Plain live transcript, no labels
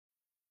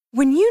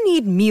When you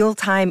need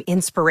mealtime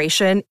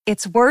inspiration,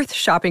 it's worth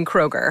shopping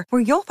Kroger,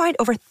 where you'll find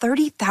over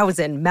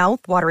 30,000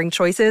 mouth-watering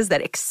choices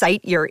that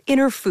excite your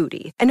inner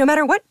foodie. And no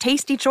matter what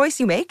tasty choice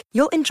you make,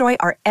 you'll enjoy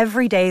our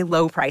everyday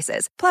low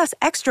prices, plus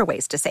extra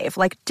ways to save,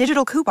 like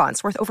digital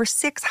coupons worth over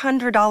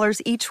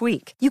 $600 each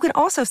week. You can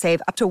also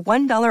save up to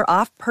 $1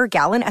 off per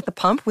gallon at the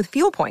pump with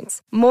fuel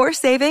points. More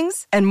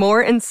savings and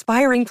more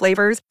inspiring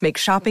flavors make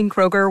shopping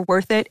Kroger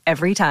worth it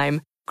every time.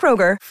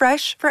 Kroger,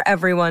 fresh for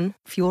everyone.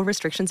 Fuel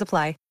restrictions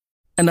apply.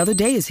 Another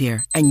day is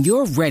here, and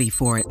you're ready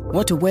for it.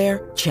 What to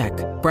wear? Check.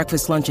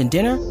 Breakfast, lunch, and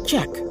dinner?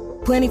 Check.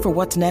 Planning for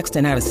what's next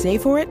and how to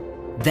save for it?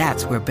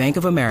 That's where Bank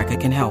of America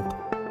can help.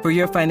 For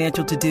your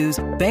financial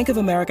to-dos, Bank of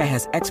America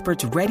has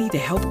experts ready to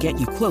help get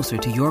you closer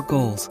to your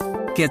goals.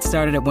 Get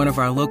started at one of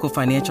our local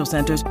financial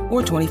centers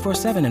or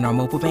 24/7 in our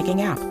mobile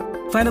banking app.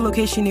 Find a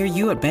location near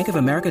you at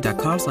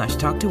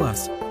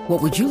bankofamerica.com/talktous.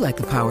 What would you like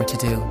the power to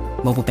do?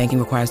 Mobile banking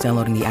requires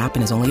downloading the app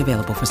and is only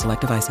available for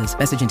select devices.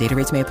 Message and data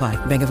rates may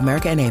apply. Bank of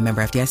America N.A.,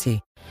 member FDIC.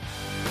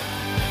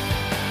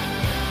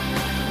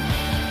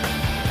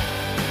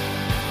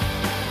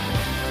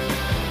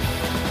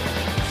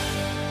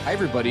 Hi,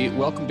 everybody.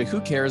 Welcome to Who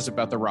Cares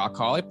About the Rock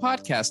Hall, a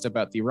podcast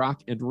about the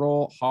Rock and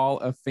Roll Hall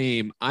of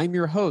Fame. I'm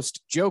your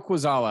host, Joe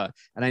Quazala,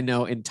 and I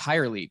know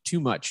entirely too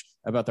much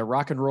about the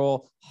Rock and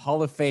Roll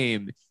Hall of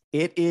Fame.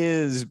 It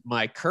is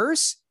my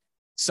curse.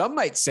 Some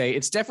might say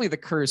it's definitely the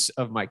curse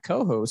of my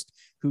co-host,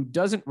 who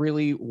doesn't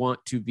really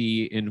want to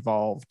be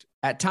involved.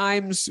 At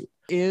times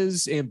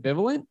is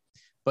ambivalent,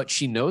 but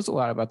she knows a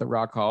lot about the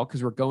Rock Hall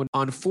because we're going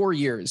on 4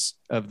 years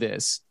of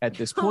this at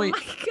this point. Oh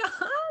my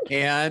God.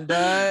 And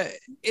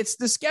it's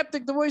the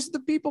skeptic, the voice of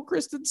the people,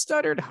 Kristen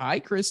Studdard. Hi,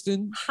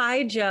 Kristen.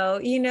 Hi, Joe.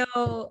 You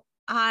know,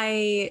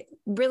 I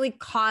really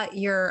caught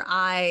your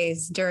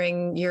eyes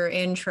during your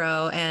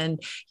intro,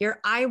 and your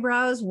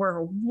eyebrows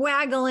were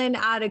waggling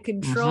out of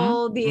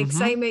control. The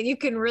excitement, you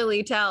can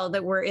really tell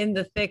that we're in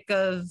the thick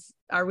of,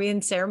 are we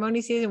in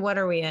ceremony season? What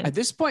are we in? At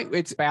this point,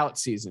 it's ballot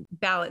season.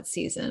 Ballot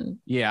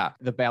season. Yeah,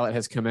 the ballot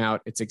has come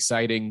out. It's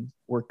exciting.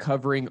 We're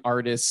covering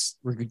artists.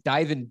 We're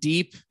diving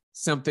deep,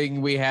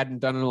 something we hadn't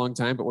done in a long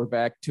time, but we're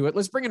back to it.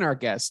 Let's bring in our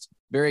guest.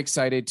 Very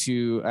excited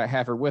to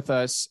have her with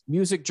us.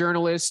 Music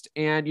journalist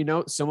and, you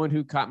know, someone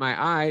who caught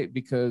my eye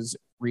because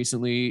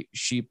recently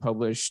she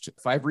published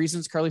 5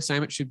 Reasons Carly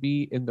Simon Should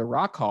Be in the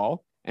Rock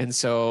Hall. And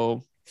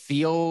so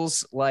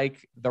feels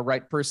like the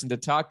right person to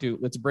talk to.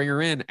 Let's bring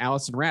her in.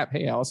 Allison Rapp.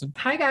 Hey, Allison.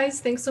 Hi, guys.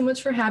 Thanks so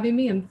much for having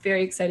me. I'm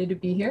very excited to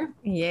be here.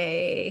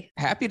 Yay.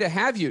 Happy to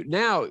have you.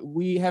 Now,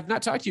 we have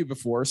not talked to you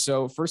before.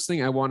 So first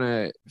thing I want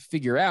to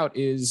figure out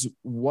is,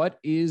 what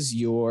is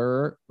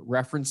your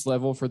reference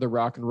level for the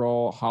Rock and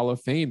Roll Hall of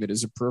Fame? It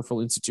is a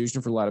peripheral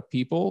institution for a lot of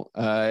people.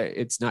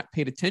 It's not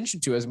paid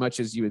attention to as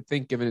much as you would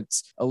think, given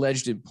its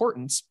alleged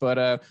importance.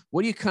 But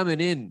what are you coming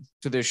in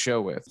to this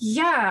show with?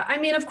 Yeah, I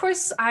mean, of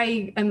course,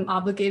 I am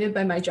obligated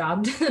by my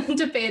job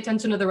to pay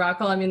attention to the Rock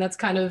Hall. I mean, that's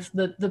kind of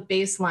the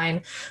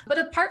baseline. But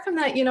apart from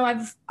that, you know,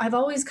 I've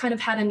always kind of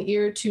had an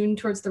ear tuned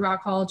towards the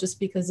Rock Hall just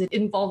because it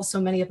involves so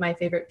many of my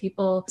favorite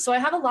people. So I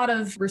have a lot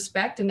of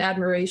respect and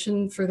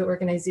admiration for the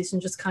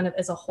organization just kind of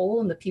as a whole,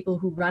 and the people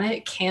who run it.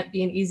 It can't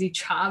be an easy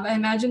job, I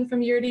imagine,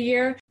 from year to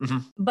year.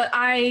 But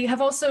I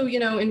have also, you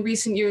know, in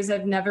recent years,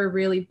 I've never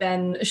really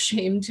been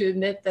ashamed to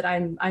admit that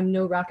I'm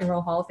no Rock and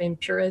Roll Hall of Fame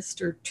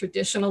purist or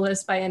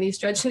traditionalist by any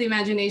stretch of the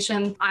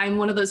imagination. I'm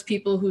one of those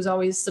people who's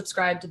always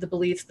subscribed to the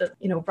belief that,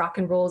 you know, rock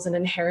and roll is an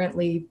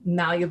inherently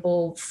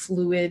malleable,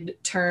 fluid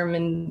term,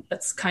 and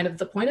that's kind of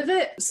the point of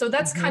it. So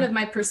that's kind of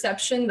my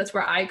perception. That's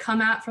where I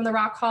come at from the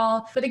Rock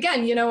Hall. But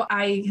again, you know,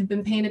 I have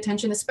been paying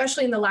attention,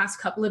 especially in the last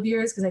couple of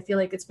years, because I feel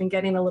like it's been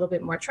getting a little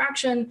bit more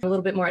traction, a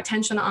little bit more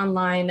attention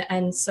online.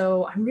 And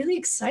so I'm really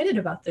excited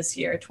about this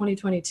year,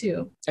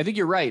 2022. I think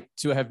you're right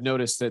to have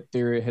noticed that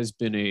there has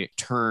been a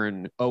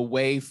turn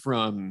away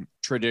from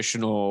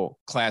traditional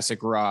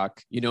classic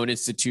rock, you know, an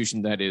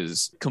institution that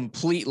is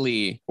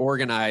completely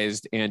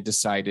organized and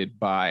decided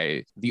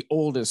by the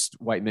oldest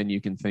white men you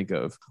can think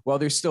of. While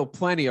there's still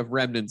plenty of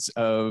remnants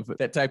of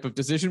that type of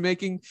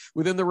decision-making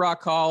within the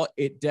Rock Hall,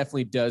 it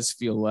definitely does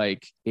feel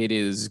like it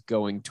is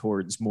going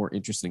towards more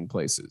interesting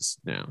places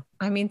now.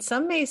 I mean,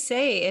 some may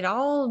say it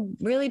all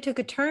really took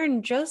a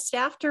turn just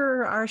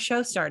after our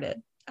show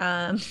started.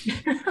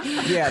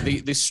 Yeah,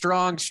 the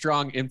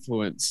strong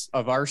influence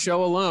of our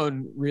show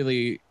alone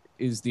really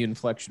is the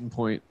inflection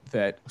point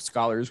that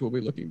scholars will be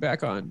looking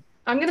back on.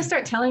 I'm going to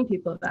start telling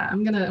people that.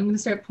 I'm going to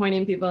start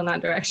pointing people in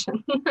that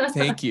direction.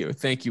 Thank you.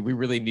 We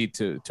really need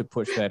to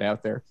push that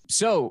out there.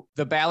 So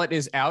the ballot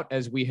is out,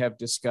 as we have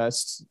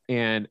discussed.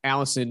 And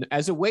Allison,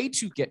 as a way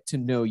to get to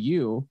know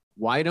you,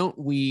 why don't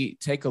we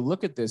take a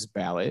look at this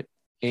ballot?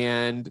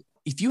 And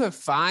if you have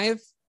 5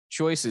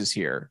 choices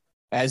here,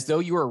 as though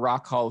you were a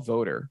Rock Hall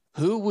voter,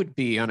 Who would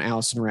be on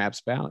Allison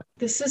Rapp's ballot?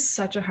 This is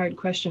such a hard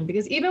question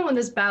because even when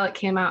this ballot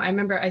came out, I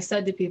remember I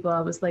said to people, I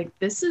was like,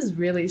 this is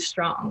really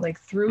strong, like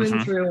through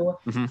and through.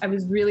 I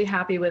was really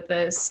happy with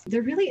this.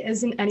 There really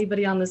isn't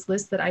anybody on this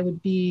list that I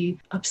would be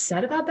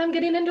upset about them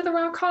getting into the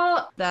Rock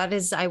Hall. That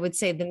is, I would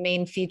say, the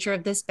main feature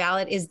of this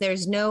ballot is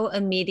there's no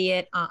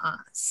immediate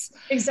uh-uhs.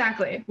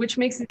 Exactly, which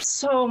makes it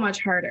so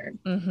much harder.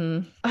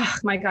 Oh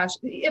my gosh.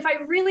 If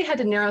I really had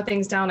to narrow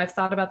things down, I've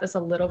thought about this a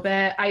little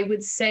bit. I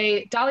would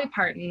say Dolly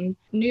Parton,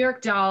 New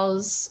York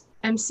Dolls,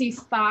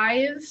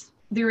 MC5,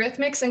 The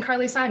Eurythmics, and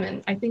Carly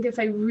Simon. I think if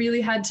I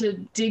really had to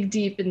dig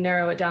deep and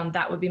narrow it down,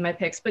 that would be my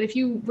picks. But if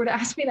you were to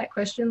ask me that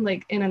question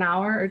like in an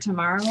hour or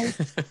tomorrow,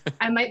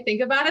 I might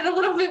think about it a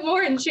little bit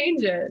more and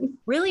change it.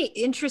 Really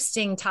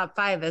interesting top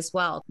 5 as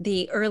well.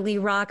 The early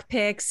rock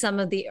picks, some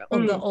of the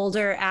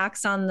older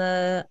acts on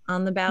the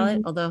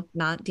ballot, although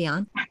not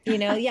Dion. You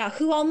know,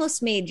 who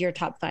almost made your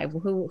top 5?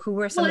 Who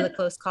were some of the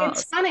close calls?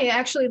 It's funny,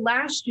 actually,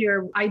 last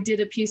year I did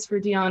a piece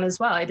for Dion as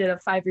well. I did a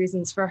 5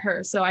 reasons for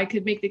her, so I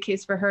could make the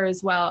case for her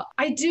as well.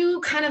 I do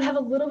kind of have a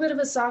little bit of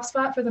a soft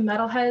spot for the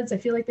metalheads. I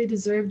feel like they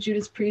deserve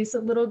Judas Priest a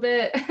little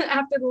bit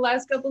after the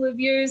last couple of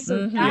years.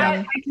 So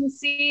that I can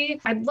see.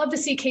 I'd love to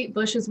see Kate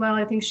Bush as well.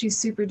 I think she's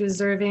super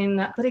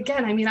deserving. But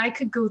again, I mean, I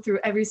could go through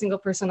every single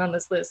person on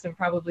this list and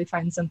probably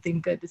find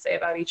something good to say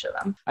about each of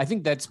them. I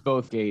think that's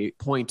both a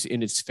point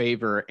in its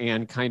favor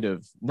and kind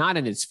of not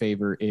in its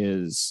favor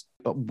is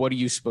what are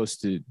you supposed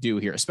to do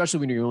here, especially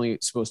when you're only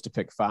supposed to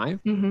pick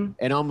 5?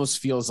 It almost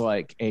feels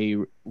like a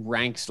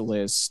ranked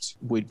list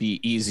would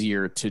be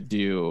easier to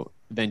do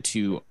than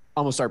to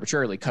almost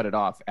arbitrarily cut it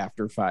off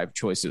after 5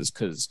 choices.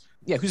 Because,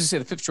 who's to say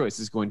the 5th choice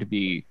is going to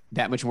be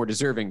that much more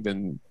deserving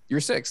than your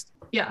 6th?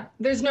 Yeah,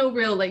 there's no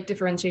real like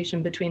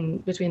differentiation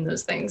between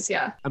those things.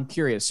 Yeah. I'm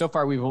curious. So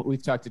far,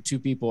 we've talked to 2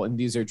 people, and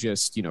these are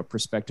just,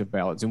 prospective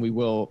ballots. And we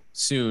will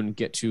soon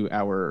get to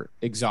our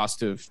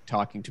exhaustive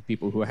talking to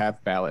people who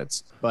have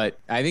ballots. But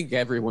I think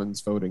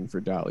everyone's voting for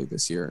Dolly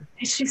this year.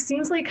 She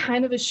seems like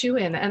kind of a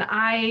shoo-in. And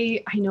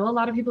I know a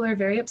lot of people are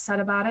very upset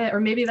about it.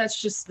 Or maybe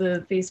that's just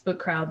the Facebook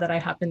crowd that I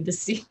happen to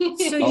see.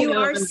 So you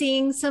are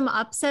seeing some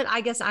upset? I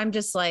guess I'm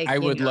just like... I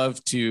would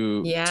love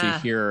to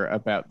hear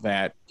about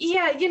that.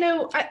 Yeah, I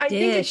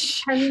think it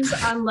depends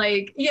on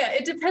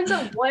it depends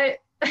on what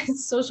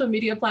social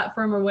media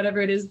platform or whatever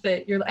it is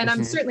that you're, and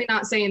I'm certainly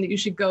not saying that you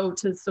should go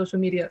to social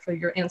media for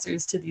your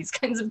answers to these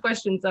kinds of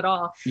questions at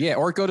all. Yeah,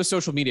 or go to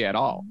social media at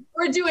all.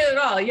 Or do it at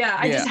all. Yeah,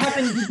 I just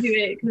happened to do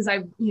it because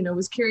I,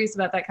 was curious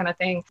about that kind of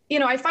thing.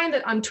 I find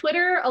that on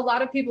Twitter, a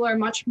lot of people are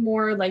much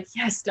more like,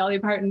 yes, Dolly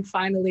Parton,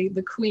 finally,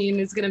 the queen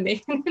is going to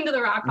make it into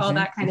the Rock Hall,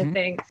 that kind of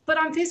thing. But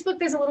on Facebook,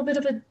 there's a little bit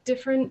of a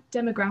different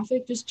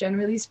demographic, just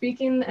generally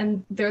speaking.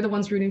 And they're the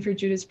ones rooting for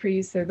Judas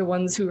Priest. They're the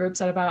ones who were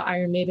upset about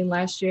Iron Maiden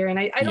last year. And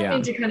I don't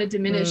mean to kind of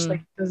diminish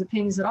those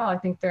opinions at all. I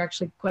think they're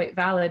actually quite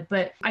valid,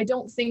 but I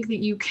don't think that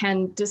you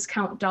can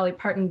discount Dolly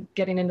Parton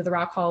getting into the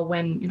Rock Hall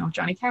when,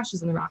 Johnny Cash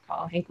is in the Rock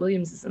Hall, Hank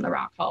Williams is in the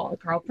Rock Hall,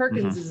 Carl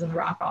Perkins is in the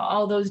Rock Hall.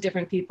 All those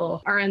different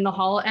people are in the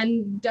hall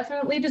and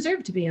definitely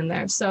deserve to be in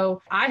there.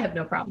 So I have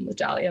no problem with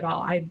Dolly at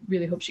all. I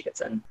really hope she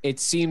gets in. It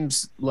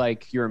seems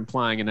like you're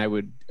implying, and I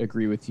would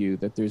agree with you,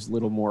 that there's a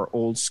little more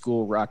old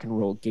school rock and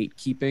roll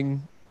gatekeeping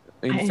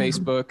in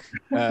Facebook.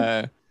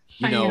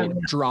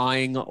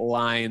 Drawing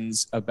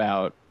lines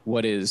about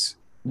what is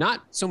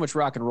not so much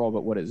rock and roll,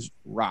 but what is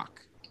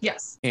rock.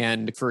 Yes.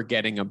 And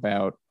forgetting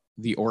about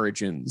the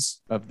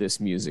origins of this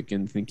music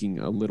and thinking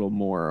a little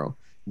more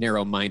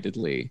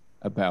narrow-mindedly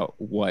about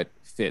what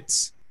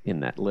fits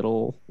in that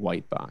little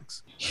white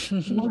box.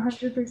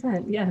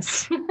 100%.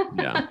 Yes.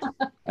 Yeah,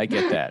 I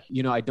get that.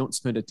 I don't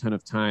spend a ton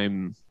of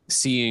time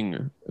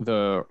seeing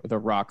the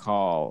Rock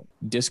Hall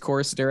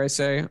discourse, dare I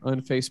say,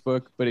 on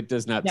Facebook, but it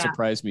does not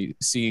surprise me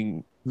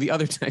seeing the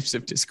other types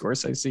of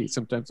discourse I see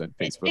sometimes on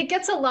Facebook. It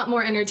gets a lot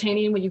more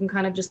entertaining when you can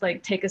kind of just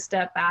take a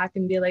step back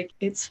and be like,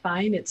 it's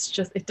fine. It's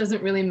just, it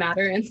doesn't really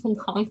matter in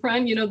the long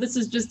run. This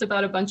is just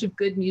about a bunch of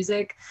good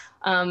music.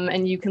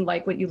 And you can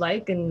like what you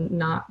like and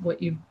not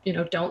what you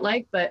don't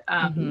like. But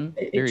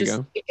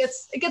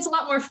it gets a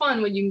lot more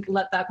fun when you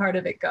let that part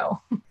of it go.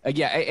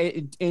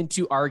 And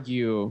to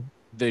argue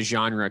the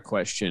genre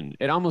question,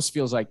 it almost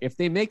feels like if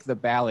they make the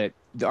ballot,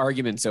 the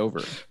argument's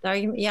over.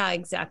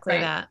 Exactly.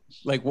 Right. That.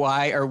 Like,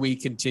 why are we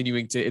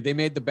continuing to? They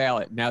made the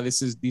ballot. Now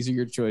these are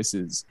your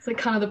choices.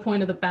 It's kind of the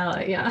point of the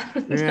ballot. Yeah.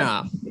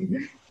 Yeah.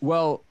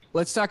 Well,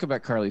 let's talk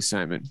about Carly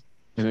Simon.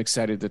 I'm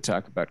excited to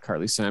talk about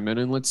Carly Simon,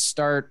 and let's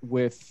start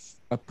with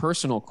a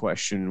personal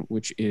question,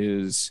 which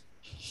is,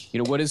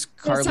 what is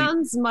Carly? It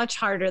sounds much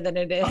harder than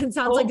it is. It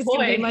sounds like it's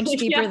going to be much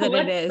deeper than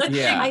it is.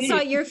 Yeah. I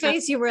saw your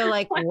face. You were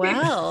like,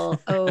 well,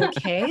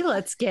 okay,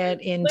 let's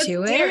get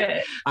into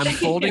it. I'm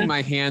folding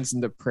my hands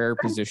in the prayer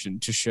position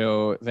to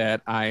show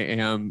that I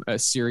am a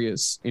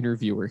serious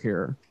interviewer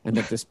here and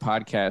that this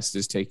podcast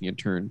is taking a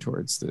turn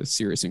towards the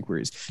serious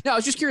inquiries. Now, I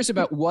was just curious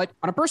about what,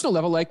 on a personal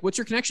level, what's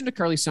your connection to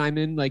Carly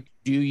Simon?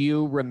 Do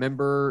you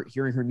remember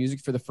hearing her music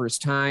for the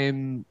first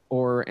time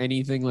or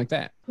anything like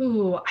that?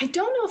 Ooh, I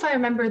don't know if I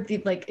remember the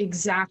like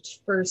exact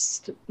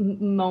first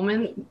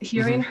moment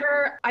hearing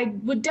her. I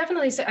would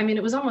definitely say, I mean,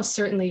 it was almost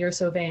certainly You're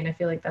So Vain. I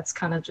feel like that's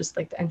kind of just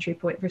like the entry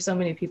point for so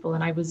many people,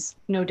 and I was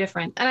no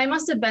different. And I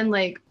must have been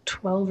like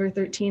 12 or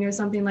 13 or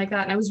something like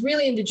that. And I was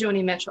really into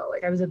Joni Mitchell.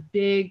 Like I was a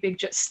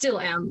still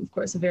am, of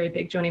course, a very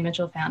big Joni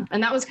Mitchell fan.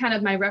 And that was kind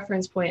of my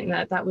reference point,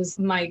 and that was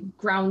my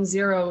ground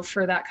zero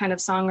for that kind of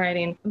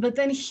songwriting. But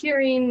then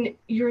hearing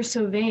You're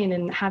So Vain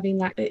and having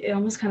that, it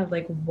almost kind of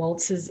like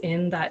waltzes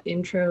in that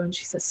intro, and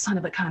she says son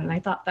of a cunt, and I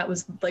thought that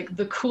was like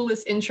the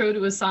coolest intro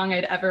to a song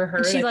I'd ever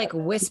heard. And she like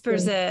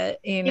whispers it,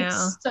 you know.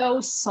 It's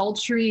so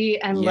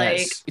sultry and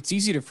like it's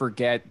easy to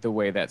forget the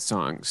way that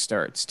song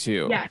starts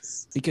too.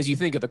 Yes, because you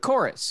think of the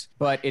chorus,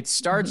 but it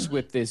starts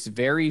with this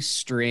very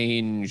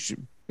strange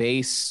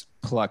bass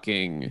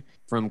plucking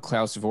from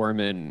Klaus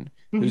Vormann.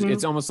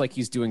 It's almost like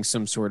he's doing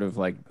some sort of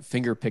like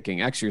finger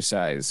picking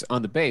exercise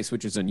on the bass,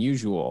 which is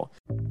unusual.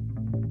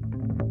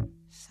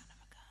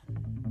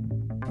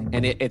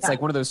 And it's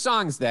like one of those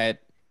songs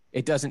that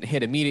it doesn't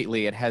hit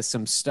immediately. It has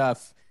some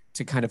stuff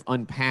to kind of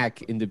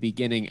unpack in the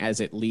beginning as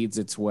it leads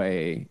its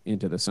way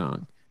into the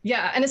song.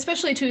 Yeah, and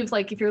especially too,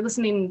 like if you're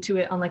listening to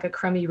it on like a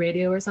crummy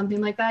radio or something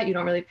like that, you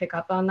don't really pick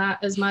up on that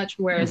as much.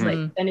 Whereas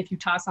like then if you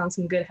toss on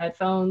some good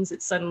headphones,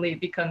 it suddenly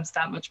becomes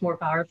that much more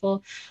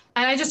powerful.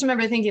 And I just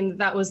remember thinking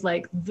that was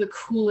like the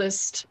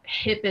coolest,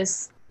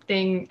 hippest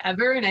thing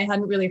ever, and I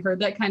hadn't really heard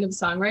that kind of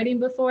songwriting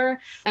before.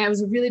 And I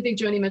was a really big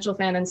Joni Mitchell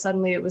fan, and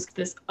suddenly it was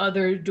this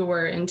other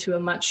door into a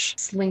much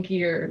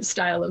slinkier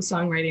style of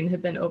songwriting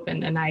had been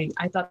opened, and I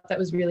thought that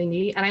was really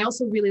neat. And I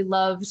also really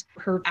loved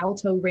her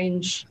alto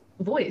range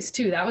voice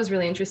too. That was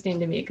really interesting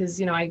to me because,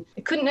 you know, I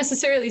couldn't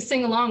necessarily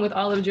sing along with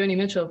all of Joni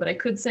Mitchell, but I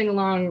could sing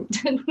along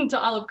to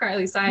all of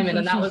Carly Simon,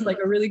 and that was like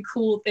a really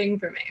cool thing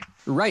for me.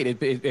 Right.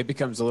 It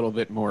becomes a little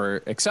bit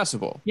more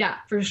accessible. Yeah,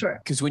 for sure.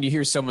 Because when you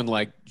hear someone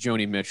like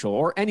Joni Mitchell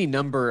or any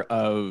number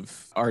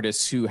of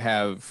artists who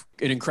have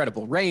an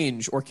incredible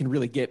range or can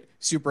really get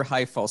super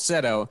high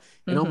falsetto,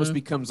 it almost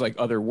becomes like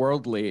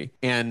otherworldly,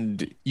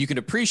 and you can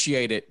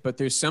appreciate it, but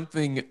there's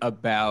something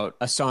about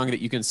a song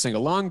that you can sing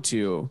along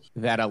to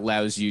that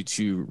allows you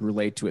to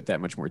relate to it that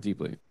much more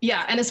deeply.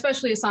 Yeah, and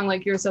especially a song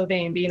like You're So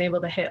Vain, being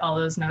able to hit all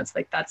those notes,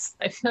 like that's,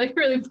 I feel like, a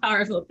really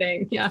powerful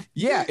thing. Yeah.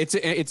 Yeah,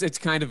 it's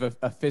kind of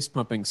a fist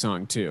pumping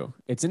song too.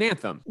 It's an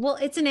anthem. Well,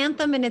 it's an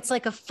anthem, and it's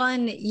like a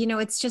fun, you know,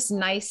 it's just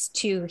nice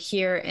to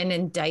hear an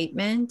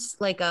indictment,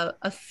 like a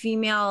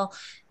female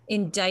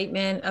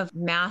indictment of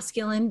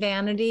masculine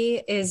vanity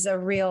is a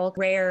real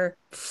rare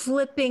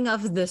flipping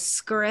of the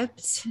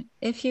script,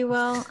 if you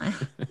will.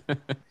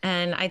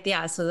 And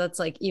so that's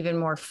like even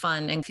more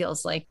fun and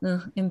feels like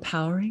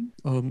empowering.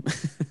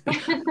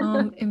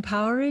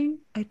 Empowering,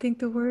 I think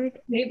the word.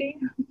 Maybe.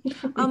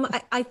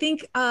 I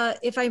think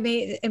if I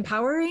may,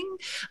 empowering,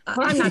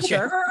 I'm not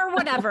sure, or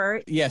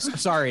whatever.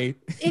 Yes, sorry.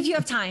 If you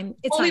have time,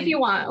 it's only fine. If you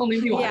want. Only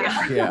if you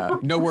want. Yeah.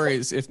 No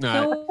worries if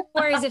not. No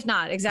worries if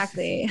not.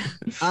 Exactly.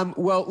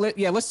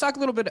 Let's talk a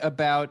little bit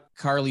about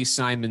Carly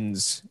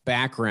Simon's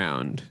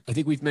background. I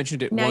think we've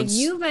mentioned it once. Now,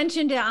 you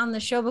mentioned it on the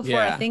show before.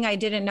 Yeah. A thing I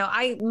didn't know.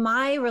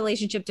 My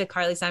relationship to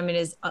Carly Simon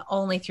is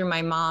only through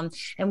my mom,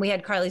 and we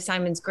had Carly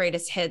Simon's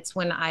greatest hits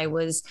when I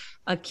was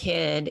a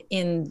kid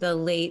in the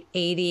late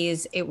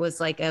 80s. It was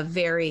like a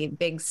very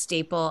big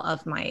staple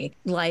of my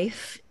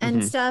life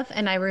and stuff.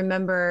 And I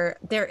remember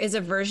there is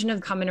a version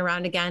of Coming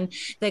Around Again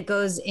that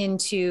goes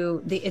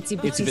into the Itsy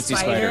Bitsy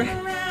Spider.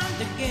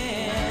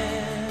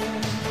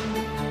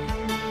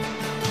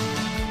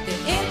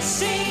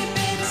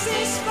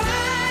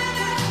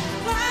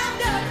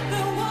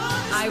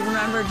 I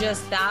remember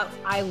just that.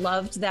 I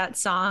loved that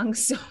song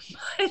so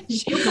much.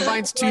 It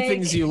combines two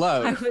things you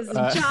love. I was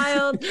a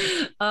child.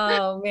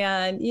 Oh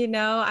man, you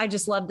know, I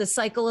just loved the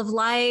cycle of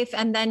life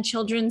and then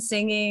children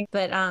singing.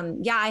 But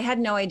I had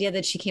no idea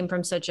that she came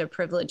from such a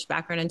privileged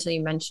background until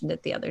you mentioned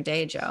it the other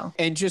day, Joe.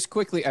 And just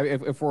quickly,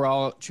 if we're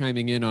all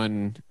chiming in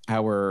on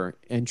our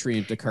entry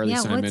into Carly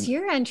Simon. Yeah, what's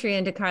your entry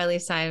into Carly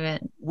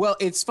Simon? Well,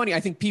 it's funny. I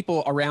think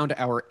people around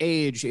our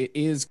age,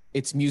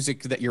 it's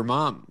music that your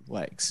mom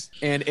likes.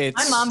 And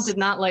my mom did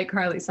not like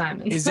Carly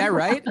Simon. Is that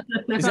right?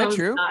 No, is that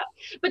true? Not.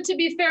 But to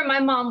be fair, my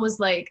mom was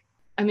like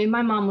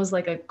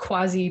a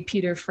quasi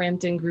Peter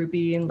Frampton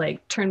groupie and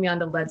like turned me on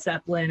to Led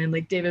Zeppelin and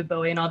like David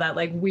Bowie and all that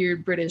like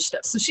weird British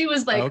stuff. So she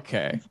was like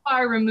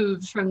far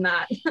removed from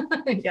that.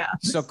 Yeah.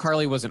 So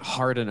Carly wasn't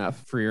hard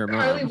enough for your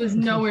mom. Carly was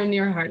nowhere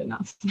near hard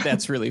enough.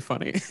 That's really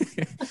funny.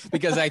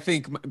 Because I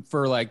think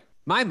for like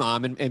my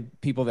mom and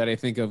people that I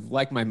think of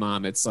like my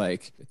mom, it's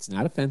like, it's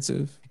not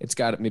offensive. It's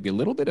got maybe a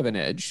little bit of an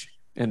edge.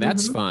 And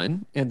that's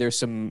fun. And there's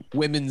some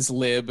women's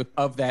lib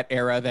of that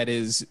era that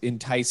is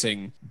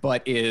enticing,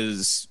 but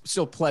is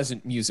still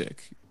pleasant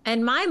music.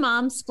 And my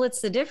mom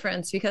splits the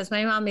difference because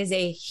my mom is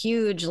a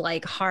huge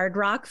like hard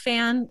rock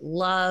fan,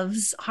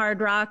 loves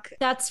hard rock.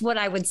 That's what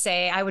I would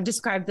say. I would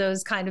describe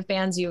those kind of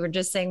bands you were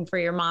just saying for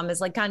your mom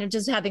as like kind of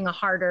just having a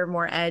harder,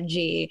 more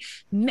edgy,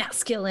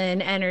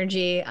 masculine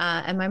energy.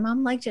 And my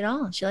mom liked it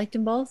all. She liked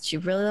them both. She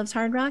really loves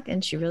hard rock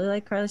and she really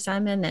liked Carly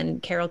Simon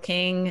and Carole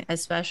King,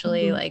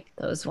 especially like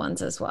those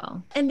ones as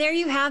well. And there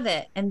you have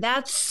it. And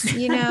that's,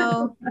 you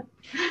know,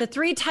 the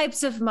three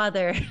types of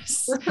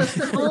mothers.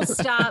 Full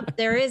stop.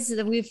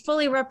 We've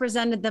fully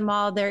represented them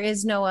all. There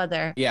is no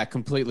other. Yeah,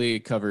 completely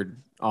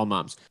covered all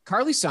moms.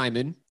 Carly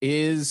Simon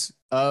is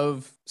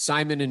of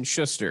Simon and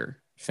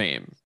Schuster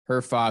fame.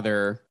 Her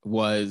father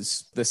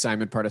was the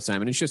Simon part of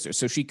Simon and Schuster.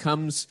 So she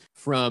comes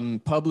from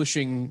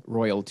publishing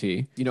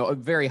royalty, you know, a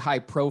very high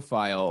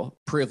profile,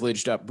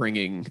 privileged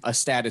upbringing, a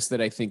status that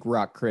I think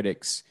rock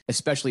critics,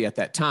 especially at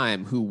that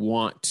time, who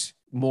want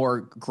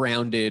more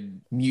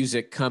grounded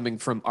music coming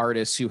from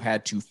artists who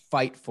had to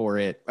fight for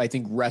it, I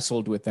think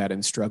wrestled with that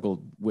and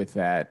struggled with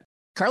that.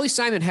 Carly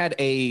Simon had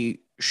a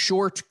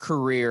short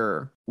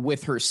career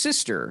with her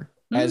sister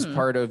as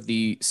part of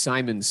the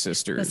Simon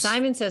Sisters. The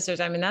Simon Sisters.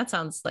 I mean, that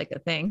sounds like a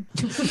thing.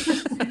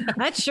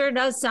 That sure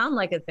does sound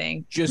like a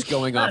thing. Just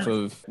going off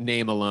of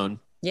name alone.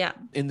 Yeah.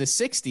 In the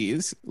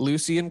 60s,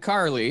 Lucy and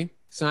Carly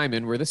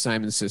Simon were the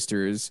Simon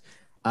Sisters.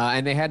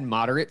 And they had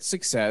moderate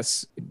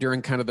success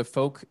during kind of the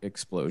folk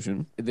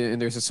explosion.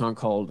 And there's a song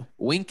called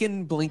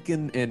Winkin',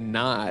 Blinkin', and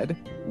Nod,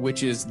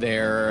 which is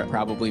their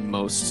probably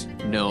most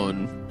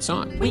known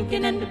song.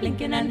 Winkin' and a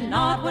blinkin' and a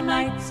nod one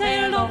night,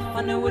 sailed off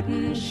on a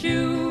wooden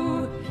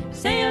shoe,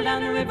 sailed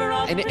down a river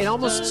of And it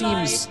almost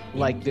crystal seems light.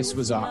 like this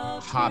was a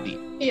hobby.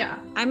 Yeah.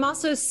 I'm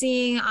also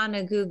seeing on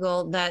a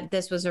Google that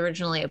this was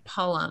originally a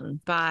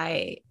poem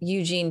by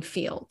Eugene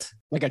Field.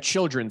 Like a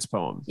children's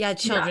poem. Yeah,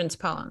 children's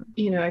poem.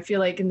 You know, I feel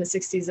like in the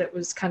 60s, it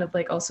was kind of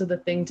like also the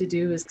thing to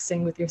do is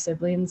sing with your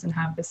siblings and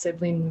have the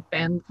sibling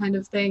band kind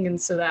of thing. And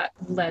so that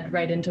led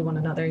right into one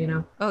another, you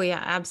know? Oh,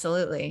 yeah,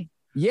 absolutely.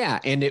 Yeah.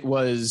 And it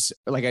was,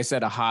 like I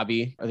said, a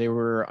hobby. They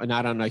were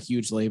not on a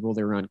huge label.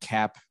 They were on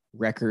Cap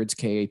Records,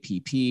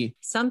 KAPP.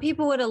 Some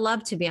people would have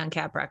loved to be on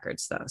Cap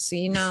Records, though. So,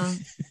 you know,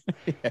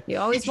 you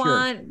always Sure.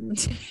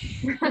 want.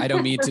 I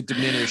don't mean to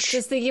diminish.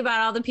 Just thinking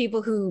about all the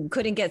people who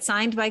couldn't get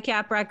signed by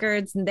Cap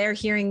Records and they're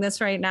hearing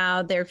this right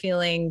now. They're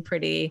feeling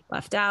pretty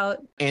left out.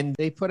 And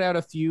they put out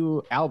a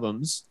few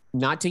albums.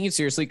 Not taking it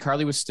seriously,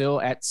 Carly was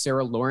still at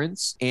Sarah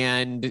Lawrence,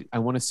 and I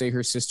want to say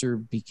her sister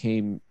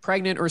became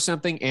pregnant or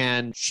something,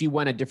 and she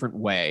went a different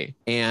way.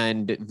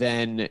 And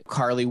then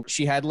Carly,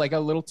 she had like a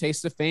little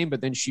taste of fame,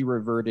 but then she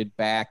reverted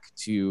back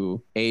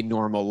to a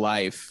normal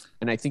life.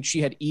 And I think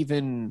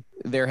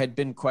there had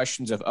been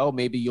questions of, oh,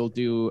 maybe you'll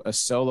do a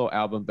solo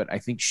album, but I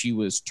think she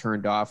was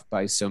turned off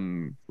by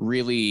some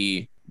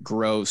really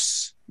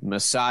gross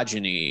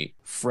misogyny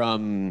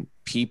from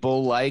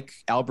people like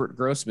Albert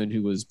Grossman,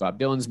 who was Bob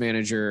Dylan's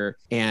manager,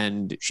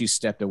 and she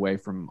stepped away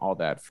from all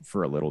that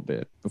for a little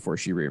bit before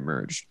she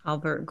reemerged.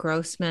 Albert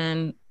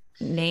Grossman,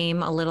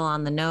 name a little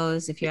on the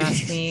nose, if you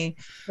ask me.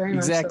 Very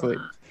much Exactly.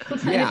 so.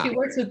 Yeah. If he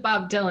works with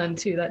Bob Dylan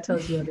too, that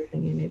tells you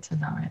everything you need to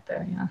know right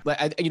there. Yeah.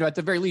 But you know, at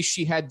the very least,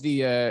 she had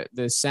the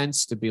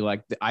sense to be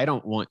like, I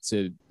don't want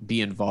to be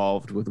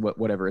involved with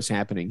whatever is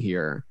happening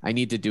here. I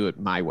need to do it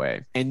my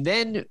way. And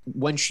then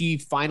when she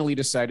finally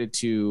decided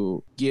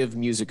to give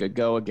music a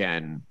go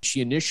again,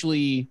 she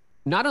initially,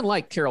 not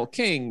unlike Carole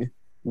King,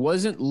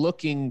 wasn't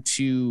looking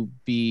to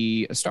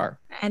be a star.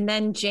 And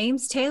then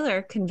James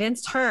Taylor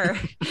convinced her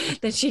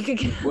that she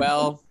could.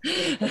 Well,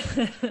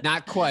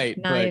 not quite,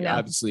 No, but you know.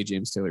 obviously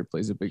James Taylor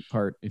plays a big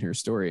part in her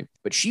story.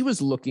 But she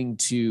was looking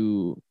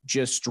to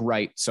just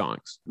write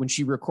songs. When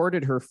she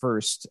recorded her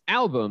first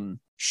album,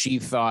 she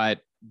thought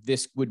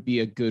this would be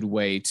a good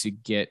way to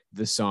get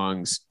the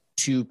songs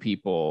to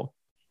people.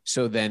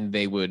 So then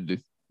they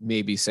would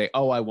maybe say,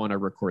 oh, I want to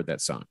record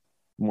that song.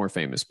 More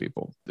famous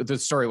people. The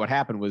story, what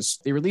happened was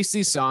they released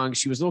these songs.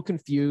 She was a little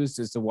confused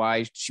as to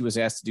why she was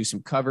asked to do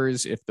some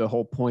covers. If the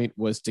whole point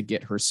was to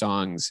get her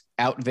songs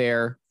out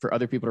there for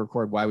other people to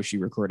record, why was she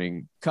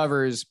recording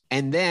covers?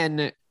 And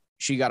then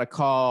she got a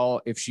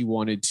call if she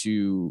wanted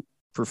to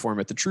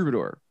perform at the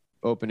Troubadour,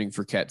 opening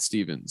for Cat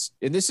Stevens.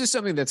 And this is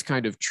something that's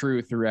kind of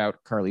true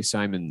throughout Carly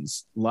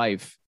Simon's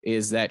life,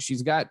 is that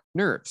she's got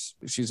nerves.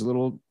 She's a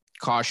little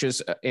cautious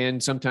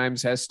and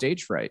sometimes has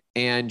stage fright.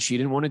 And she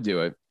didn't want to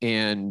do it.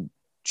 And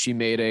she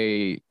made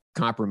a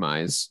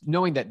compromise,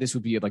 knowing that this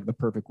would be like the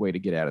perfect way to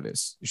get out of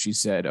this. She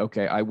said,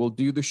 okay, I will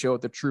do the show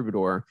at the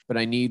Troubadour, but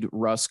I need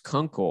Russ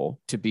Kunkel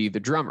to be the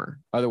drummer.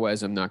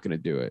 Otherwise, I'm not going to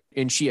do it.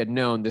 And she had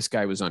known this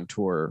guy was on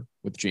tour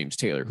with James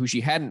Taylor, who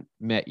she hadn't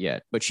met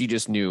yet, but she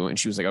just knew. And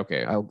she was like,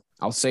 okay,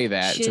 I'll say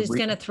that. She's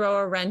going to throw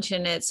a wrench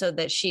in it so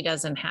that she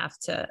doesn't have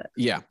to.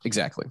 Yeah,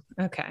 exactly.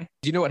 Okay.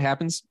 Do you know what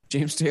happens?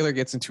 James Taylor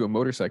gets into a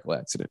motorcycle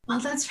accident. Well,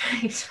 that's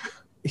right.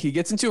 He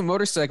gets into a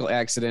motorcycle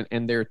accident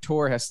and their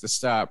tour has to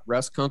stop.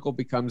 Russ Kunkel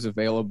becomes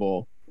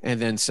available And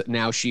then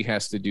now she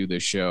has to do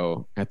this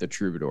show at the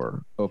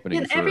Troubadour opening.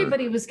 And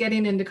everybody was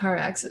getting into car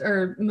accidents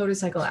or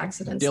motorcycle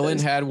accidents.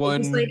 Dylan had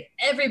one. Like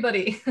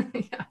everybody.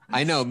 Yeah.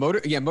 I know.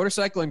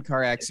 Motorcycle and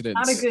car accidents.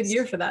 Not a good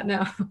year for that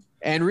now.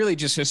 And really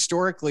just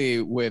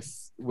historically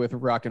with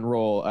rock and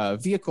roll,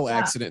 vehicle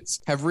accidents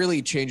have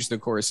really changed the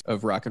course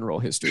of rock and roll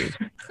history.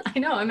 I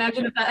know.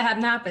 Imagine if that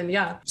hadn't happened.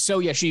 Yeah. So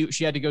yeah, she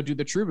had to go do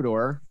the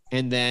Troubadour,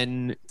 and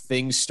then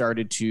things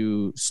started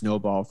to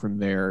snowball from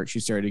there. She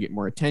started to get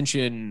more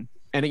attention.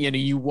 And again,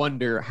 you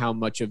wonder how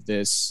much of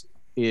this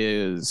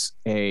is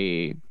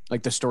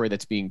like the story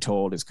that's being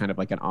told is kind of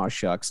like an aw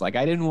shucks, like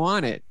I didn't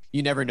want it.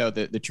 You never know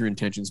the true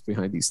intentions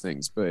behind these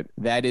things, but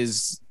that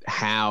is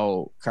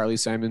how Carly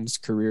Simon's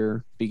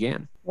career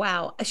began.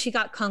 Wow, she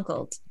got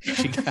kunkled.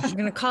 I'm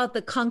going to call it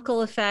the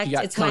Kunkel effect.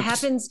 It's what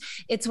happens.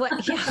 It's what,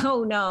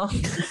 oh no,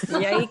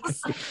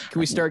 yikes. Can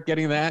we start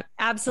getting that?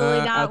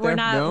 Absolutely not. We're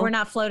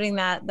not floating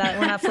that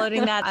we're not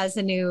floating that as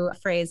a new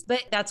phrase,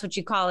 but that's what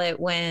you call it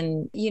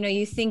when,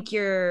 you think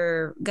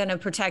you're going to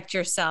protect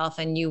yourself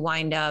and you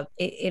wind up,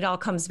 it all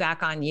comes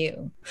back on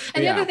you.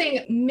 And the other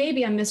thing,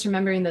 maybe I'm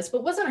misremembering this,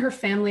 but wasn't her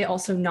family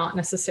also not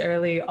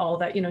necessarily all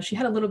that, she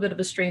had a little bit of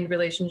a strained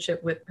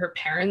relationship with her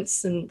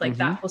parents and like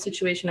that whole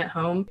situation at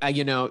home.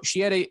 She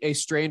had a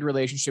strained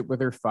relationship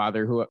with her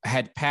father who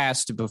had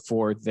passed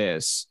before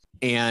this.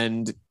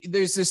 And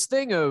there's this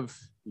thing of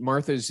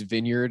Martha's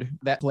Vineyard,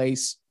 that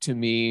place to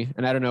me,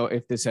 and I don't know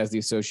if this has the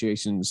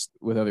associations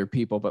with other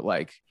people, but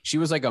like she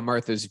was like a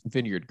Martha's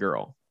Vineyard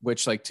girl,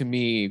 which like to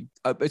me,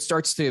 it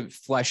starts to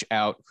flesh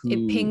out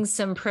it pings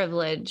some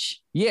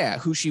privilege. Yeah,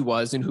 who she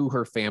was and who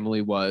her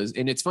family was.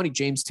 And it's funny,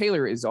 James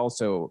Taylor is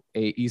also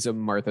he's a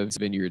Martha's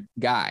Vineyard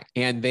guy.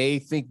 And they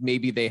think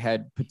maybe they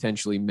had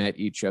potentially met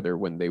each other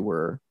when they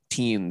were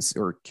teens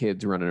or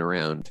kids running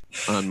around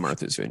on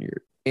Martha's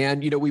Vineyard.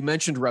 And, we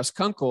mentioned Russ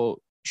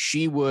Kunkel.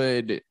 She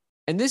would,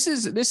 and this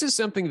is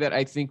something that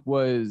I think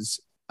was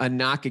a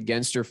knock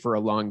against her for a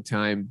long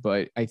time,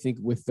 but I think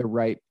with the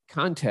right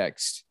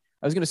context,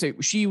 I was going to say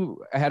she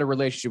had a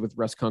relationship with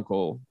Russ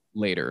Kunkel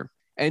later.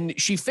 And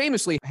she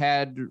famously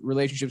had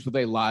relationships with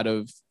a lot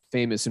of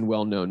famous and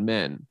well-known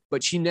men,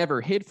 but she never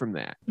hid from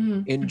that.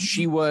 Mm-hmm. And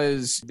she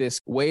was this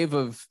wave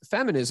of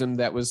feminism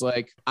that was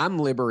like, I'm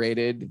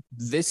liberated.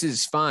 This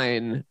is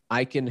fine.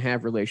 I can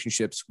have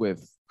relationships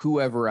with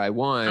whoever I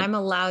want. I'm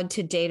allowed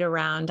to date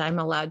around. I'm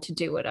allowed to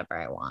do whatever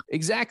I want.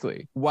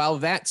 Exactly. While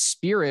that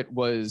spirit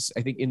was,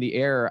 I think, in the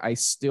air, I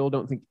still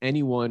don't think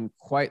anyone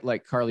quite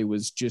like Carly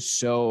was just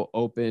so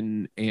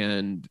open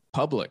and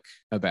public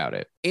about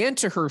it. And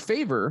to her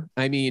favor,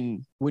 I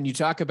mean, when you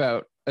talk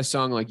about a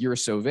song like You're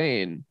So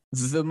Vain,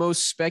 the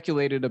most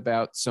speculated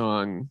about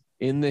song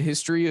in the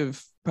history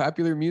of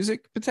popular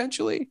music,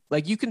 potentially.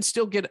 Like you can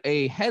still get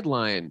a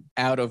headline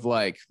out of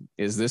like,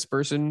 is this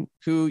person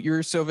who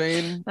You're So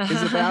Vain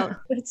is about?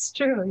 It's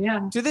true,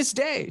 yeah. To this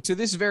day, to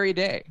this very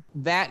day.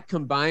 That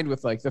combined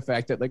with like the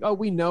fact that like, oh,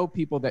 we know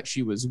people that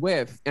she was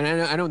with. And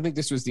I don't think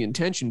this was the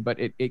intention, but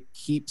it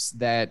keeps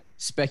that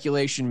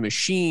speculation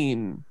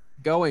machine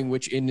going,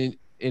 which in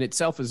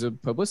itself is a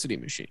publicity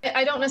machine.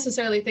 I don't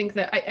necessarily think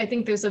that, I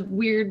think there's a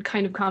weird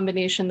kind of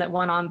combination that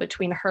went on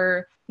between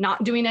her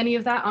not doing any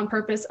of that on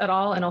purpose at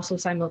all, and also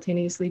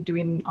simultaneously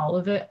doing all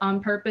of it on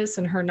purpose,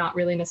 and her not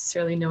really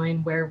necessarily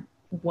knowing where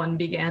one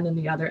began and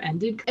the other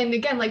ended. And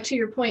again, like to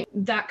your point,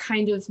 that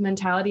kind of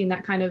mentality and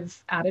that kind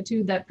of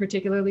attitude, that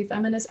particularly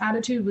feminist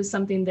attitude, was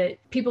something that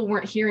people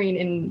weren't hearing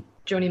in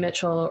Joni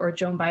Mitchell or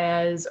Joan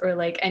Baez or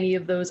like any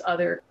of those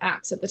other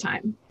acts at the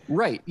time.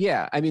 Right.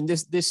 Yeah. I mean,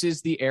 this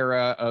is the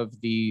era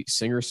of the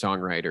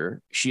singer-songwriter.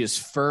 She is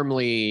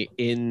firmly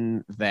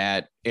in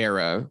that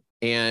era.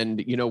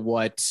 And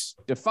what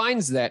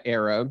defines that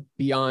era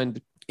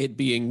beyond it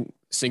being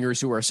singers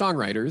who are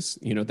songwriters,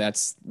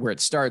 that's where it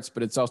starts,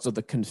 but it's also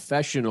the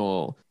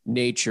confessional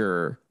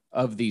nature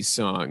of these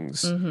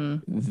songs. Mm-hmm.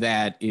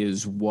 That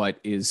is what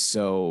is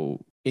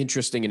so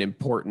interesting and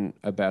important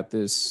about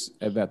this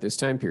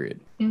time period.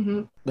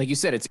 Mm-hmm. Like you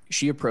said,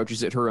 she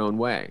approaches it her own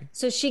way.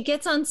 So she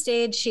gets on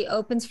stage, she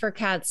opens for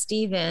Cat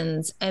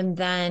Stevens, and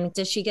then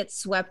does she get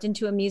swept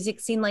into a music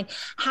scene? Like,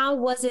 how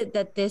was it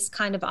that this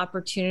kind of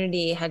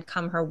opportunity had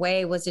come her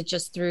way? Was it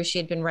just through she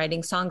had been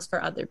writing songs for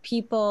other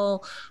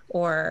people,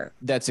 or?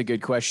 That's a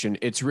good question.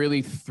 It's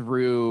really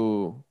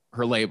through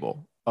her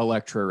label,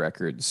 Elektra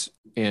Records,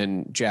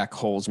 and Jack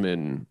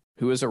Holzman,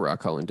 who is a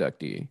Rock Hall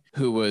inductee,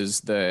 who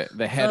was the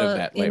head of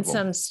that label. In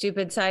some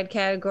stupid side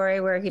category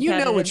where he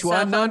patted which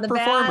one,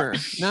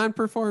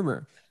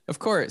 non-performer, of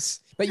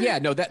course. But yeah,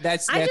 no,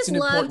 that's I just an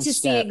love to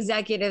step. See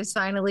executives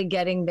finally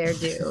getting their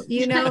due.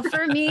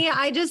 For me,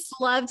 I just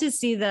love to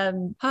see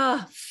them.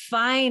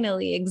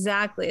 Finally,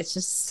 exactly. It's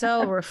just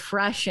so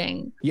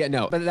refreshing. Yeah,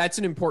 no, but that's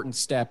an important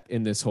step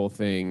in this whole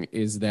thing,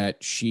 is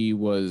that she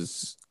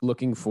was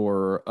looking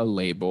for a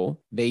label.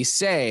 They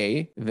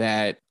say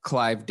that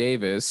Clive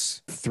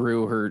Davis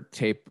threw her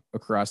tape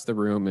across the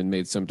room and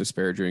made some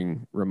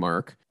disparaging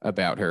remark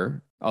about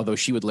her, although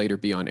she would later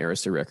be on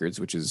Arista Records,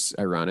 which is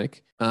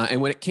ironic.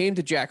 And when it came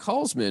to Jack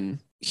Holzman,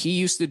 he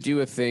used to do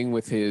a thing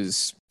with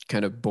his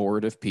kind of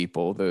board of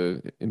people,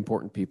 the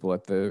important people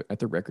at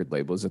the record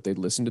labels, that they'd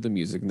listen to the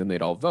music and then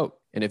they'd all vote.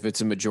 And if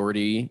it's a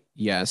majority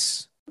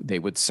yes, they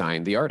would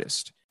sign the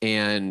artist.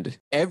 And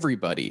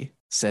everybody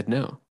said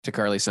no to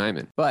Carly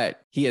Simon,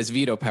 but he has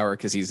veto power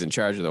because he's in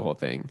charge of the whole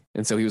thing.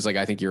 And so he was like,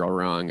 I think you're all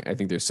wrong. I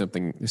think there's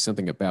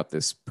something about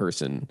this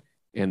person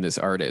and this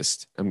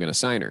artist. I'm going to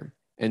sign her.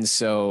 And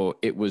so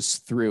it was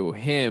through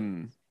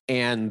him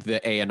and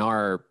the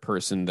A&R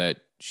person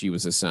that she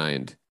was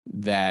assigned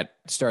that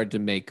started to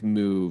make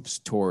moves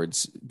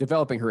towards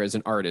developing her as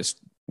an artist,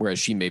 whereas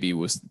she maybe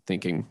was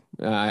thinking,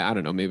 I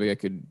don't know, maybe I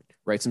could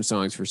write some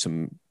songs for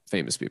some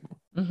famous people.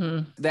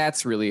 Mm-hmm.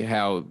 That's really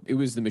how it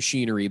was, the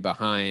machinery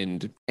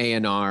behind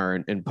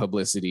A&R and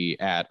publicity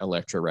at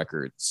Elektra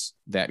Records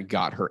that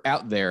got her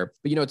out there.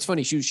 But, it's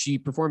funny, she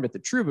performed at the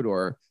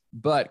Troubadour,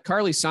 but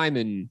Carly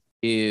Simon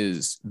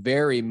is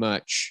very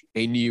much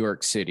a New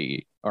York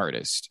City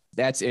artist.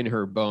 That's in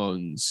her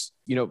bones.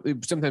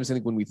 Sometimes I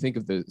think when we think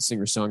of the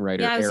singer-songwriter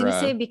era. Yeah, I was going to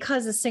say,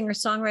 because the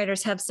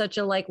singer-songwriters have such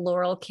a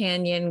Laurel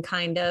Canyon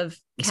kind of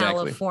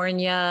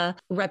California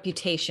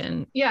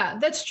reputation. Yeah,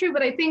 that's true.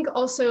 But I think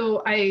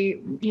also I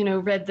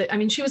read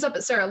that, she was up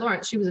at Sarah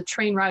Lawrence. She was a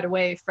train ride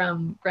away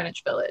from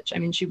Greenwich Village.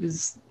 She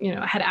was,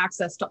 had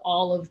access to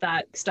all of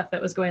that stuff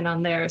that was going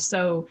on there.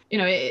 So,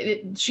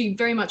 she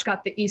very much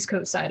got the East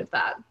Coast side of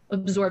that,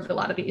 absorbed a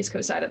lot of the East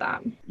Coast side of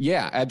that.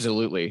 Yeah,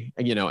 absolutely.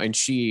 And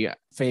she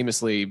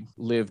famously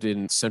lived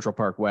in Central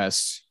Park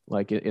West,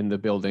 like in the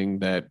building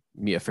that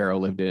Mia Farrow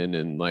lived in,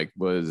 and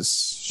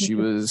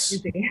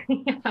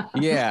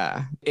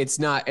yeah, it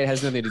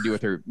has nothing to do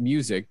with her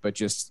music, but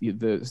just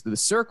the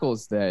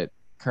circles that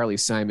Carly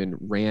Simon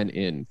ran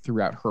in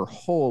throughout her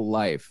whole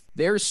life.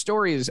 There's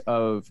stories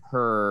of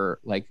her,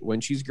 when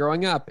she's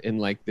growing up in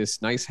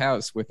this nice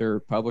house with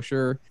her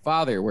publisher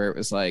father, where it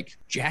was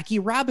Jackie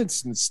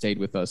Robinson stayed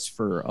with us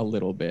for a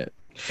little bit.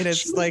 And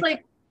it's she was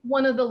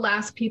one of the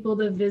last people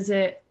to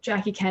visit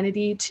Jackie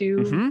Kennedy too,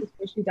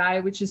 before she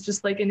died, which is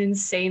just an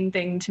insane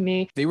thing to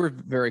me. They were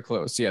very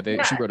close. Yeah,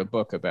 she wrote a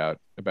book about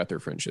their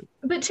friendship.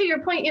 But to your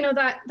point,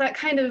 that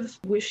kind of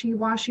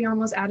wishy-washy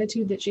almost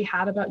attitude that she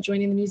had about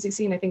joining the music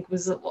scene, I think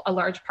was a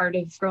large part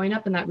of growing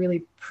up in that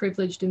really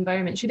privileged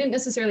environment. She didn't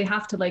necessarily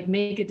have to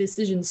make a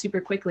decision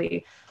super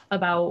quickly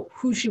about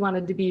who she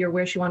wanted to be or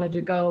where she wanted to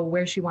go,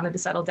 where she wanted to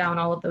settle down,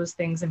 all of those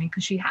things.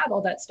 Because she had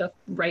all that stuff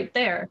right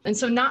there. And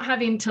so not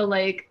having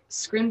to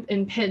scrimp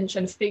and pinch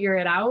and figure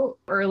it out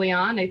early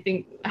on, I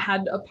think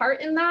had a part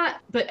in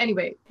that. But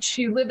anyway,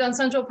 she lived on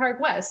Central Park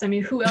West.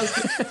 Who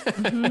else?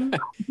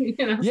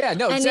 Yeah,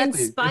 no, exactly. And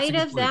in spite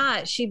of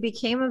that, she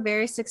became a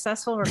very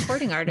successful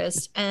recording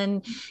artist,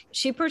 and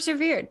she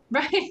persevered.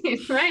 Right.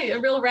 A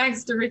real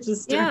rags to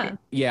riches story.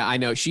 Yeah, I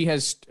know. She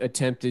has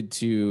attempted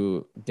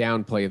to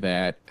downplay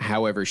that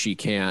however she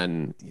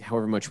can,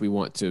 however much we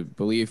want to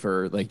believe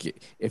her.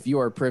 If you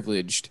are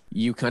privileged,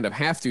 you kind of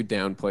have to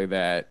downplay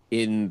that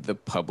in the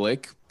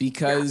public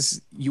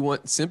because you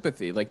want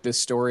sympathy. This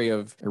story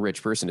of a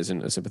rich person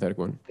isn't a sympathetic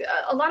one.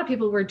 A lot of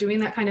people were doing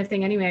that kind of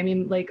thing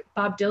anyway.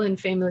 Bob Dylan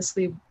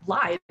famously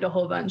lied a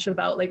whole bunch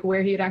about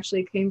where he had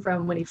actually came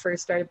from when he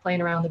first started playing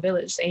around the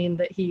Village, saying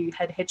that he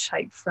had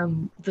hitchhiked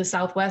from the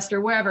Southwest or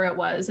wherever it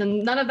was.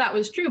 And none of that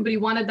was true, but he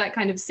wanted that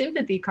kind of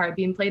sympathy card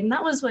being played. And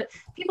that was what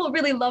people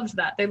really loved,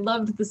 that. They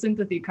loved the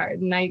sympathy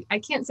card. And I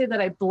can't say that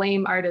I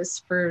blame artists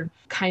for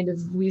kind of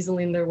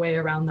weaseling their way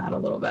around that a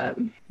little bit.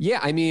 Yeah,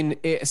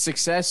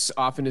 success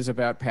often is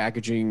about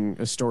packaging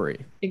a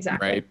story.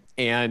 Exactly. Right.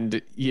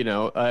 And,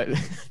 the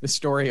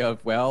story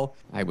of,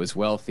 I was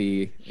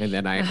wealthy and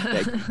then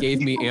that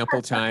gave me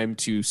ample time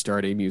to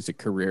start a music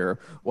career,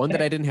 one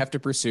that I didn't have to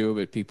pursue,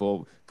 but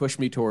people pushed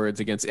me towards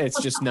against.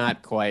 It's just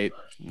not quite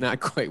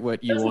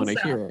what you want to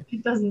hear.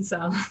 It doesn't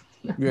sound.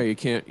 Yeah, you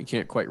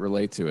can't quite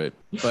relate to it.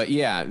 But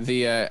yeah,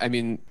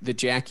 the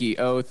Jackie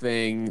O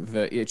thing,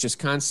 it's just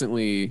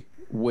constantly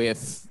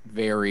with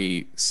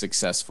very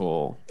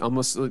successful,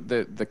 almost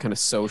the kind of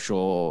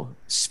social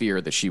sphere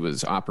that she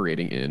was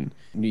operating in,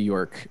 New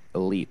York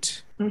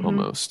elite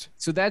almost.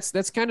 So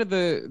that's kind of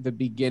the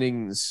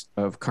beginnings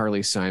of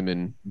Carly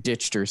Simon.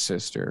 Ditched her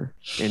sister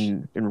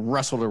and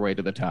wrestled her way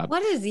to the top.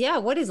 What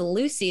is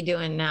Lucy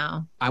doing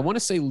now? I want to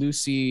say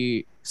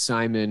Lucy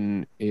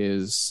Simon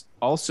is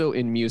also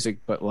in music,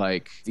 but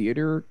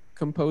theater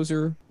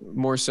composer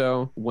more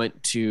so.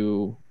 Went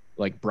to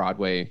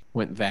Broadway,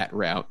 went that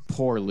route.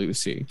 Poor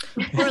Lucy.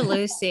 Poor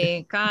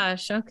Lucy.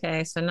 Gosh.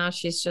 Okay. So now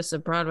she's just a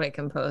Broadway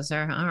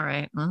composer. All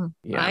right. Well,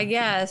 yeah. I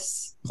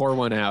guess. Pour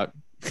one out.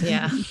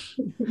 Yeah.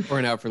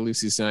 Pouring out for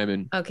Lucy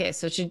Simon. Okay.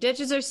 So she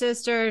ditches her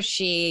sister.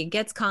 She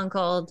gets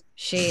kunkled.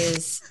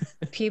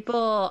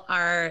 People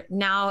are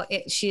now,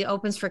 she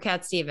opens for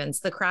Cat Stevens.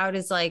 The crowd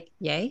is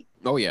yay.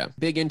 Oh yeah.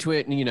 Big into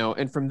it. And,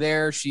 and from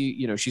there,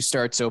 she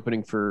starts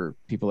opening for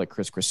people like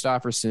Chris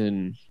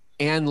Christopherson,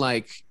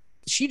 and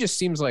she just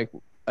seems like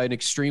an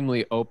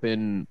extremely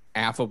open,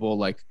 affable,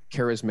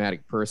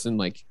 charismatic person.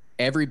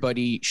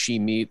 Everybody she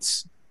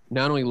meets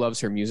not only loves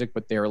her music,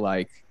 but they're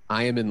I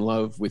am in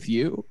love with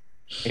you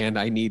and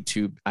I need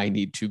to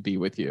be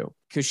with you.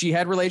 Because she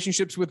had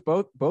relationships with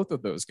both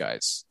of those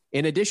guys.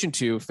 in addition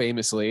to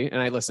famously,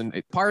 and I listen,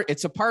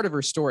 it's a part of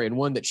her story and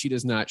one that she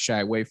does not shy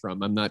away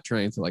from. I'm not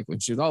trying to like when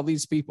she's all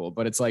these people,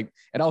 but it's like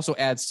it also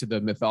adds to the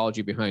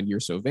mythology behind You're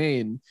So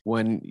Vain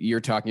when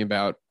you're talking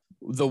about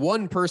the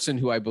one person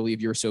who I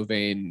believe You're So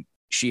Vain,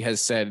 she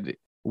has said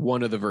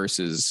one of the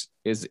verses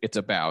it's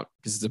about,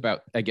 because it's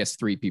about, I guess,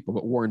 three people,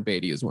 but Warren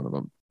Beatty is one of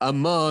them.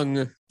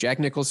 Among Jack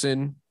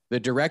Nicholson, the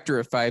director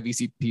of Five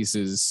Easy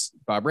Pieces,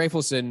 Bob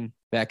Rafelson,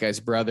 that guy's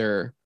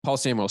brother, Paul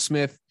Samuel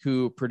Smith,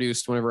 who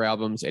produced one of her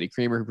albums, Eddie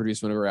Kramer, who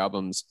produced one of her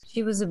albums.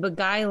 She was a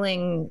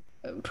beguiling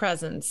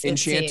presence.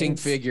 Enchanting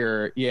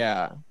figure,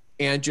 yeah.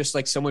 And just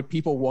like someone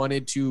people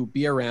wanted to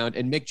be around.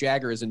 And Mick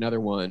Jagger is another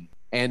one.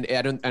 And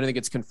I don't think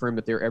it's confirmed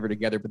that they're ever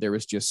together, but there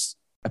was just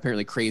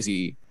apparently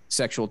crazy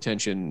sexual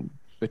tension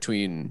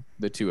between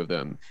the two of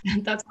them.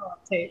 That's all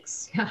it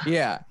takes.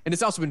 Yeah. And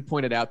it's also been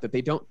pointed out that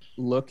they don't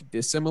look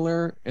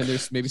dissimilar, and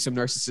there's maybe some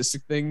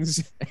narcissistic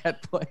things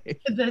at play.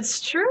 That's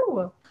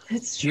true.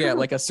 It's true. Yeah,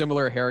 like a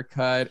similar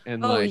haircut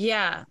and large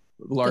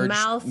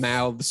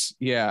mouths.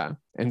 Yeah.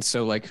 And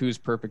so like who's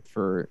perfect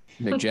for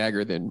Mick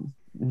Jagger than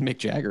Mick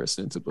Jagger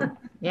ostensibly.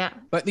 Yeah.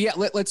 But yeah,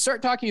 let's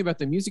start talking about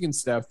the music and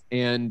stuff,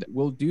 and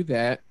we'll do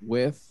that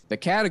with the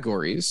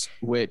categories,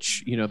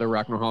 which, you know, the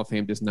Rock and Roll Hall of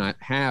Fame does not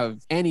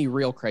have any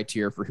real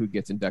criteria for who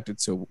gets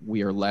inducted. So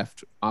we are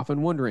left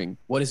often wondering,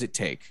 what does it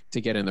take to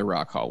get in the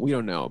Rock Hall? We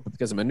don't know, but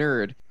because I'm a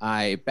nerd,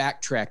 I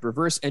backtracked,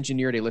 reverse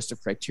engineered a list of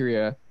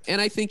criteria.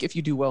 And I think if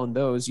you do well in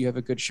those, you have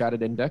a good shot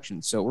at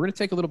induction. So we're going to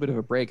take a little bit of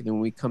a break. And then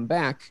when we come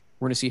back,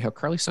 we're going to see how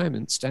Carly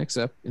Simon stacks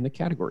up in the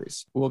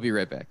categories. We'll be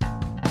right back.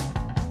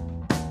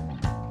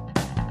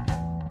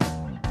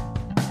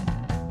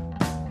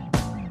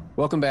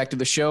 Welcome back to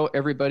the show,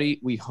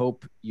 everybody. We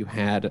hope you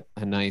had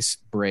a nice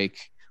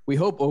break. We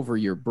hope over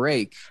your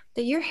break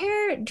that your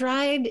hair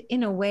dried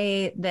in a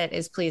way that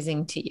is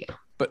pleasing to you.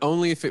 But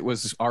only if it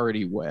was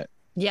already wet.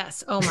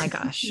 Yes. Oh my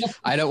gosh.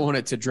 I don't want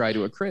it to dry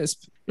to a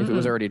crisp. If it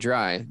was already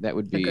dry, that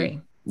would be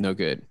no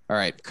good. All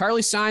right.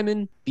 Carly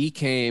Simon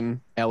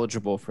became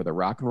eligible for the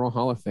Rock and Roll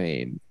Hall of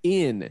Fame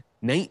in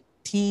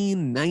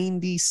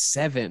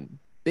 1997.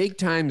 Big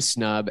time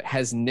snub,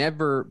 has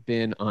never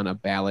been on a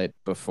ballot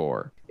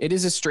before. It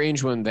is a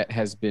strange one that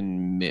has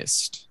been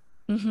missed.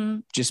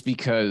 Just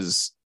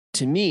because,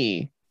 to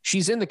me,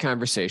 she's in the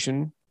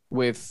conversation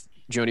with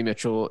Joni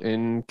Mitchell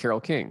and Carole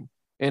King.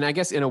 And I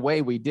guess in a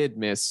way we did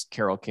miss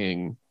Carole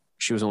King.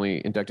 She was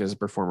only inducted as a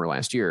performer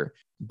last year.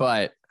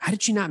 But how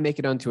did she not make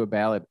it onto a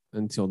ballot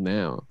until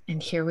now?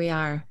 And here we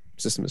are.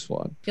 System is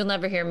flawed. You'll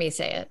never hear me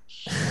say it.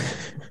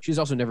 She's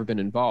also never been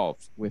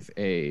involved with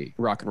a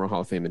Rock and Roll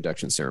Hall of Fame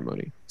induction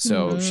ceremony.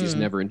 So she's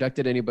never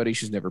inducted anybody.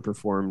 She's never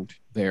performed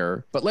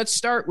there. But let's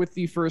start with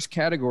the first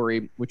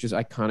category, which is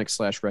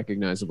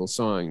iconic/recognizable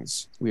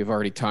songs. We have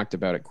already talked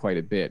about it quite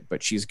a bit,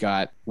 but she's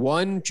got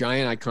one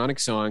giant iconic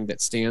song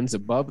that stands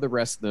above the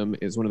rest of them,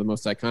 is one of the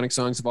most iconic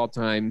songs of all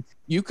time.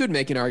 You could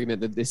make an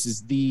argument that this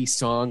is the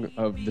song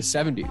of the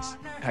 70s.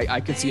 I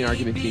could see an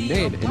argument being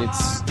made, and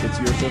it's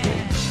You're So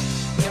Vain.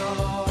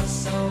 You're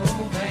so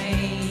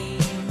vain.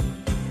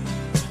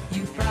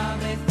 You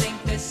probably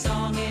think this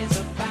song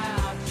is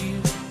about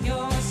you.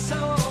 You're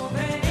so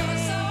vain.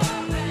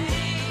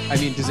 I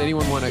mean, does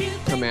anyone want to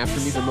come after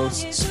me? The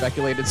most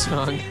speculated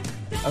song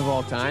of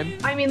all time?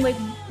 I mean, like,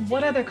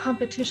 what other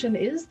competition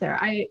is there?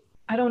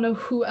 I don't know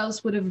who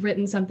else would have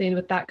written something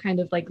with that kind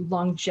of like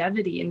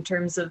longevity in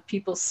terms of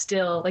people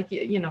still, like,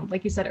 you know,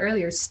 like you said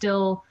earlier,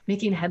 still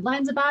making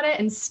headlines about it.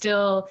 And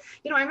still,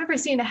 you know, I remember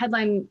seeing a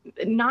headline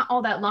not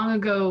all that long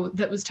ago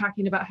that was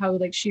talking about how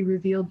like she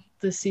revealed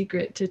the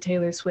secret to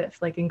Taylor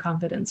Swift, like in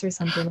confidence or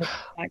something like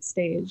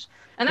backstage.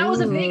 And that was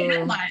a big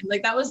headline.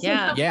 Like that was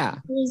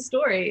a cool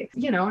story.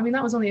 You know, I mean,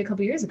 that was only a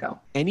couple years ago.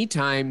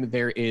 Anytime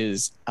there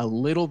is a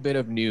little bit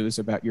of news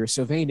about You're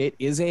So Vain, it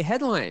is a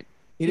headline.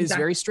 It is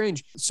very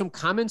strange. Some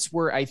comments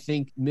were, I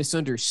think,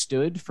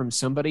 misunderstood from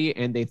somebody,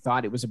 and they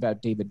thought it was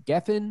about David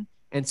Geffen.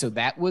 And so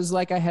that was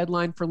like a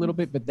headline for a little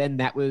bit, but then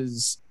that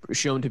was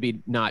shown to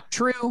be not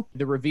true.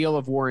 The reveal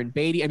of Warren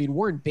Beatty. I mean,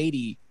 Warren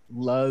Beatty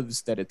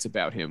loves that it's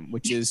about him,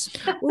 which is...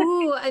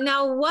 Ooh,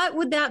 now what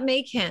would that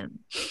make him?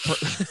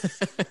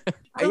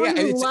 Someone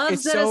who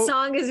loves that a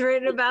song is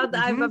written about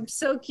that. I'm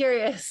so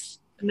curious.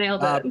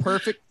 Nailed it.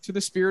 Perfect to the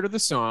spirit of the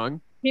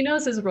song. He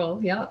knows his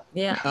role. Yeah.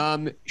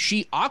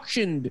 She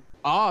auctioned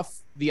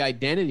off the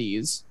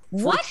identities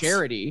for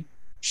charity.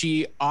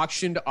 She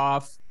auctioned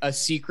off a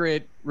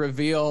secret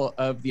reveal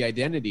of the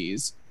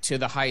identities to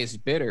the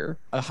highest bidder.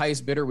 The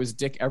highest bidder was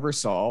Dick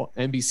Ebersol,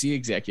 NBC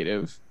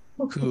executive,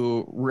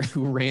 who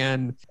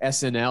ran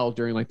SNL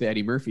during like the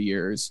Eddie Murphy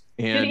years.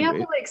 And did he have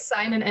to like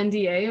sign an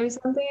NDA or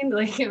something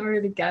like in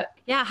order to get?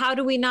 Yeah. How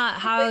do we not?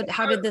 How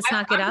did this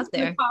not get out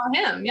there? Call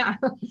him. Yeah.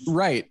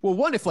 Right. Well,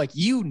 one, if like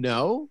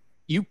you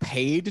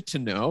paid to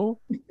know,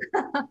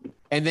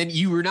 and then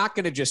you were not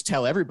going to just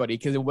tell everybody,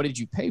 because then what did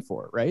you pay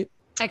for, right?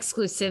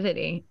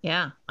 Exclusivity.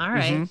 Yeah. All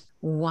right.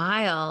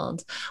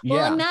 Wild.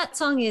 Well, and that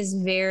song is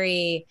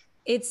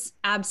it's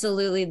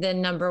absolutely the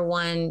number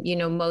one, you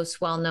know, most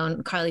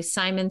well-known Carly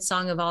Simon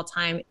song of all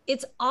time.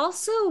 It's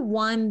also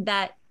one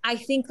that I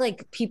think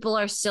like people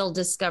are still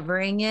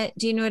discovering it.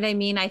 Do you know what I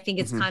mean? I think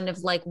it's kind of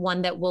like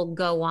one that will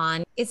go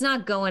on. It's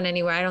not going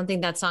anywhere. I don't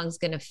think that song's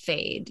going to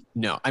fade.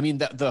 No, I mean,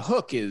 the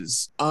hook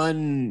is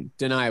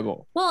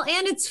undeniable. Well,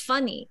 and it's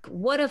funny.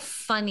 What a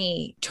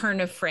funny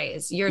turn of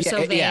phrase. You're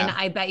so vain. yeah.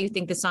 I bet you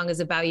think the song is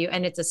about you.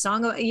 And it's a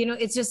song,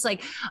 it's just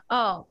like,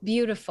 oh,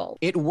 beautiful.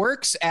 It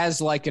works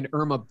as like an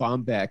Irma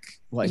Bombeck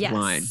Yes,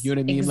 line. You know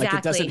what I mean? Like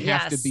it doesn't exactly,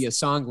 have to yes. be a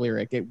song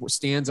lyric. It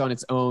stands on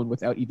its own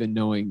without even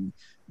knowing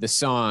the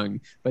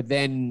song. But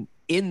then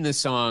in the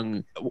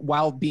song,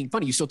 while being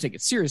funny, you still take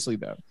it seriously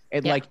though.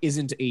 It Yeah. like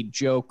isn't a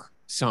joke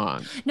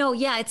song. No,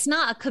 yeah, it's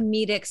not a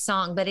comedic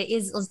song, but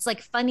it's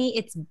like funny.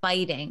 It's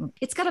biting.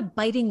 It's got a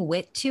biting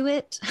wit to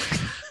it.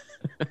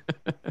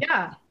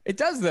 Yeah, It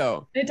does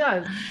though. it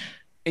does.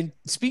 And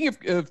speaking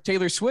of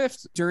Taylor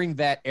Swift, during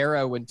that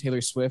era when Taylor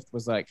Swift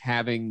was like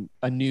having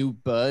a new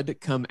bud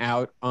come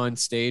out on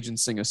stage and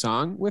sing a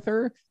song with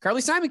her,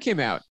 Carly Simon came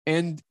out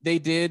and they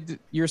did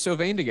You're So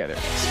Vain together.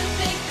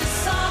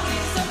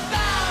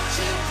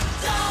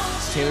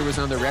 Taylor was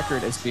on the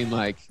record as being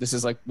like, this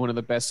is like one of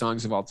the best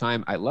songs of all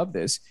time. I love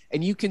this.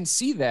 And you can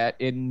see that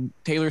in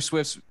Taylor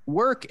Swift's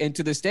work. And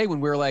to this day,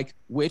 when we're like,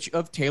 which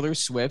of Taylor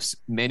Swift's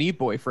many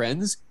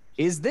boyfriends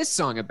is this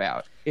song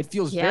about? It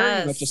feels very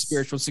Yes. much a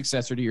spiritual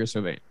successor to You're So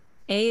Vain.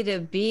 A to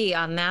B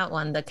on that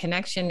one. The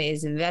connection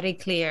is very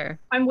clear.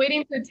 I'm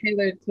waiting for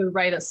Taylor to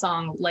write a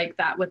song like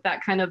that with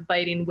that kind of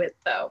biting wit,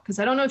 though, because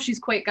I don't know if she's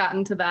quite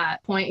gotten to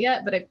that point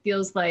yet, but it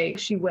feels like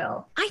she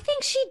will. I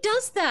think she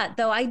does that,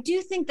 though. I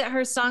do think that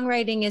her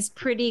songwriting is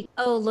pretty,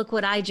 oh, look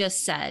what I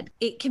just said.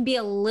 It can be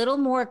a little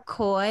more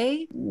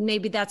coy.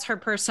 Maybe that's her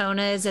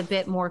persona is a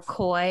bit more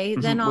coy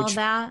than all Which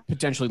that.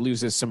 potentially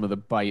loses some of the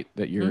bite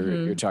that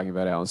you're talking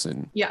about,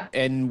 Allison. Yeah.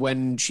 And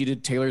when she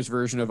did Taylor's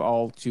version of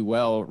All Too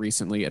Well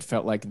recently, it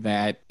felt like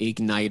that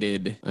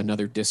ignited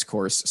another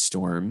discourse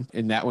storm.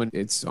 And that one,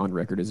 it's on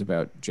record, is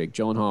about Jake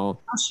Gyllenhaal.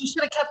 Oh, she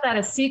should have kept that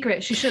a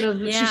secret. She should have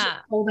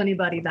told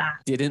anybody that.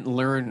 Didn't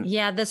learn.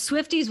 Yeah, the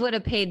Swifties would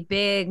have paid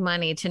big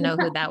money to know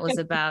who that was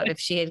about if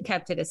she had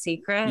kept it a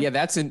secret. Yeah,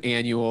 that's an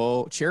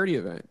annual charity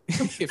event.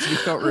 If you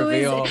don't Who is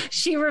reveal. it?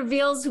 She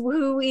reveals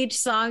who each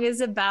song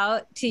is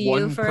about to you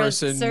One for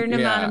person, a certain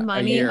amount yeah, of a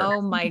money. year.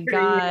 Oh my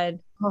God.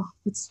 Oh,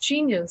 it's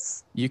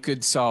genius. You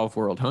could solve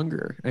world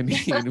hunger. I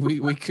mean,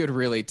 we could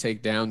really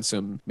take down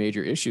some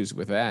major issues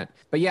with that.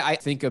 But yeah, I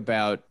think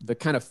about the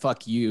kind of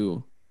fuck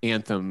you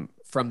anthem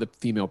from the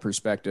female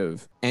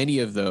perspective. Any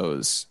of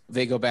those,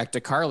 they go back to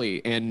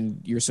Carly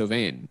and You're So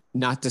Vain.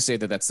 Not to say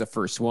that that's the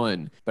first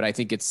one, but I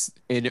think it's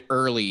an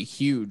early,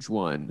 huge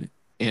one.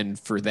 And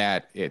for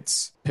that,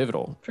 it's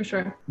pivotal. For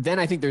sure. Then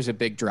I think there's a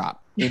big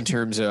drop in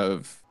terms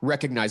of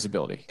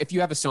recognizability. If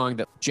you have a song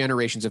that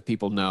generations of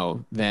people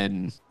know,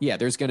 then yeah,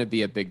 there's going to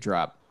be a big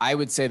drop. I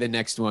would say the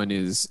next one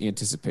is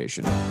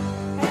Anticipation.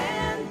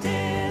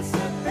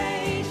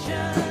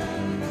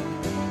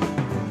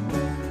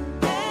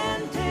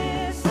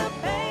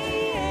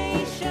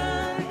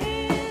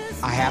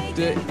 I have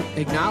to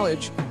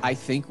acknowledge, I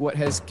think what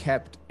has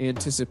kept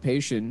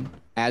Anticipation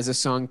as a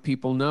song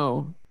people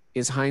know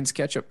is Heinz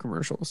ketchup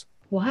commercials.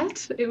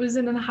 What? It was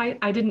in a high.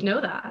 I didn't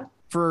know that.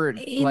 For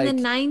In like the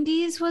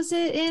 90s, was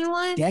it in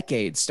one?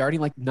 decades, starting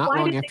like not Why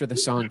long did they after the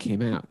do song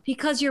came out.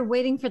 Because you're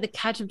waiting for the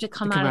ketchup to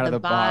come out of the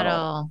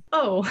bottle.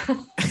 Oh,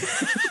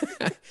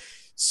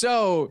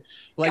 So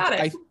like Got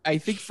it. I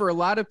think for a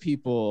lot of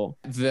people,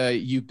 the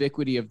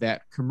ubiquity of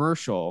that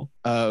commercial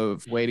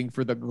of waiting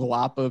for the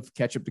glop of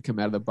ketchup to come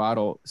out of the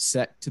bottle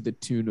set to the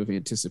tune of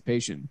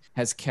Anticipation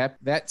has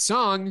kept that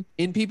song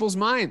in people's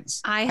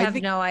minds. I have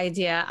think- no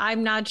idea.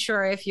 I'm not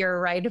sure if you're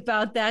right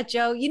about that,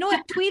 Joe. You know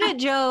what? Tweet at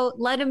Joe.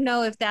 Let him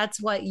know if that's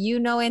what you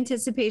know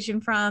Anticipation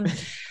from.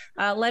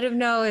 Let him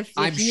know if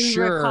I'm you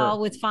sure- recall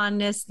with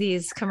fondness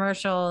these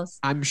commercials.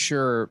 I'm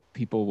sure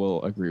people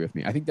will agree with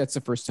me. I think that's the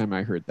first time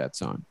I heard that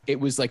song. It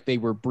was like they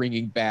were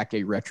bringing back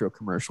a retro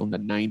commercial in the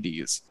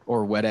 90s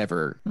or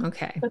whatever.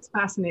 Okay. that's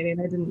fascinating.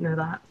 I didn't know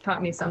that.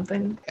 Taught me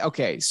something.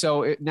 Okay,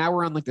 so now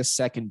we're on like the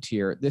second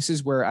tier. This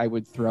is where I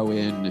would throw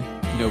in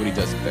Nobody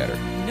Does It Better,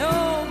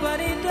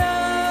 Nobody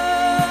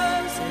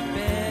does it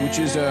better. which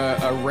is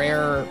a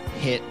rare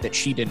hit that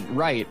she didn't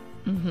write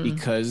Mhm.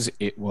 because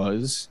it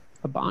was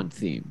a Bond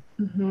theme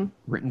Mm-hmm.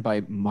 written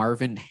by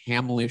Marvin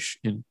Hamlish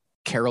and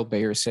Carol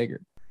Bayer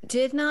Sager.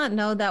 Did not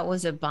know that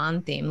was a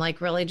Bond theme.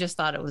 Like, really just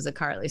thought it was a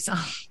Carly song.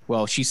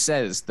 Well, she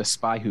says "The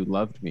Spy Who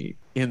Loved Me"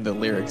 in the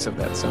lyrics of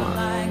that song.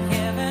 Like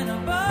heaven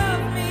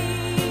above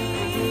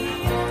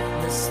me,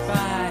 the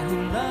spy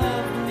who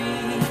loved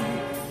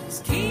me is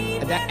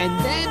keeping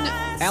And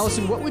then,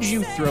 Allison, what would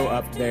you throw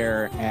up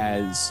there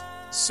as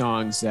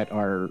songs that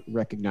are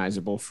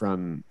recognizable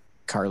from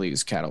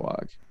Carly's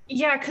catalog?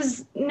 Yeah,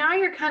 because now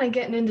you're kind of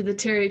getting into the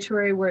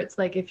territory where it's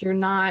like if you're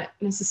not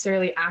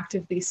necessarily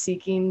actively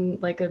seeking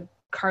like a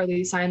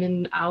Carly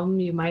Simon album,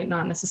 you might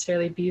not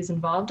necessarily be as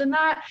involved in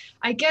that.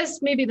 I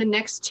guess maybe the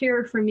next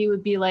tier for me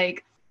would be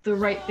like The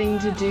Right Thing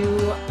to Do.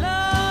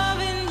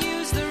 loving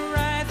you's the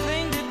right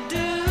thing to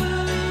do.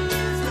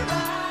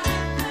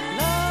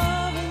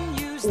 Loving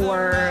you's the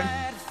Or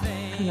right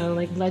thing.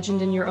 like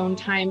Legend in Your Own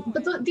Time.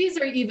 But these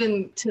are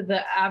even to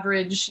the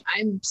average.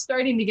 I'm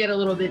starting to get a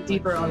little bit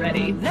deeper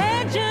already.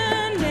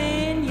 Legend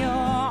in your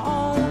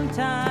own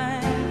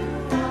time,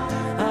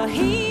 a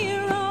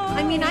hero.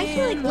 I mean, I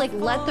feel like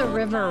Let the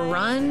River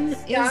Run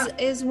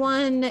is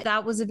one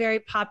that was a very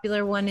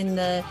popular one in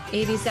the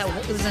 80s that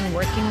was in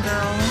Working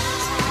Girl.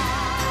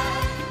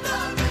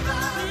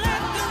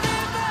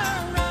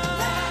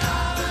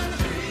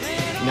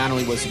 Not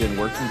only was it in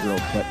Working Girl,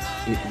 but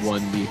it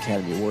won the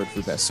Academy Award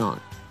for Best Song.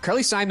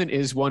 Carly Simon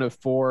is one of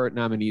 4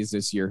 nominees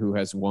this year who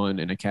has won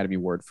an Academy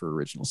Award for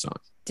Original Song.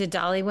 Did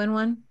Dolly win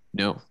one?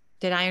 No.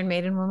 Did Iron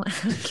Maiden win one?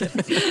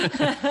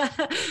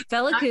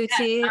 Fela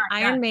Kuti,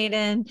 Iron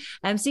Maiden,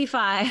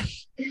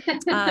 MC5.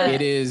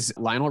 It is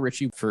Lionel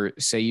Richie for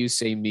Say You,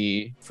 Say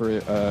Me for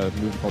a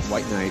movie called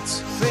White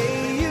Nights.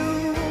 Say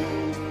you,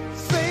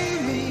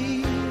 say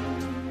me.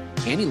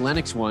 Annie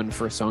Lennox won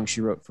for a song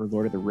she wrote for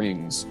Lord of the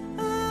Rings.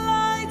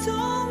 Light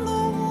on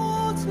the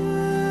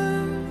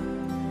water,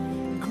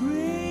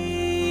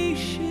 gray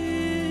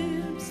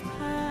ships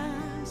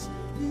pass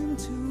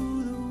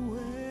into the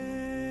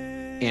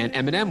west. And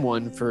Eminem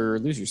won for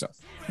Lose Yourself.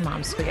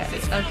 Mom Spaghetti.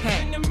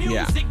 Okay.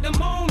 Yeah.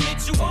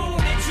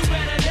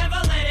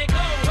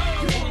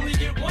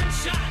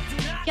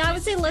 Yeah, I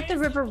would say Let the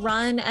River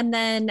Run and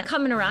then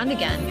Coming Around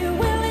Again. You're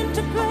willing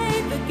to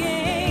play the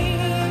game.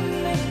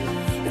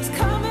 It's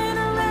coming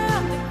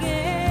around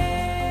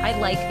again. I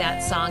like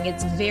that song.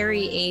 It's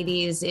very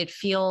 80s. It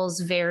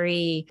feels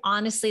very,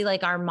 honestly,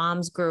 like our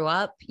moms grew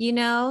up,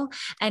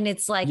 and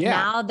it's like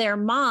now they're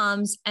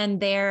moms and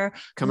they're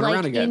coming like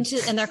around again.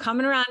 and they're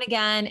coming around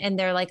again and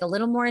they're like a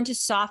little more into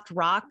soft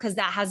rock because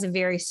that has a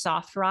very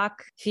soft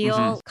rock feel.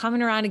 Mm-hmm.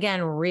 Coming Around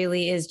Again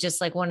really is just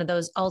like one of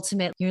those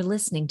ultimate, you're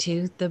listening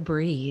to The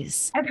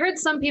Breeze. I've heard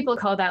some people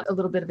call that a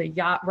little bit of a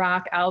yacht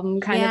rock album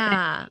kind of thing.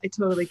 I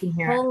totally can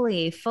hear it.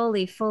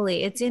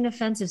 Fully. It's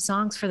inoffensive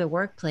songs for the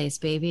workplace,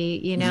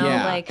 baby.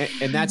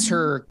 And that's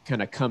her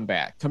kind of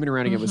comeback. Coming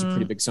Around Again was a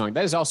pretty big song.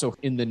 That is also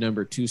in the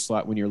number 2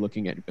 slot when you're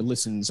looking at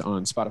listens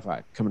on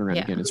Spotify. Coming Around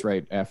Again is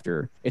right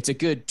after. It's a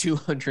good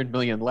 200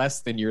 million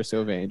less than You're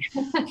So Vain.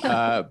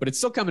 But it's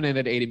still coming in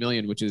at 80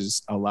 million, which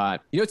is a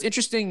lot. It's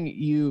interesting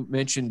you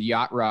mentioned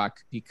yacht rock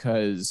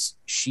because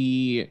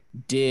she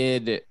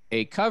did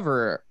a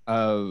cover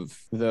of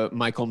the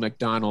Michael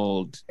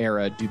McDonald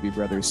era Doobie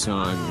Brothers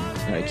song,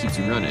 Keeps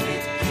You Running.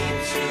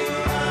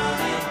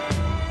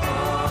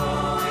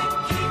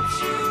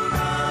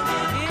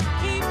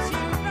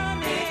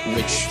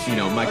 Which,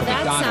 Michael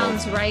that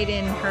McDonald sounds right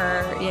in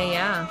her.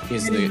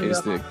 is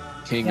the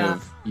king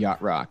of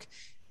yacht rock.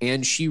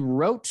 And she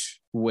wrote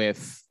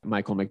with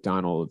Michael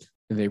McDonald,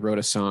 they wrote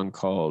a song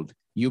called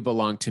You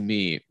Belong to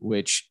Me,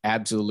 which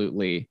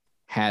absolutely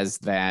has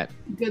that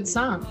good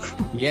song.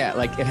 Yeah,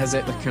 like it has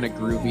that kind of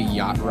groovy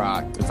yacht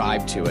rock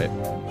vibe to it.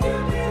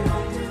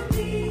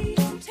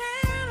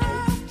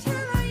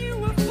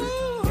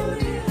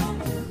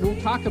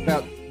 We'll talk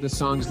about the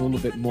songs a little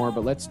bit more,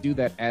 but let's do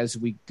that as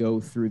we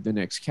go through the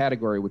next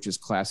category, which is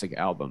classic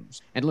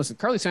albums. And listen,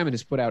 Carly Simon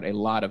has put out a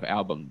lot of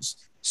albums,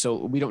 so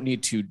we don't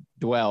need to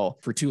dwell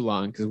for too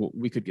long because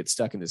we could get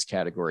stuck in this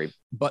category.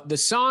 But the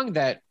song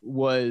that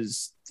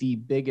was the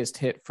biggest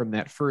hit from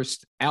that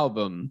first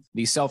album,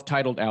 the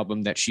self-titled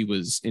album that she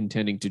was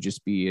intending to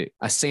just be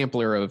a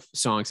sampler of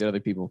songs that other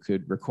people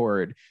could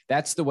record,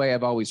 That's the Way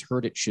I've Always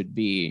Heard It Should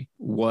Be,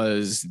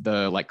 was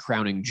the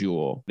crowning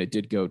jewel. It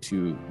did go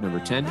to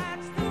number 10.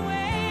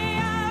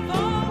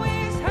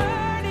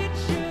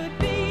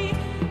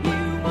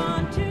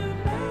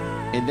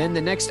 And then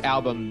the next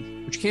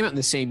album, which came out in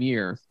the same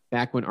year,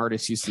 back when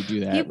artists used to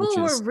do that. People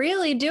were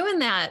really doing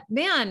that.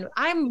 Man,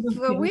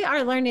 we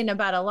are learning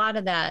about a lot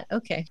of that.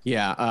 Okay.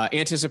 Yeah.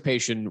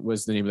 Anticipation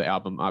was the name of the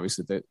album.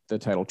 Obviously, the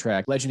title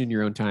track. Legend in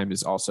Your Own Time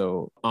is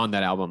also on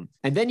that album.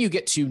 And then you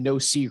get to No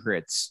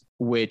Secrets,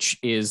 which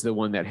is the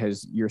one that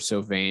has You're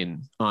So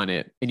Vain on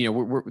it. And,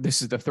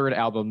 this is the third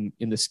album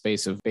in the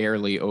space of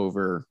barely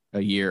over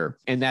a year.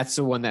 And that's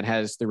the one that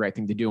has The Right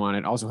Thing to Do on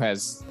it. Also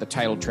has the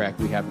title track,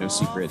 We Have No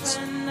Secrets.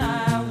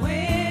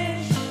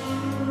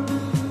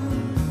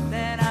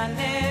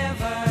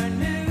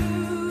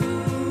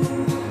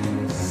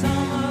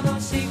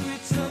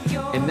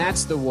 And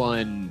that's the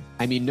one,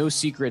 No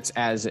Secrets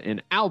as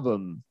an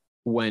album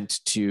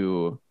went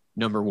to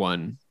number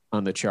 1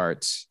 on the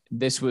charts.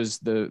 This was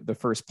the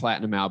first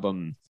platinum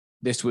album.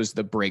 This was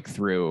the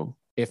breakthrough.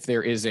 If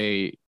there is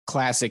a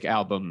classic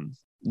album,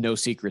 No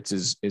Secrets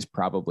is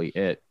probably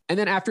it. And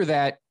then after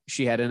that,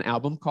 she had an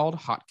album called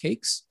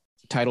Hotcakes.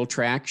 Title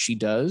track, she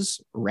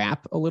does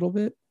rap a little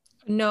bit.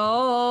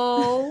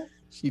 No.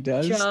 She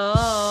does.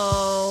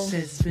 Joe.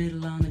 Says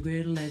spittle on the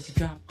griddle as you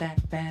drop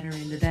that batter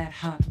into that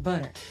hot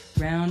butter.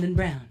 Round and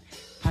brown,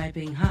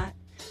 piping hot,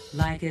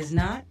 like as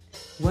not.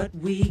 What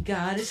we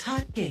got is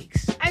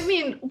hotcakes. I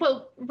mean,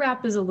 well,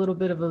 rap is a little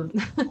bit of a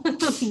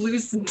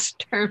loose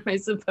term, I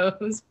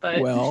suppose, but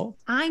Well,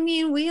 I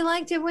mean, we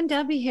liked it when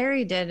Debbie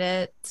Harry did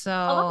it. So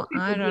lot of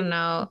people I don't did.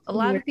 know. A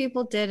lot of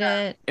people did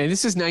it. and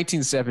this is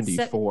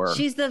 1974.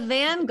 She's the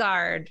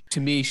vanguard.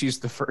 To me, she's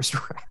the first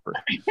rapper.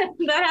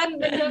 that hadn't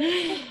been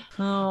done.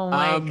 Oh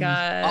my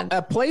God.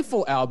 A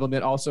playful album.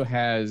 It also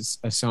has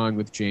a song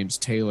with James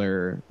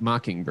Taylor,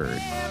 Mockingbird.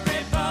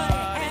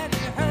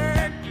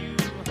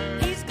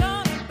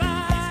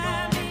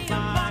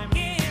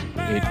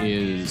 It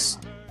is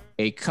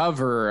a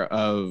cover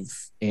of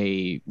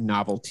a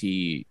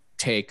novelty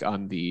take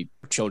on the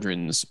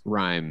children's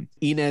rhyme.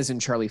 Inez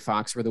and Charlie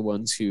Fox were the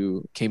ones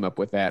who came up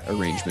with that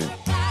arrangement.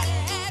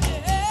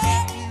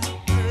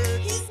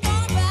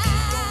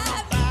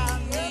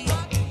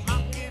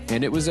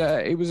 And it was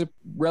a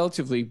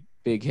relatively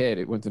big hit.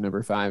 It went to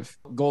number 5,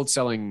 gold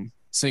selling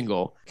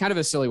single. Kind of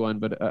a silly one,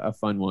 but a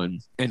fun one.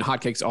 And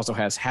Hotcakes also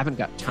has Haven't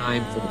Got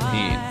Time for the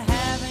Pain.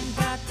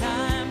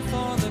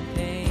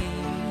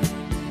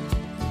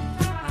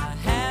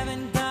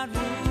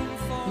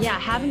 Yeah,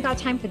 Haven't Got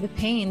Time for the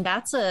Pain.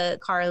 That's a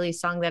Carly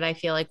song that I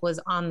feel like was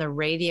on the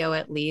radio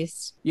at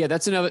least. Yeah,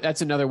 that's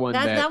another one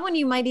That one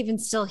you might even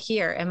still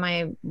hear. Am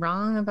I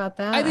wrong about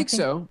that? I think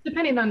so.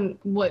 Depending on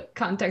what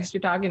context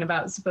you're talking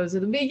about,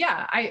 supposedly.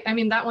 Yeah, I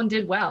mean, that one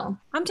did well.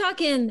 I'm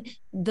talking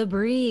The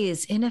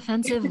Breeze,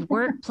 inoffensive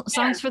work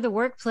songs for the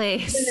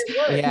workplace.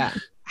 Yeah.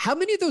 How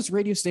many of those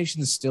radio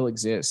stations still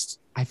exist?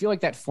 I feel like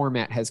that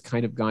format has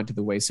kind of gone to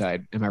the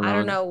wayside. Am I wrong? I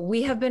don't know.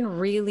 We have been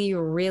really,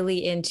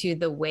 really into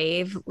the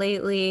Wave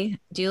lately.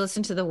 Do you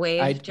listen to the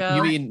Wave, Joe?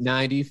 You mean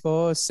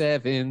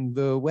 94.7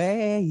 The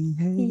Wave?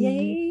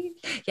 Yay.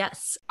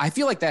 Yes. I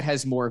feel like that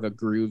has more of a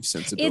groove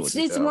sensibility.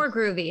 It's though. more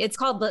groovy. It's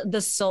called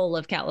the Soul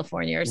of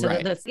California or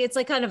something. Right. It's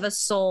like kind of a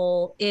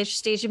soul-ish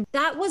station.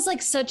 That was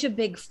like such a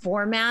big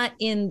format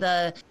in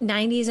the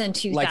 90s and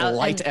 2000s. Like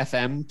light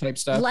FM type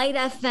stuff. Light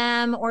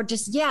FM or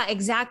just, yeah,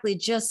 exactly.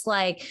 Just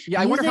like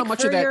Yeah, I wonder how music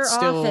much for of that your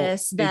still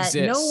office that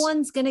no exists.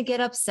 one's going to get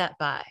upset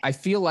by. I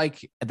feel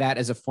like that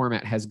as a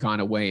format has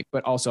gone away,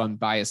 but also I'm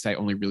biased. I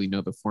only really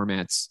know the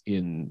formats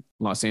in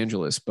Los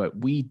Angeles, but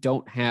we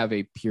don't have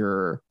a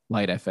pure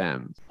light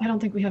FM. I don't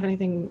think we have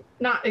anything,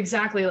 not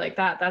exactly like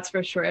that. That's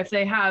for sure. If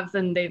they have,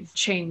 then they've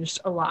changed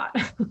a lot.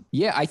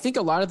 Yeah, I think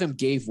a lot of them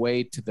gave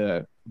way to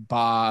the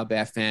Bob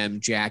FM,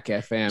 Jack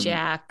FM,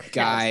 Jack.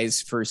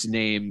 Guy's first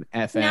name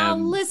FM. Now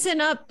listen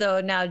up though.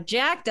 Now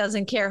Jack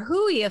doesn't care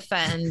who he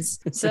offends.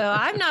 So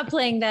I'm not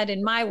playing that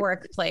in my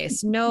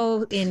workplace.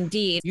 No,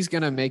 indeed. He's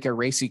going to make a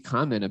racy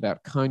comment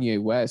about Kanye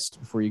West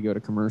before you go to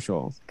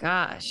commercial.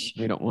 Gosh.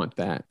 They don't want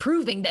that.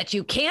 Proving that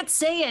you can't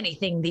say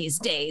anything these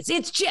days.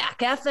 It's Jack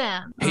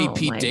FM. Hey, Oh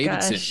Pete my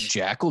Davidson, gosh.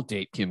 Jack will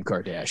date Kim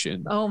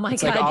Kardashian. Oh my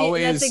It's God. like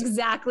always That's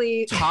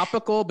exactly.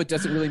 topical, but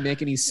doesn't really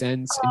make any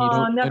sense. And you Oh,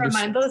 don't never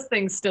understand- mind. Those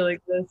things still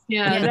exist.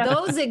 Yeah, Yeah,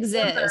 those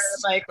exist.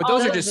 like, But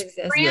those all are of just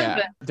exist. yeah,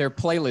 Rampant. they're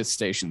playlist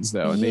stations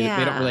though, and they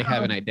don't really have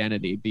Yeah. an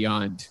identity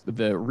beyond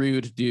the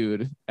rude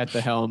dude at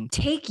the helm.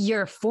 Take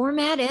your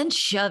format and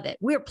shove it.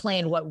 We're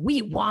playing what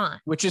we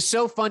want. Which is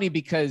so funny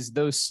because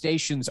those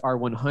stations are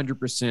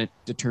 100%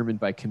 determined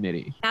by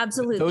committee.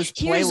 Absolutely. Those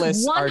Here's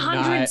playlists are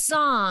 100 not-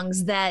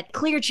 songs that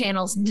Clear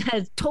Channels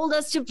has told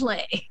us to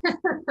play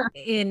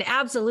in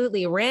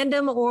absolutely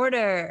random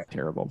order.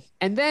 Terrible.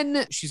 And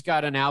then she's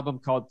got an album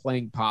called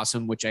Playing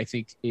Possum, which I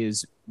think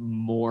is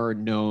more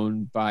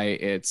known by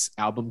its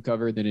album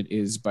cover than it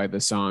is by the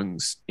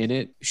songs in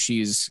it.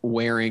 She's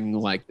wearing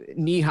like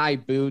knee-high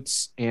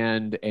boots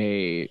and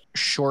a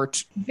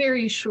short.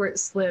 Very short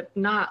slip,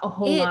 not a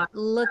whole It lot.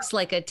 looks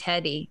like a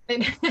teddy.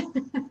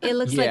 It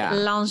looks Yeah.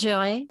 like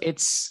lingerie.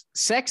 It's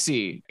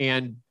sexy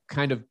and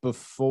kind of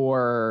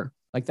before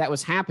like that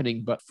was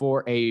happening, but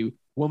for a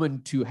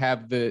woman to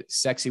have the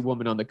sexy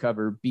woman on the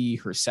cover be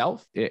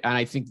herself. And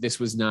I think this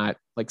was not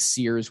like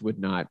Sears would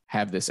not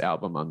have this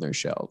album on their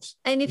shelves.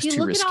 And if It's you too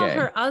look at all risque.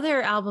 her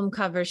other album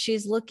covers,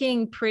 she's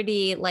looking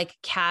pretty like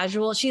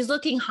casual. She's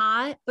looking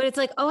hot, but it's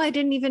like, oh, I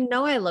didn't even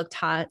know I looked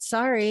hot.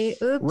 Sorry.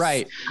 Oops.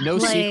 Right. No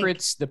Like-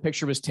 secrets. The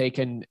picture was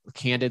taken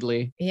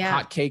candidly. Yeah.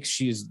 Hot Cakes.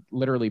 She's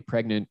literally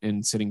pregnant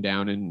and sitting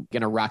down and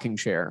in a rocking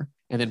chair.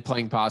 And then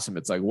Playing Possum,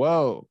 it's like,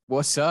 whoa,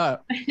 what's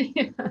up?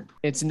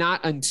 It's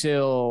not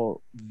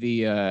until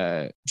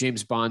the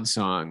James Bond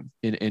song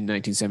in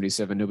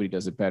 1977, Nobody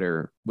Does It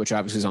Better, which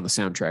obviously is on the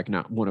soundtrack,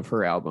 not one of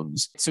her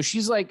albums. So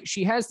she's like,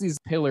 she has these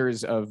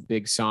pillars of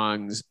big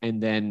songs. And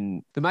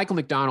then the Michael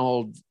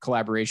McDonald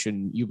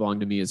collaboration, You Belong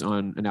to Me, is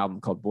on an album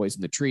called Boys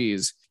in the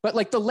Trees. But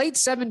like the late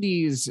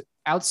 70s,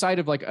 outside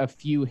of like a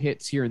few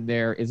hits here and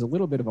there, is a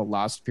little bit of a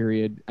lost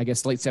period, I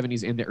guess late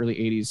 70s and the early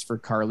 80s for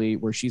Carly,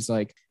 where she's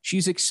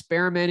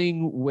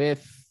experimenting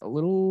with a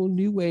little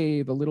new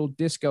wave, a little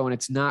disco, and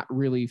it's not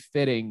really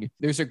fitting.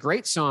 There's a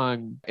great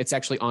song. It's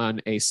actually on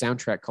a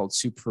soundtrack called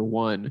Soup for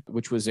One,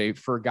 which was a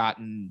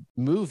forgotten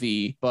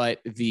movie,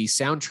 but the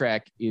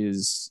soundtrack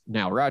is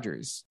Nile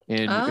Rodgers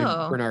and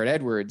Oh. Bernard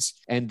Edwards,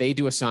 and they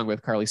do a song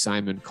with Carly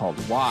Simon called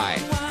Why.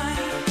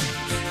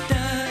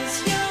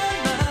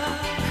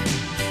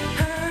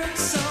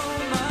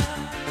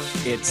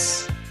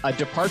 It's a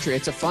departure.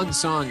 It's a fun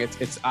song.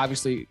 It's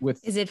obviously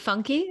with. Is it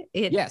funky?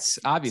 It Yes,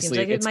 obviously. seems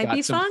like it it's might got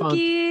be some funk.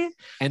 funky.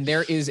 And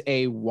there is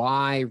a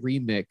Y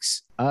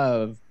remix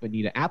of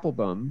Bonita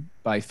Applebum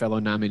by fellow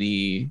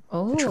nominee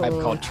Oh,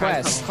 Tribe Called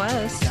Tribe Quest. Called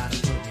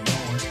Quest.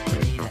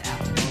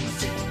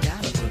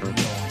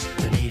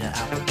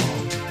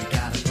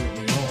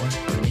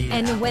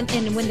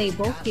 And when they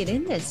both get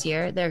in this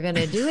year, they're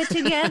gonna do it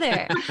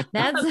together.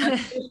 That's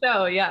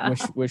So yeah.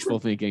 Wishful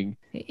thinking.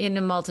 in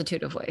a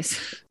multitude of ways.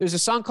 There's a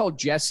song called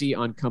Jessie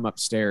on Come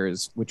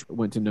Upstairs, which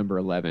went to number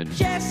 11.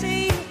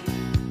 Jesse,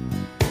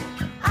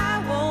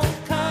 I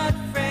won't cut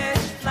fresh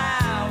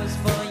flowers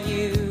for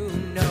you.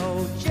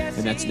 No, Jesse.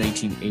 And that's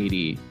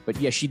 1980. But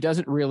yeah, she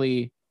doesn't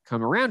really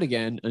come around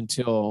again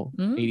until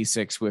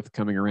 86 with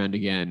Coming Around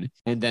Again,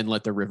 and then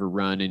Let the River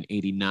Run in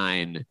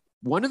 89.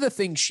 One of the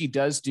things she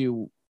does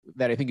do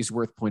that I think is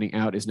worth pointing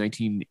out is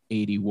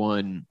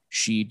 1981,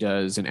 she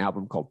does an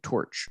album called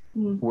Torch,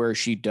 where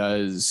she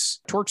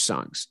does torch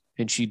songs.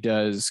 And she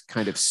does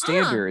kind of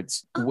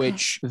standards, okay.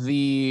 which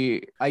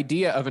the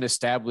idea of an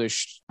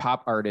established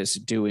pop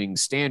artist doing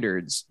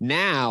standards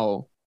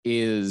now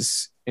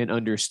is an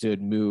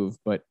understood move.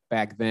 But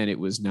back then it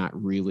was not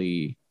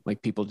really,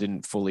 like, people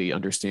didn't fully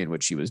understand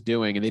what she was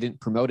doing and they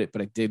didn't promote it,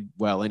 but it did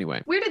well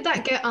anyway. Where did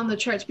that get on the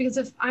charts? Because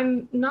if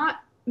I'm not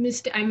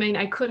I mean,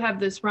 I could have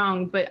this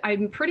wrong, but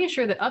I'm pretty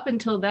sure that up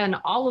until then,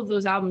 all of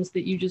those albums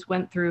that you just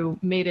went through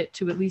made it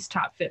to at least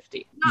top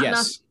 50. Not Yes.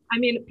 enough. I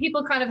mean,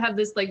 people kind of have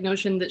this like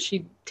notion that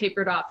she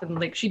tapered off, and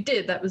like she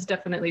did. That was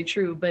definitely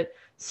true, but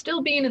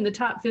still being in the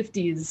top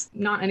 50 is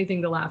not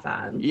anything to laugh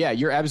at. Yeah,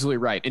 you're absolutely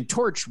right. And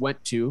Torch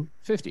went to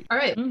 50. All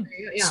right. There you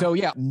go. Yeah. So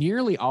yeah,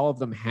 nearly all of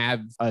them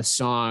have a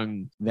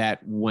song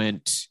that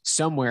went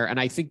somewhere. And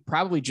I think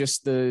probably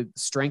just the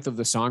strength of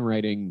the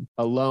songwriting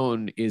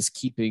alone is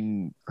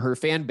keeping her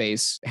fan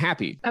base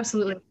happy.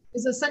 Absolutely.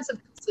 There's a sense of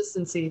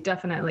consistency,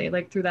 definitely,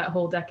 like through that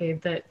whole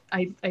decade that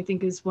I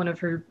think is one of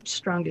her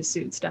strongest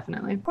suits,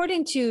 definitely.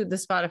 According to the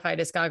Spotify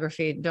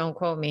discography, don't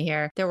quote me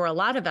here, there were a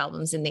lot of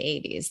albums in the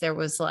 80s. There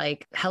was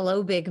like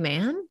Hello Big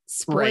Man,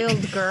 Spoiled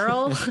Right.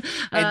 Girl.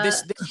 And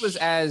this was,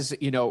 as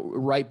you know,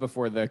 right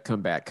before the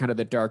comeback, kind of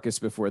the darkest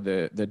before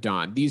the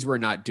dawn. These were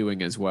not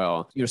doing as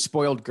well. You know,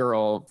 Spoiled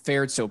Girl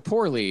fared so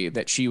poorly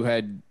that she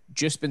had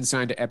just been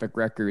signed to Epic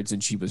Records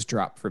and she was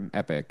dropped from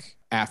Epic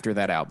after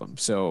that album.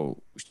 So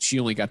she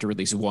only got to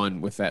release one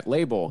with that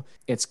label.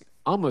 It's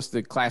almost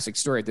the classic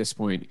story at this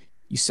point.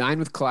 You sign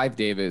with Clive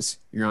Davis,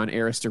 you're on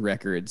Arista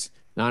Records,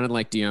 not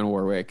unlike Dionne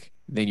Warwick,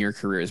 then your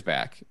career is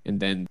back. And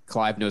then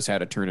Clive knows how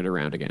to turn it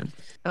around again.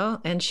 Oh,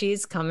 and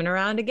she's coming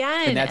around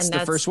again. And that's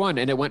the first one.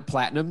 And it went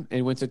platinum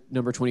and went to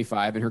number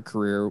 25, and her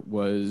career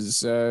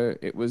was,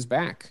 it was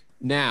back.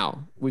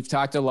 Now, we've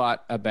talked a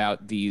lot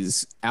about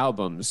these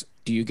albums.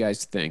 Do you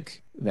guys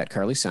think that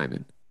Carly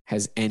Simon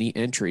has any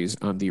entries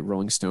on the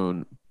Rolling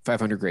Stone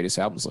 500 Greatest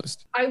Albums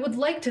list? I would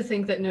like to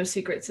think that No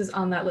Secrets is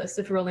on that list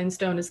if Rolling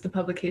Stone is the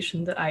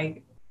publication that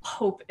I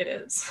hope it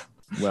is.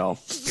 Well,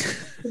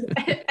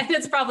 And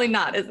it's probably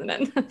not, isn't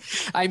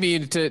it? I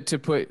mean, to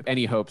put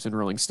any hopes in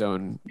Rolling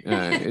Stone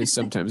is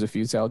sometimes a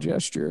futile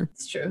gesture.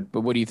 It's true.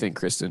 But what do you think,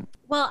 Kristen?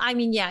 Well, I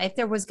mean, yeah, if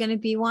there was going to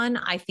be one,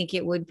 I think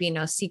it would be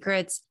No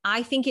Secrets.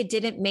 I think it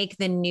didn't make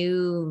the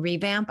new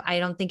revamp. I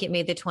don't think it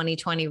made the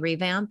 2020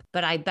 revamp,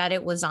 but I bet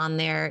it was on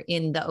there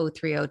in the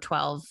 03,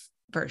 012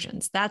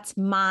 versions. That's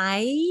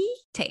my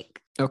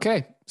take.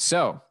 Okay,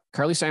 so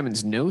Carly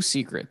Simon's No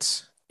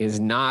Secrets is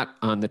not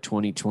on the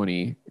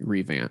 2020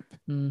 revamp.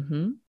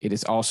 Mm-hmm. It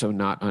is also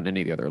not on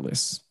any of the other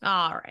lists.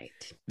 All right.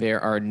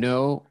 There are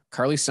no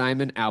Carly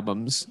Simon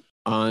albums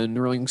on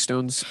Rolling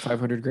Stone's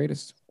 500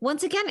 Greatest.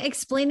 Once again,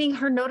 explaining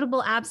her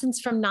notable absence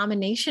from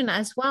nomination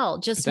as well.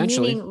 Just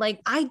Potentially. meaning, like,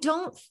 I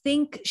don't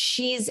think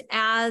she's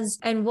as,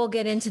 and we'll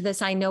get into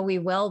this, I know we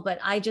will, but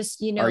I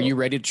just, you know. Are you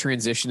ready to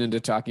transition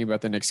into talking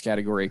about the next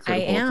category, I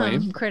critical am.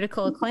 acclaim?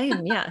 Critical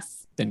acclaim,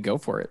 yes. Then go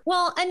for it.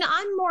 Well, and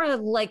I'm more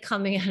like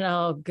coming at,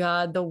 oh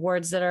God, the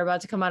words that are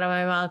about to come out of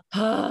my mouth.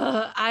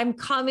 I'm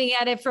coming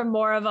at it from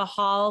more of a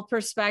Hall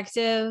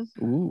perspective.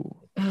 Ooh,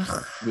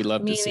 Ugh, we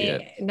love to see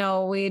it.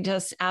 No, we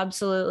just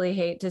absolutely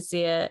hate to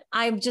see it.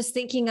 I'm just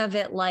thinking of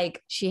it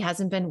like she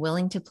hasn't been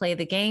willing to play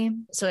the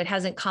game. So it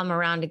hasn't come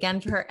around again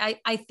for her.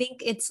 I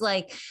think it's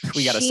like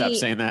We got to stop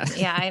saying that.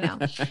 Yeah, I know.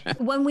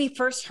 When we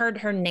first heard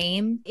her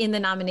name in the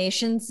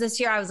nominations this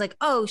year, I was like,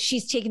 oh,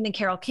 she's taking the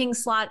Carole King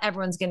slot.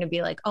 Everyone's going to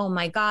be like, oh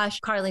my gosh,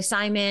 Carly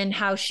Simon,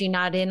 how's she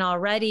not in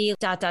already? ...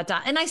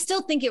 And I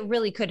still think it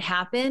really could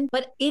happen,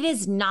 but it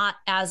is not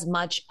as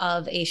much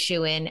of a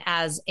shoo-in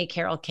as a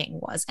Carole King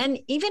was. And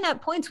even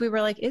at points we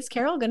were like, is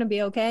Carole going to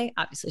be okay?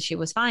 Obviously she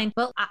was fine.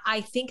 But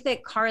I think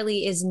that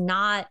Carly is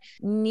not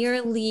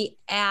nearly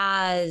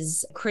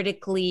as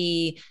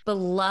critically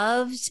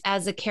beloved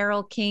as a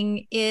Carole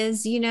King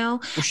is, you know?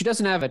 Well, she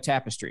doesn't have a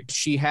tapestry.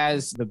 She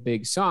has the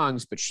big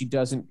songs, but she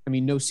doesn't, I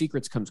mean, No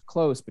Secrets comes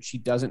close, but she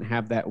doesn't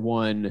have that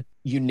one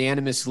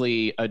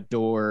unanimously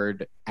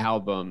adored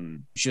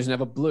album. She doesn't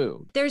have a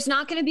Blue. There's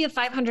not going to be a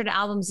 500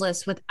 albums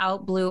list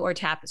without Blue or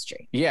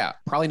Tapestry. Yeah,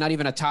 probably not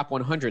even a top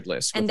 100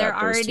 list. And there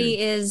without those already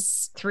two.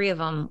 is 3 of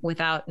them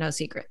without No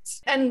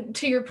Secrets. And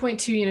to your point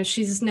too, you know,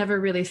 she's never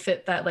really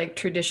fit that like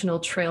traditional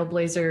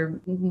trailblazer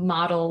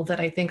model that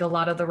I think a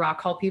lot of the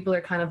Rock Hall people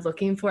are kind of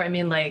looking for. I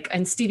mean, like,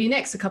 and Stevie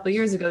Nicks a couple of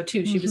years ago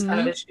too, she was kind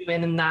of a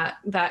shoe-in in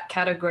that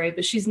category,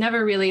 but she's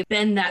never really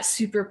been that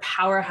super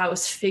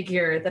powerhouse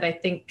figure that I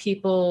think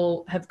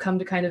people have come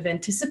to kind of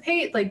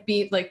anticipate, like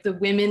be like the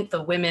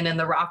women in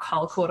the Rock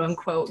Hall, quote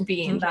unquote,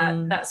 being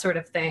that sort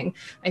of thing.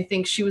 I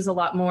think she was a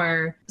lot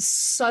more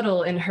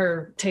subtle in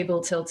her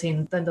table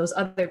tilting than those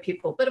other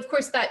people. But of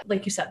course, that,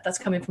 like you said, that's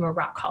coming from a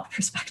Rock Hall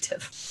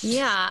perspective.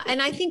 Yeah.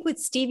 And I think with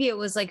Stevie, it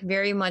was like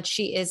very much,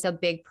 she is a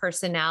big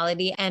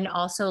personality. And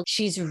also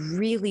she's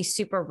really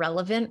super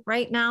relevant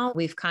right now.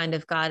 We've kind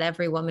of got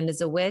Every Woman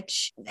is a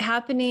Witch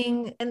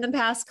happening in the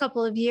past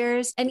couple of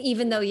years. And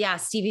even though, yeah,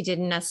 Stevie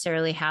didn't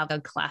necessarily have a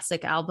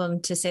classic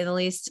album, to say the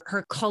least,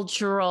 her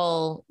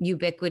cultural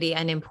ubiquity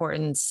and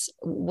importance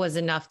was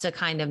enough to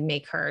kind of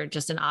make her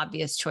just an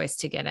obvious choice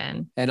to get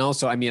in. And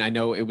also, I mean, I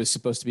know it was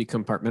supposed to be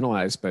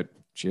compartmentalized, but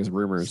she has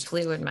rumors.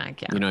 Fleetwood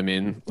Mac, yeah. You know what I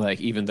mean?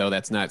 Like, even though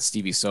that's not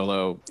Stevie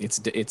solo,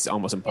 it's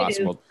almost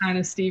impossible. It is kind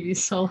of Stevie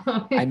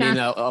solo. I mean,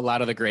 a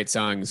lot of the great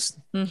songs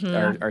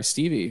are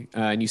Stevie,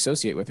 and you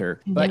associate with her.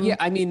 But yeah,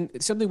 I mean,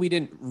 something we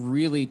didn't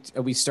really,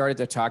 we started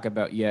to talk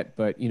about yet,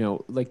 but, you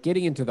know, like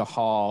getting into the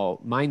Hall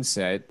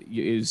mindset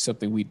is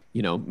something we,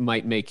 you know,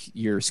 might make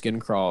your skin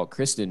crawl,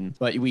 Kristen,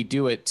 but we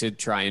do it to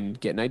try and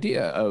get an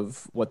idea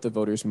of what the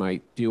voters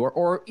might do,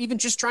 or even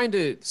just trying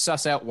to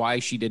suss out why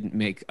she didn't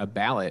make a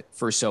ballot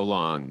for so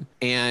long.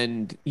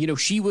 And, you know,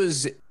 she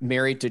was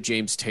married to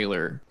James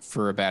Taylor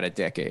for about a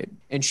decade.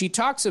 And she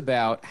talks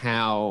about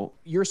how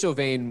You're So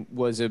Vain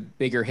was a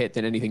bigger hit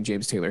than anything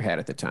James Taylor had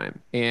at the time.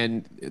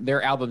 And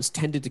their albums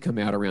tended to come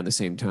out around the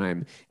same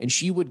time. And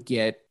she would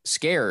get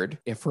scared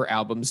if her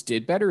albums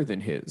did better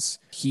than his.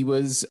 He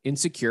was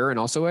insecure and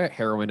also a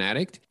heroin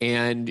addict.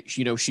 And,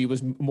 you know, she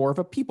was more of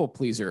a people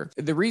pleaser.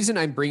 The reason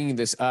I'm bringing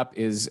this up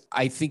is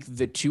I think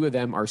the two of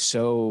them are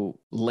so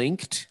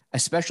linked,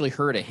 especially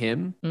her to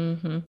him,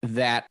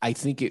 that I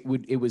think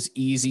it was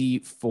easy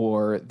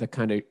for the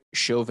kind of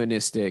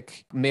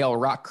chauvinistic male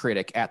rock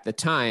critic at the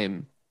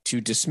time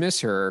to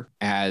dismiss her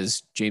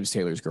as James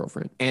Taylor's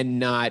girlfriend and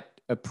not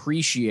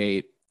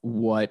appreciate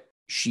what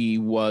she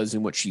was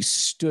and what she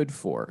stood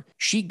for.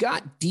 She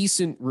got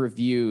decent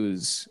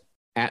reviews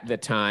at the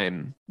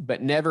time,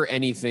 but never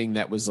anything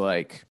that was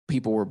like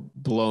people were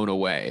blown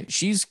away.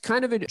 She's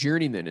kind of a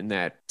journeyman in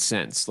that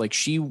sense. Like,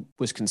 she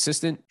was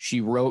consistent. She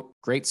wrote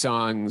great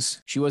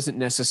songs. She wasn't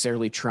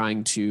necessarily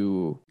trying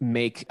to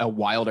make a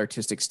wild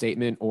artistic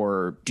statement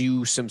or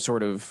do some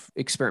sort of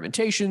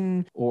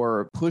experimentation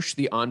or push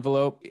the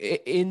envelope.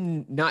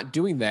 In not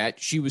doing that,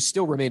 she was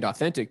still remained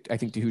authentic, I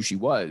think, to who she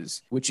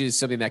was, which is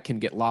something that can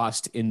get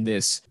lost in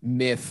this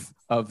myth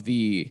of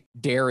the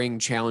daring,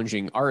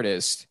 challenging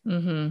artist.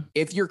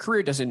 If your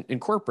career doesn't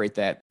incorporate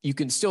that, you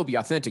can still be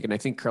authentic. And I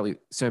think Carly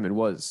Simon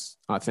was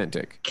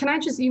authentic. Can I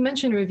just, you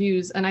mentioned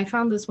reviews, and I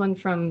found this one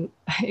from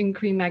in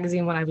Cream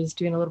magazine when I was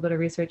doing a little bit of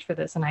research for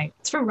this, and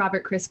it's from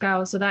Robert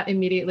Christgau, so that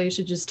immediately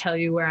should just tell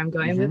you where I'm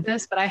going with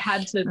this, but I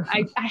had to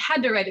I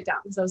had to write it down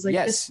because I was like,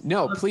 yes,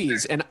 no,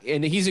 please.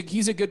 And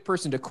he's a good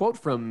person to quote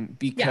from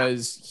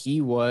because he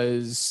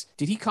was,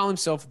 did he call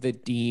himself the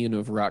dean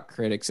of rock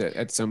critics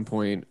at some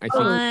point? I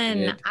think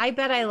he did. I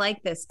bet I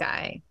like this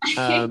guy.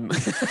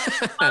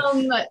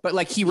 But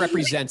like, he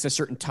represents a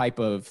certain type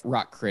of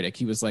rock critic.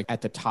 He was like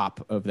at the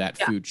top of that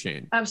food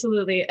chain.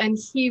 Absolutely. And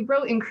he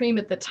wrote in Cream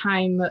at the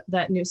time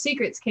that New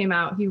Secrets came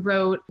out. He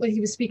wrote, well,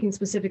 he was speaking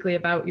specifically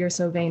about You're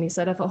So Vain. He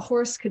said, if a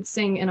horse could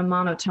sing in a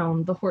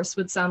monotone, the horse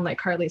would sound like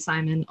Carly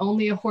Simon.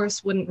 Only a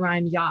horse wouldn't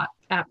rhyme yacht,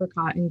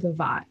 apricot, and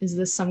gavotte. Is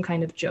this some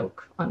kind of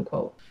joke?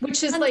 Unquote.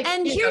 Which is like,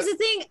 and here's the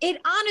thing,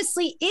 it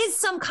honestly is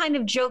some kind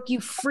of joke, you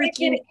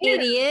freaking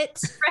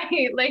idiot.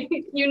 Right. Like,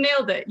 you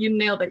nailed it.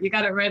 You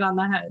got it right on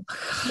the head.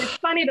 It's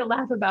funny to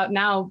laugh about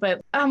now,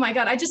 but oh my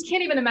God, I just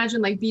can't even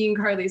imagine like being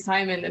Carly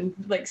Simon and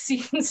like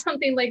seeing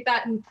something like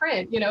that in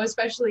print, you know,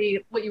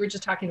 especially what you were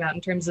just talking about in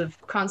terms of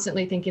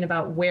constantly thinking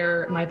about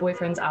where my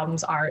boyfriend's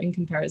albums are in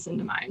comparison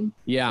to mine.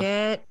 Yeah.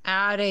 Get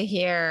out of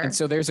here. And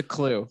so there's a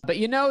clue. But,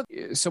 you know,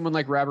 someone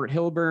like Robert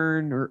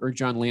Hilburn or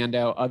John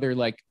Landau, other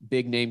like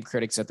big name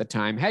critics at the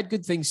time, had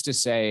good things to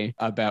say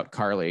about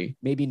Carly.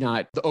 Maybe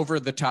not the over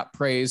the top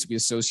praise we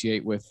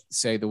associate with,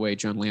 say, the way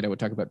John Landau would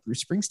talk about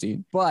Bruce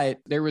Springsteen, but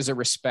there was a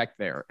respect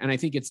there. And I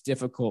think it's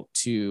difficult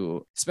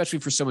to, especially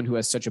for someone who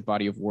has such a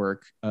body of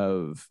work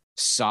of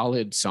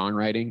solid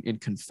songwriting and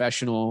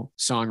confessional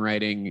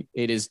songwriting,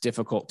 it is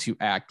difficult to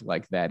act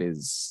like that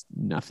is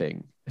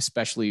nothing,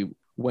 especially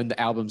when the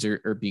albums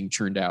are being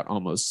churned out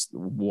almost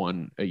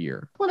one a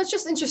year. Well, it's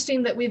just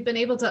interesting that we've been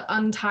able to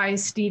untie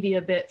Stevie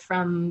a bit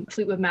from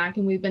Fleetwood Mac,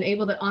 and we've been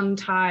able to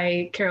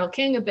untie Carole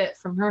King a bit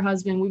from her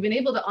husband. We've been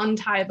able to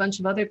untie a bunch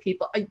of other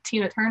people, like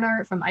Tina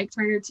Turner from Ike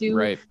Turner too.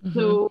 Right.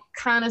 So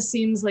kind of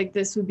seems like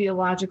this would be a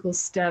logical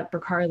step for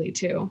Carly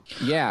too.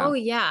 Yeah. Oh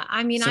yeah.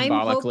 I mean, I'm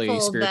Symbolically,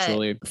 hopeful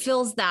spiritually. that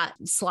fills that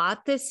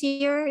slot this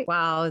year.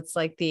 Wow, it's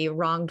like the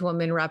wronged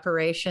woman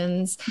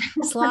reparations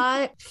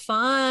slot.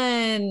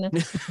 Fun.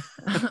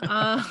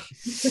 Never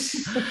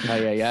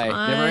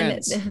Fun.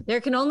 ends.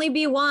 There can only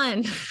be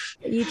one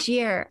each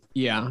year.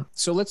 Yeah.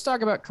 So let's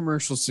talk about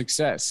commercial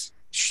success.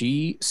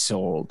 She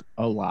sold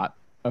a lot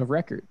of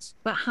records.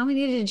 But how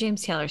many did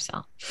James Taylor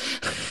sell?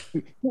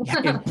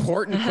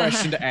 Important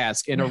question to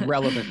ask and a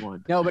relevant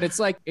one. No, but it's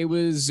like it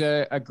was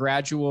a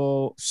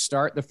gradual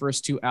start. The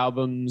first two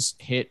albums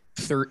hit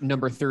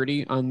number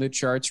 30 on the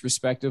charts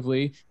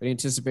respectively, but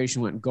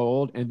Anticipation went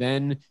gold. And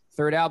then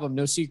third album,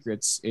 No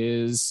Secrets,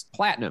 is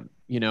platinum,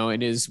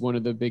 and is one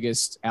of the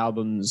biggest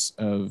albums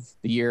of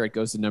the year. It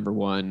goes to number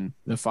 1.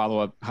 The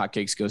follow-up,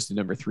 Hotcakes, goes to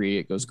number 3.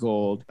 It goes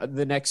gold.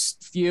 The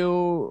next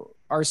few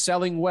are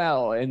selling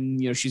well. And,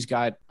 she's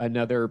got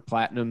another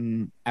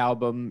platinum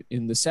album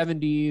in the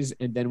 70s.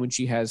 And then when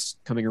she has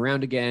Coming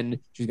Around Again,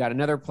 she's got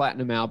another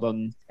platinum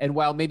album. And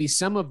while maybe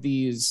some of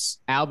these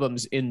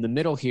albums in the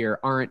middle here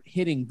aren't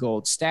hitting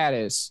gold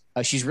status,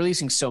 she's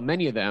releasing so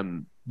many of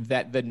them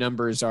that the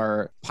numbers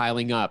are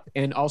piling up.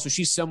 And also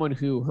she's someone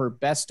who her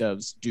best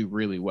ofs do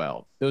really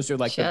well. Those are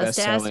like the best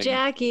selling. Ask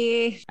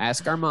Jackie.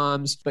 Ask our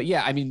moms. But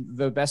yeah, I mean,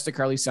 the best of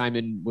Carly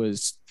Simon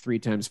was 3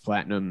 times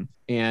platinum.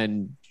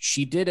 And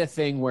she did a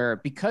thing where,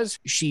 because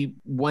she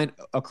went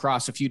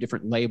across a few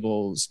different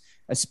labels,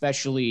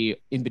 especially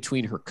in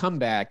between her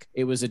comeback,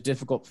 it was a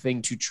difficult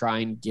thing to try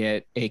and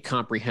get a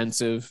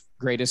comprehensive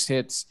greatest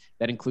hits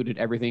that included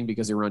everything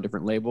because they were on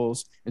different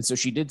labels. And so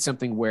she did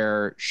something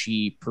where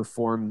she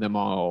performed them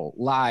all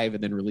live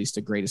and then released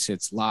a greatest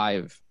hits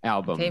live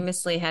album.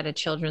 Famously had a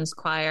children's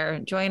choir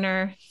join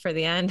her for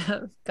the end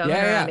of Coming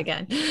Around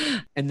Again.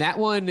 And that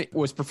one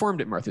was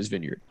performed at Martha's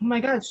Vineyard. Oh my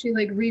God, she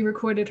like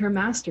re-recorded her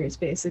masters,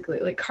 basically,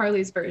 like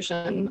Carly's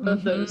version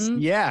of those.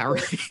 Yeah,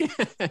 right.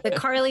 The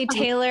Carly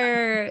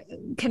Taylor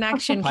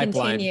connection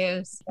Pipeline.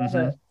 continues.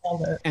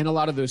 And a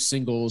lot of those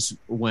singles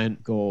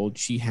went gold.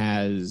 She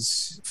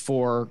has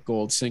 4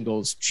 gold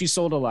singles. She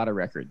sold a lot of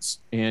records.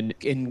 And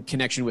in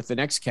connection with the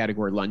next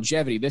category,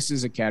 longevity, this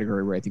is a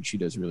category where I think she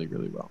does really,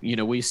 really well.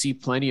 We see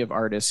plenty of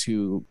artists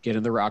who get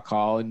in the Rock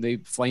Hall and they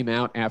flame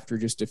out after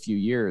just a few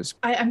years.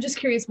 I'm just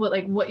curious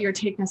what your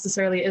take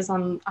necessarily is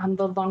on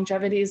the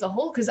longevity as a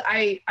whole, because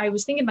I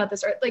was thinking about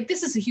this. Like,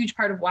 this is a huge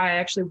part of why I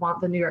actually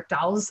want the New York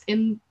Dolls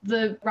in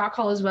the Rock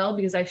Hall as well,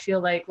 because I feel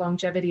like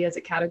longevity as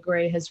a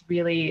category has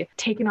really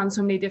taken on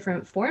so many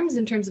different forms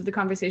in terms of the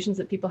conversations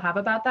that people have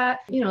about that.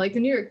 Like the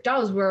New York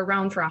Dolls were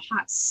around for a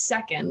hot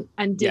second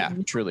and did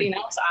nothing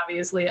else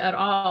obviously at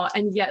all,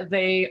 and yet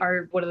they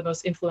are one of the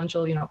most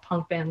influential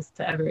punk bands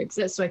to ever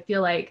exist. So I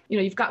feel like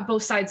you've got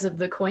both sides of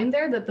the coin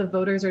there that the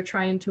voters are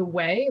trying to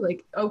weigh.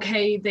 Like,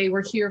 okay, they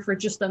were here for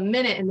just a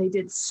minute and they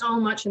did so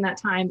much in that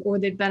time, or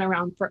they've been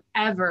around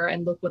forever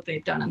and look what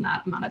they've done in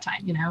that amount of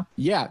time.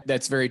 Yeah,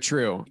 that's very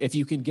true. If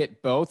you can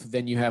get both,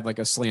 then you have like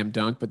a slam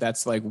dunk. But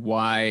that's like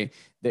why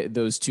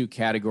those two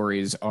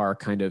categories are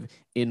kind of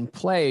in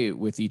play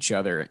with each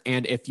other.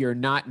 And if you're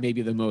not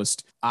maybe the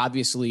most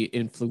obviously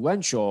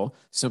influential,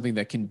 something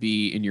that can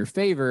be in your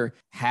favor,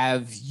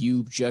 have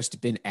you just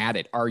been at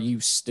it? Are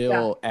you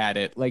still at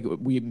it? Like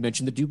we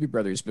mentioned the Doobie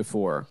Brothers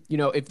before.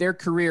 If their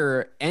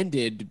career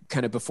ended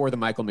kind of before the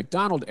Michael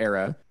McDonald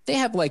era, they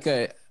have like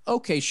a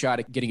okay shot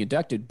at getting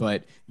inducted.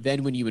 But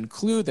then when you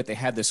include that they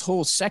had this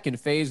whole second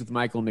phase with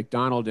Michael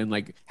McDonald and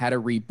like had a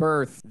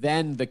rebirth,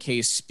 then the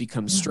case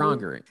becomes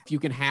stronger. If you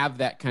can have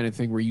that kind of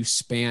thing where you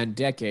span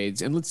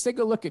decades. And let's take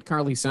a look at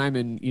Carly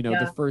Simon.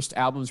 The first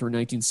albums were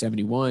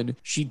 1971.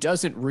 She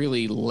doesn't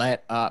really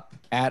let up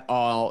at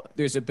all.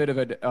 There's a bit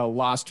of a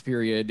lost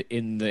period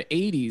in the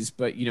 80s,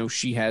 but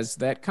she has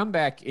that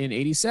comeback in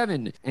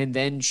 87, and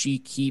then she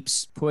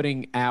keeps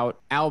putting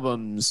out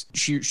albums.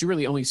 She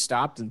really only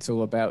stopped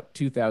until about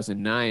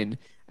 2009.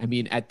 I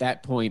mean, at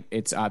that point,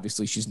 it's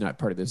obviously she's not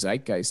part of the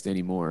zeitgeist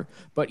anymore.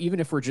 But even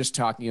if we're just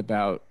talking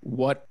about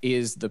what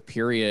is the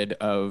period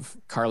of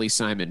Carly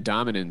Simon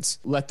dominance,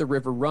 Let the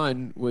River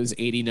Run was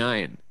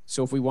 89.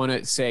 So if we want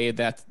to say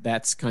that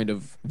that's kind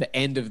of the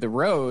end of the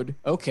road,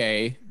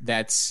 okay,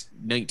 that's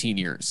 19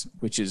 years,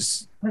 which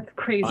is that's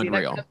crazy.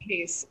 Unreal. That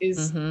pace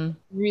is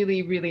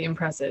really, really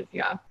impressive.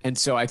 Yeah. And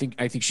so I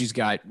think she's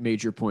got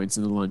major points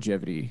in the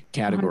longevity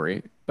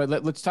category. But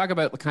let's talk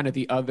about kind of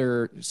the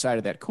other side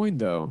of that coin,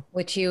 though.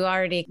 Which you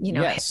already,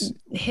 Yes,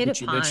 hit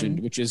which you upon. mentioned,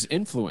 which is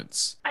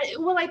influence.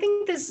 I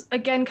think this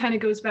again kind of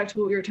goes back to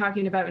what we were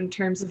talking about in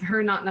terms of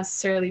her not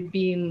necessarily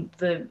being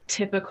the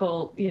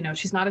typical,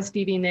 she's not a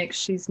Stevie Nicks,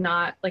 she's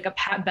not like a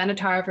Pat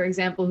Benatar, for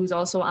example, who's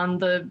also on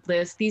the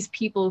list. These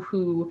people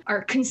who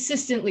are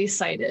consistently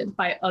cited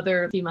by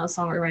other female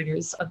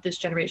songwriters of this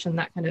generation,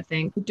 that kind of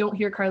thing. You don't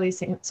hear Carly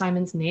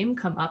Simon's name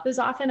come up as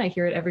often. I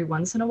hear it every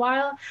once in a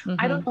while.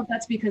 I don't know if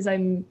that's because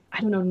I'm,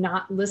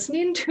 not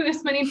listening to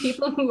as many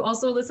people who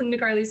also listen to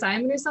Carly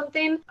Simon or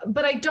something.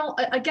 But I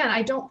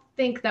don't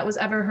think that was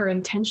ever her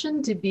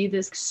intention to be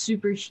this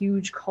super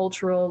huge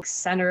cultural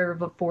center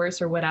of a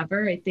force or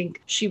whatever. I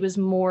think she was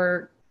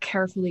more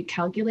carefully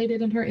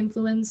calculated in her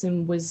influence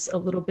and was a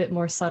little bit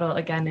more subtle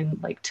again in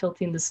like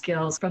tilting the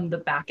scales from the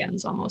back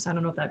ends almost. I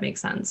don't know if that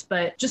makes sense,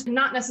 but just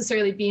not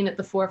necessarily being at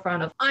the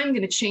forefront of I'm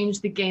going to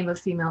change the game of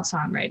female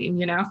songwriting,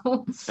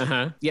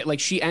 Yeah, like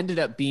she ended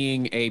up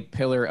being a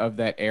pillar of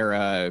that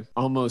era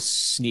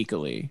almost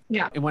sneakily.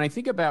 Yeah. And when I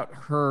think about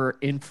her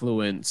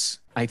influence,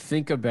 I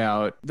think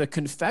about the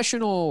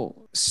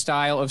confessional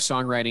style of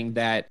songwriting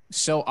that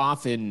so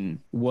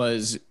often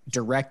was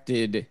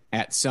directed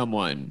at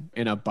someone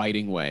in a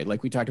biting way,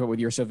 like we talked about with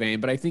You're So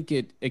Vain, but I think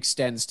it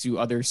extends to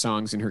other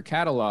songs in her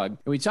catalog. And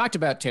we talked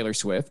about Taylor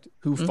Swift,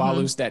 who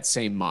follows that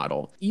same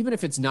model. Even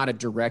if it's not a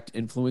direct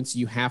influence,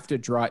 you have to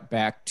draw it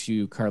back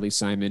to Carly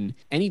Simon.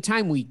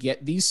 Anytime we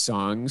get these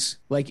songs,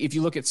 like if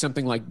you look at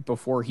something like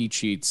Before He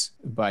Cheats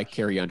by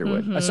Carrie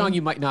Underwood, a song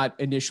you might not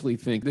initially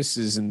think this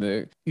is in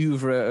the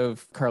oeuvre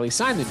of Carly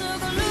Simon.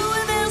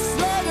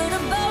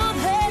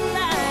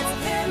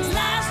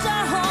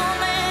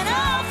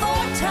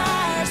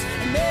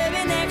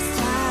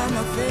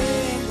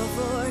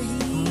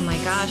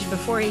 Gosh,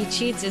 Before He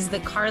Cheats is the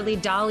Carly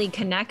Dolly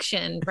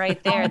connection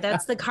right there.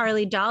 That's the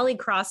Carly Dolly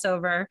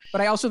crossover.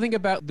 But I also think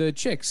about the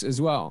Chicks as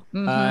well.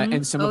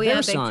 And some of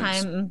their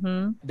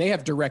songs. They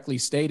have directly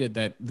stated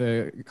that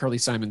the Carly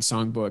Simon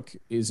songbook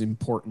is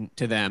important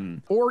to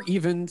them. Or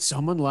even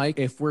someone like,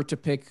 if we're to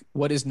pick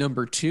what is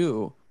number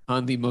 2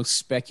 on the most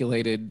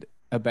speculated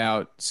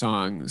about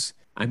songs,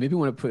 I maybe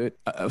want to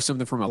put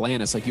something from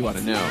Alanis, like You Ought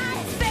to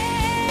Know.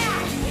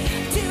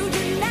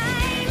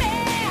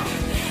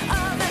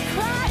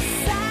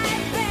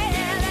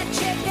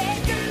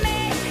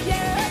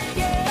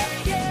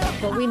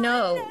 But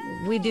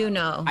we do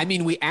know. I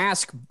mean, we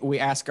ask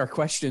our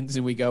questions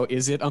and we go,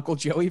 is it Uncle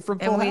Joey from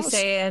Full House? And we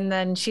say, and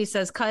then she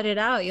says, cut it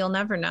out. You'll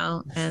never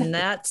know. And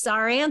that's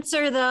our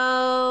answer,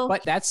 though.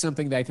 But that's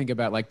something that I think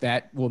about, like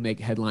that will make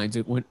headlines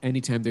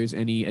anytime there's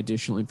any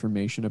additional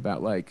information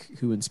about like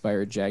who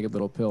inspired Jagged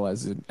Little Pill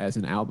as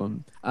an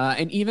album.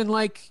 And even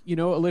like,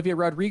 Olivia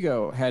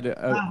Rodrigo had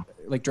a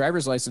like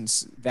Driver's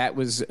License that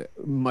was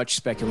much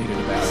speculated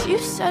about. You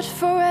said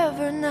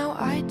forever, now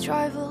I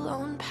drive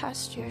alone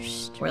past your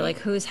street. We're like,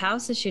 whose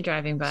house is she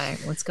driving by?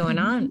 What's going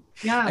on?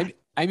 Yeah.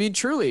 I mean,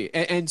 truly.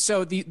 And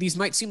so these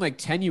might seem like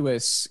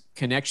tenuous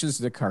connections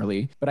to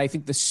Carly, but I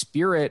think the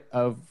spirit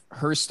of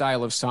her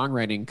style of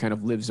songwriting kind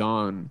of lives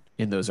on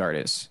in those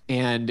artists.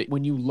 And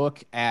when you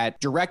look at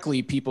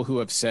directly people who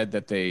have said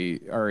that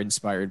they are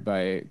inspired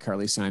by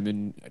Carly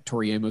Simon,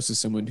 Tori Amos is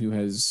someone who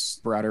has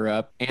brought her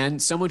up,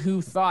 and someone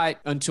who thought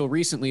until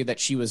recently that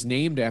she was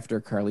named after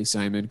Carly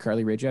Simon,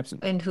 Carly Rae Jepsen.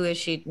 And who is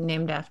she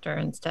named after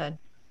instead?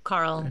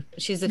 Carl.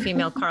 She's the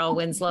female Carl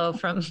Winslow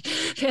from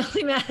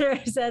Family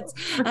Matters. That's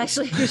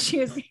actually who she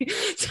was.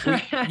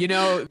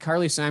 Sorry.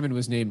 Carly Simon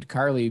was named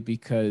Carly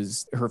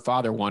because her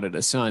father wanted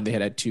a son. They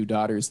had 2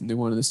 daughters and they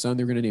wanted a son.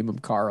 They were going to name him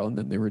Carl. And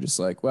then they were just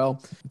like,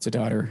 well, it's a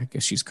daughter. I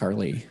guess she's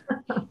Carly.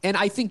 And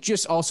I think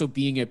just also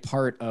being a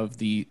part of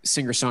the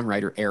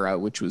singer-songwriter era,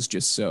 which was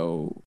just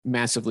so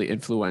massively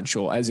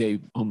influential as a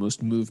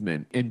almost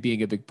movement, and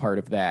being a big part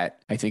of that,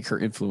 I think her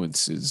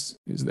influence is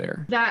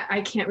there. That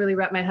I can't really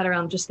wrap my head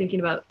around, just thinking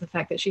about the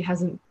fact that she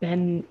hasn't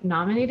been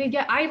nominated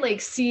yet. I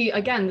like see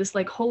again this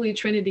like holy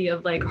trinity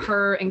of like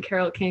her and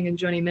Carole King and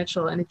Joni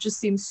Mitchell, and it just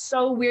seems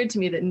so weird to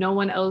me that no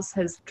one else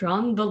has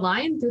drawn the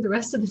line through the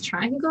rest of the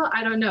triangle.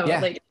 I don't know.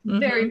 Yeah.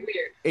 Very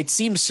weird. It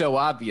seems so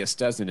obvious,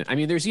 doesn't it? I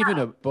mean, there's even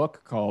a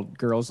book called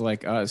Girls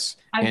Like Us,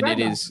 I've read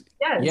that.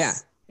 Yes. Yeah,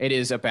 it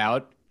is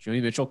about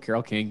Joni Mitchell,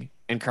 Carole King,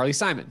 and Carly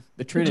Simon,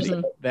 the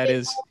Trinity. That it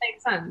is. all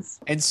makes sense.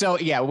 And so,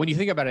 yeah, when you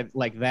think about it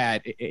like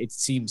that, it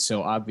seems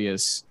so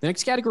obvious. The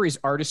next category is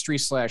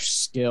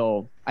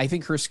artistry/skill. I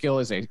think her skill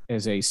as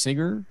a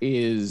singer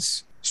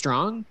is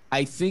strong.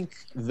 I think,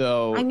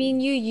 though... I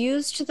mean, you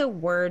used the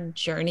word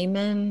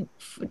journeyman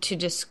to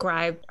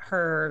describe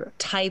her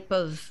type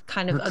of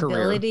kind of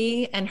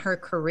ability and her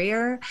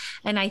career.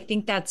 And I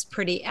think that's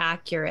pretty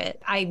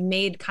accurate. I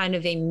made kind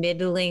of a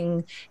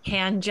middling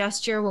hand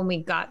gesture when we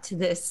got to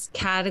this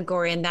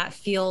category, and that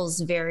feels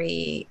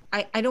very...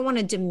 I don't want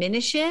to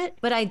diminish it,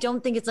 but I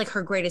don't think it's like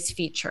her greatest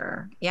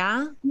feature.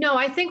 Yeah? No,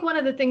 I think one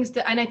of the things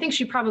that, and I think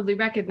she probably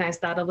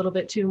recognized that a little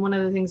bit too. And one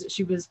of the things that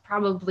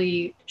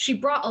she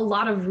brought a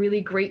lot of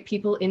really great great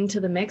people into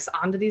the mix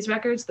onto these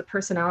records. The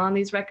personnel on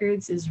these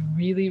records is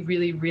really,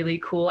 really, really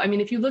cool. I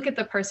mean, if you look at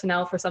the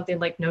personnel for something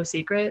like No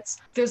Secrets,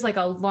 there's like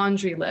a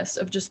laundry list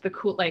of just the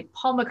cool, like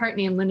Paul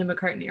McCartney and Linda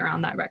McCartney are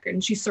on that record.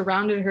 And she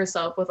surrounded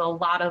herself with a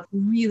lot of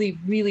really,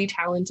 really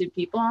talented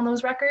people on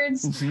those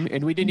records. Mm-hmm.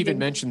 And we didn't even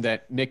mention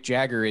that Mick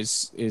Jagger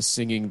is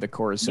singing the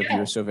chorus of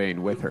You're So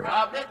Vain with her.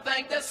 Probably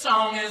think this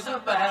song is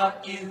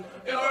about you.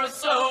 You're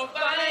so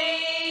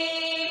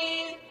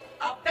vain.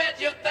 I bet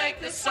you think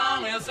this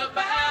song is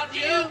about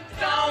you.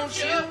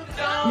 Don't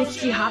you?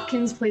 Nicky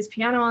Hopkins plays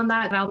piano on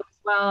that album as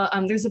well.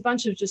 There's a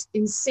bunch of just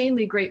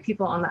insanely great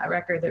people on that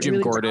record. That Jim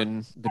really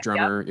Gordon, the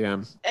drummer,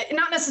 yeah.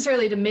 Not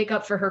necessarily to make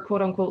up for her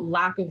quote unquote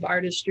lack of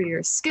artistry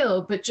or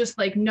skill, but just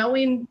like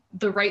knowing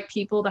the right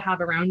people to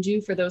have around you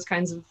for those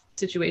kinds of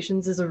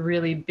situations is a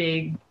really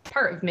big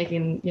part of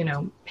making,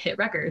 hit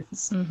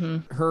records.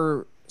 Mm-hmm.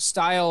 Her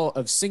style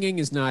of singing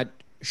is not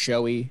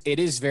showy. It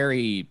is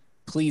very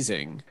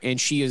pleasing, and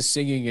she is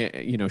singing it,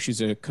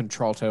 she's a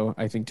contralto,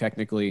 I think,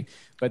 technically,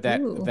 but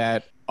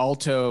that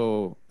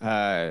alto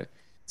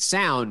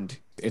sound,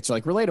 it's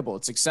like relatable,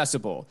 it's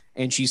accessible,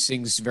 and she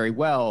sings very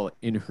well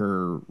in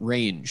her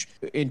range.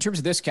 In terms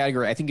of this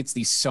category, I think it's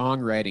the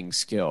songwriting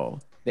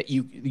skill that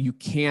you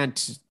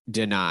can't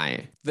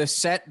deny. The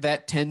set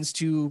that tends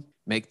to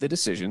make the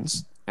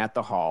decisions at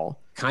the Hall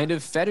kind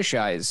of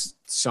fetishize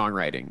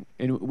songwriting,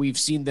 and we've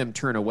seen them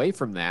turn away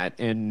from that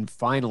and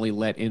finally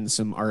let in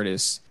some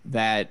artists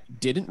that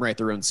didn't write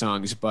their own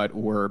songs but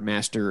were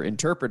master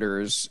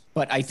interpreters.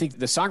 But I think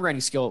the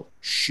songwriting skill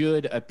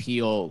should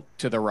appeal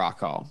to the Rock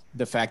Hall.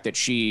 The fact that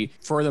she,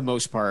 for the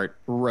most part,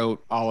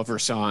 wrote all of her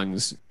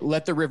songs.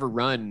 Let the River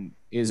Run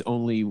is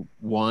only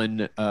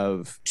one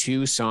of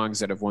two songs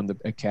that have won the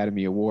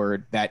Academy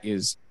Award. That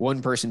is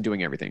one person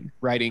doing everything: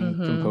 writing,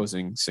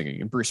 composing,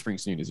 singing. And Bruce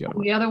Springsteen is the other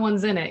one. The other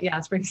one's in it. Yeah,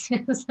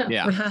 Springsteen.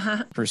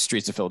 Yeah, for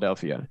Streets of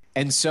Philadelphia.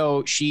 And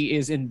so she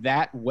is, in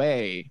that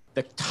way,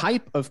 the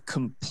type of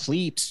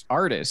complete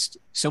artist,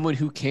 someone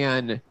who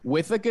can,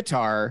 with a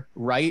guitar,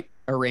 write,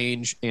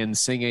 arrange, and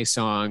sing a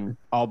song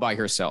all by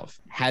herself,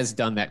 has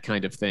done that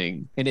kind of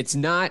thing. And it's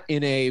not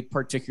in a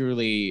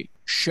particularly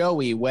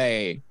showy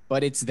way,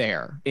 but it's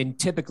there, and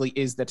typically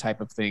is the type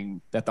of thing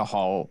that the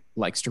Hall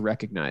likes to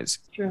recognize.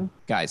 True.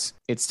 Guys,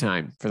 it's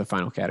time for the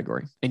final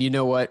category. And you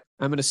know what?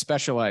 I'm going to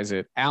specialize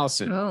it.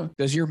 Allison,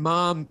 does your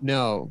mom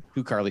know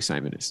who Carly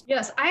Simon is?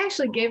 Yes, I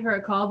actually gave her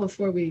a call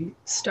before we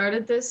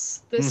started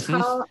this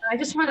call. I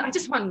just wanted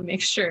to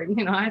make sure,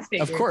 I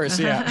figured. Of course,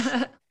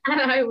 yeah. And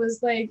I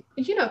was like,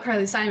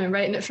 Carly Simon,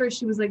 right? And at first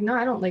she was like, no,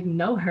 I don't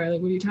know her.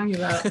 Like, what are you talking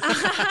about?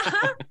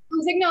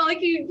 I was like, no,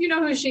 like you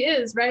know who she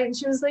is, right? And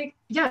she was like,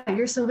 yeah,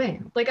 You're So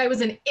Vain. Like I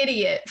was an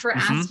idiot for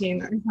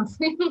asking or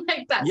something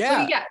like that.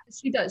 Yeah. So yeah,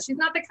 she does. She's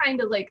not the kind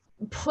to like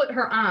put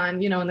her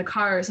on, in the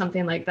car or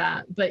something like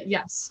that. But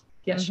yes,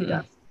 she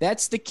does.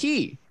 That's the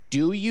key.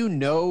 Do you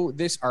know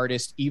this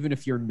artist, even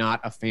if you're not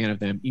a fan of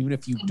them, even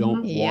if you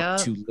don't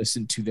want to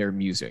listen to their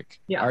music?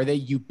 Yeah. Are they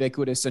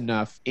ubiquitous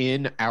enough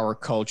in our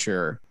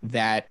culture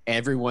that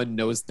everyone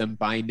knows them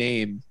by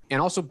name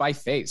and also by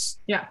face?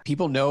 Yeah.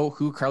 People know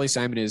who Carly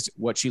Simon is,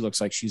 what she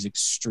looks like. She's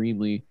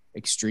extremely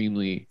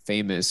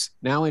famous.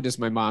 Not only does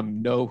my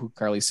mom know who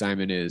Carly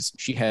Simon is,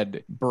 she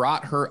had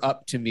brought her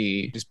up to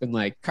me, just been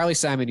like, Carly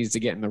Simon needs to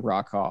get in the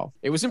Rock Hall.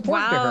 It was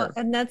important to her.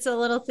 And that's a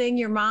little thing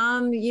your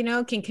mom,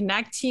 can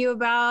connect to you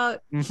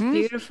about.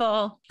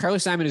 Beautiful. Carly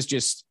Simon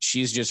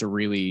she's just a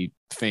really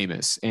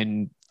famous,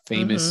 and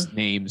famous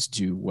names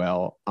do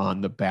well on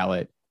the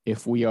ballot.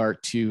 If we are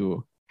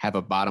to have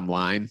a bottom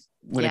line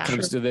when it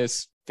comes to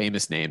this,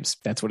 famous names.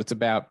 That's what it's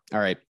about. All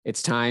right.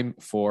 It's time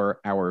for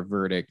our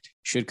verdict.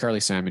 Should Carly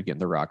Simon get in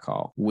the Rock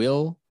Hall?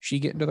 Will she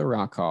get into the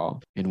Rock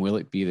Hall? And will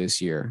it be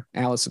this year?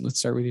 Allison, let's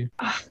start with you.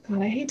 Oh,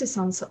 God, I hate to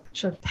sound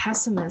such a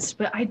pessimist,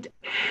 but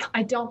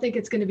I don't think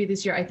it's going to be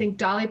this year. I think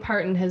Dolly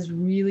Parton has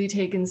really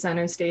taken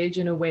center stage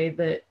in a way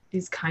that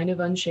is kind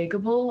of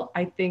unshakable.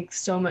 I think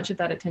so much of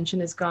that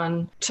attention has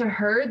gone to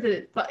her and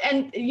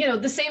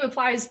the same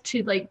applies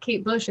to like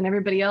Kate Bush and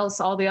everybody else,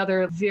 all the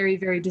other very,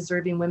 very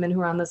deserving women who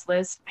are on this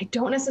list. I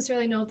don't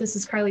necessarily know if this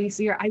is Carly's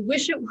year. I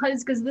wish it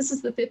was, because this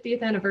is the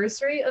 50th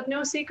anniversary of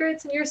No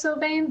Secrets and You're So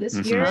Vain this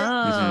year.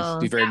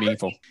 Be very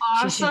meaningful.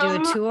 Awesome. She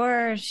should do a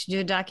tour. She should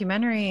do a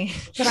documentary.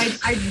 But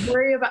I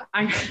worry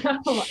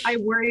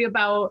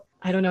about,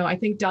 I don't know. I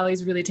think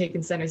Dolly's really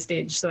taken center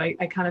stage. So I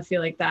kind of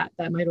feel like that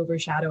might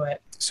overshadow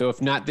it. So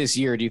if not this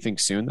year, do you think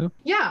soon though?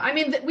 Yeah. I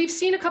mean, we've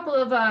seen a couple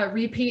of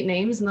repeat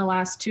names in the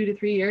last 2 to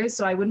 3 years.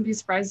 So I wouldn't be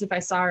surprised if I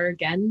saw her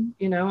again,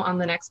 on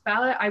the next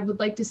ballot. I would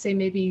like to say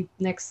maybe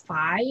next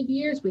 5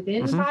 years,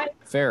 within 5.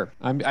 Fair.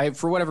 I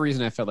for whatever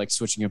reason, I felt like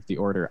switching up the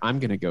order. I'm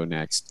going to go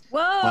next.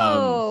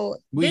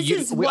 This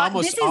is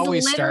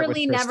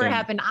literally never Kristen.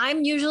 happened.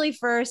 I'm usually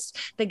first.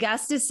 The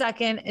guest is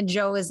second, and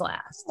Joe is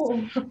last.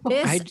 You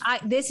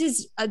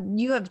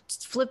have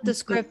flipped the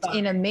script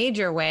in a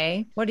major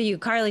way. What are you,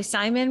 Carly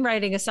Simon,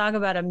 writing a song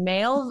about a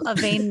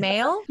vain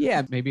male?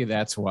 Yeah, maybe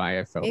that's why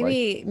I felt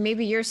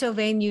maybe You're So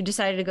Vain, you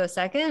decided to go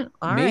second.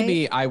 All right.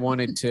 Maybe I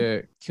wanted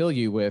to kill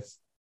you with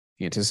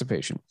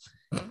anticipation.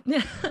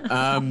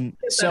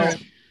 So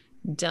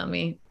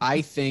Dummy.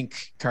 I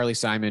think Carly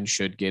Simon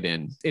should get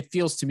in. It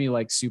feels to me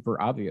like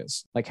super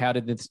obvious. Like, how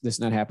did this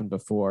not happen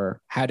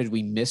before? How did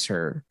we miss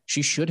her?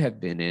 She should have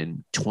been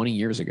in 20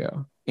 years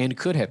ago and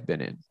could have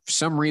been in. For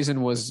some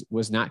reason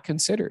was not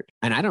considered.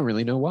 And I don't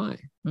really know why.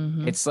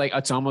 Mhm. It's like,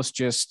 it's almost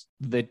just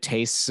the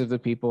tastes of the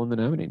people in the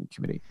nominating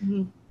committee.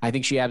 Mhm. I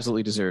think she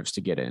absolutely deserves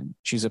to get in.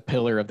 She's a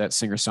pillar of that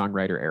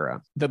singer-songwriter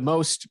era. The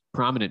most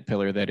prominent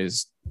pillar that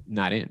is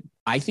not in.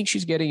 I think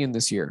she's getting in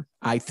this year.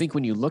 I think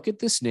when you look at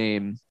this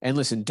name, and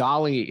listen,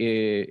 Dolly,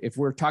 if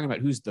we're talking about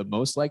who's the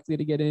most likely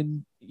to get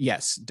in,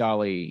 yes,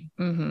 Dolly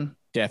Mhm.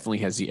 definitely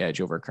has the edge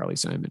over Carly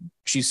Simon.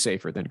 She's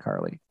safer than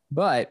Carly.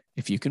 But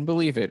if you can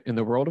believe it, in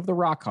the world of the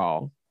Rock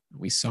Hall,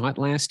 we saw it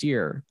last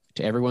year,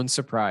 to everyone's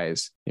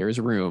surprise, there is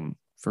room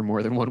for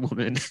more than one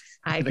woman.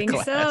 I in the think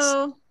class.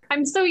 so.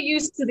 I'm so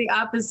used to the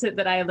opposite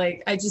that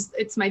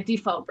it's my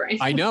default brain.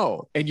 I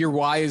know. And you're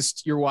wise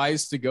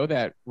to go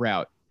that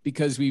route,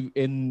 because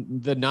in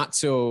the not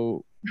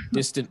so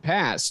distant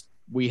past,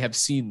 we have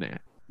seen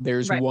that.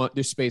 There's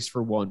space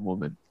for one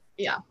woman.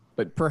 Yeah.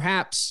 But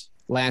perhaps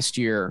last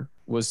year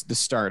was the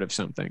start of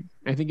something.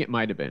 I think it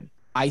might have been.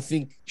 I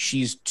think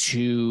she's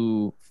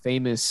too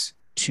famous,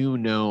 too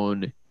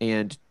known,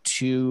 and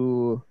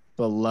too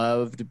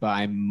beloved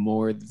by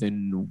more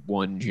than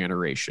one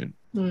generation.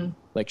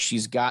 Like,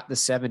 she's got the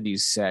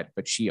 70s set,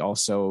 but she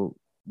also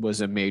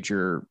was a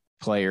major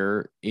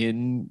player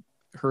in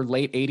her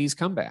late 80s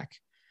comeback.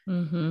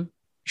 Mm-hmm.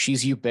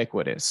 She's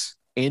ubiquitous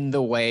in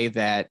the way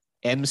that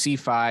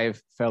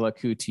MC5, Fela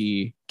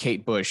Kuti,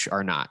 Kate Bush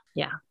are not.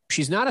 Yeah.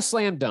 She's not a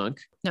slam dunk.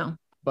 No.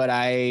 But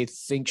I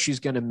think she's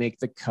going to make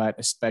the cut,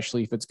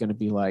 especially if it's going to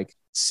be like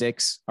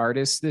 6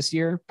 artists this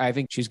year. I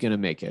think she's going to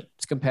make it.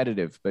 It's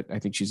competitive, but I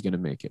think she's going to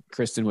make it.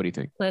 Kristen, what do you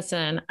think?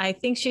 Listen, I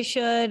think she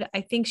should.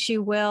 I think she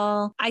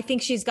will. I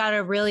think she's got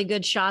a really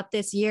good shot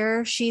this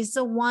year. She's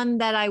the one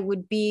that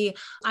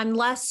I'm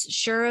less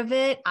sure of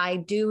it. I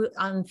do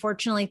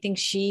unfortunately think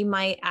she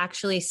might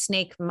actually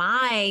snake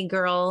my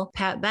girl,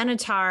 Pat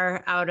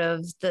Benatar, out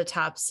of the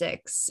top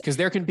 6. Because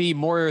there can be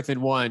more than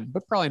one,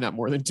 but probably not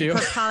more than 2.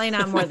 But probably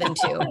not more than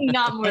 2.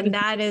 Not more and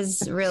that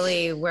is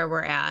really where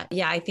we're at.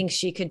 Yeah, I think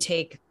she could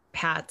take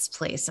Pat's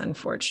place,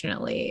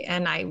 unfortunately.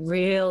 And I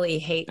really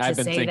hate to say that.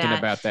 I've been thinking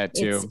about that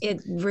too.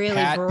 It really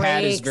breaks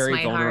Pat is very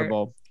my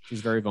vulnerable. heart.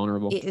 She's very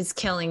vulnerable. It is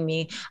killing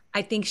me.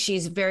 I think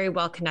she's very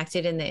well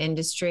connected in the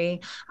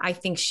industry. I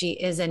think she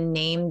is a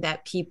name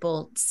that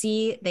people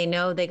see, they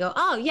know, they go,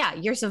 oh yeah,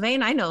 you're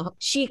Sylvain. I know.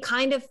 She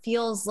kind of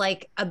feels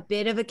like a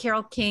bit of a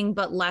Carole King,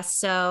 but less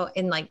so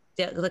in like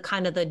the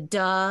kind of the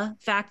duh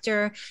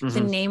factor, the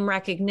name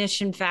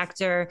recognition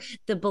factor,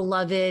 the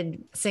beloved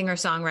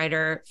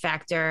singer-songwriter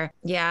factor.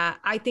 Yeah,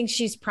 I think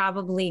she's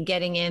probably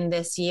getting in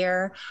this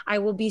year. I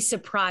will be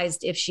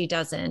surprised if she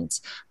doesn't.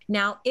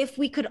 Now, if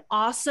we could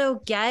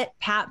also get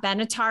Pat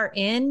Benatar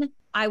in,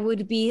 I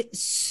would be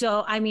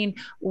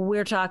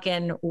we're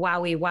talking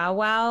wowie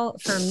wow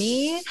for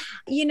me.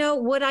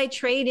 Would I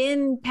trade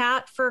in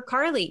Pat for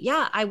Carly?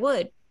 Yeah, I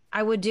would.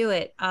 I would do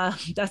it.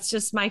 That's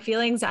just my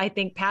feelings. I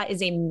think Pat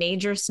is a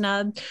major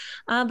snub,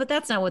 but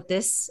that's not what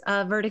this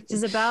verdict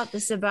is about.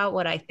 This is about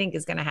what I think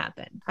is going to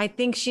happen. I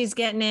think she's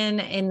getting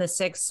in the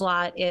 6th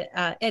slot.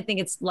 I think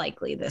it's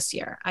likely this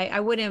year. I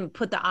wouldn't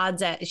put the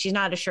odds at, she's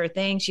not a sure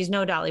thing. She's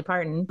no Dolly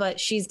Parton, but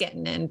she's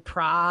getting in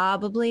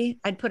probably.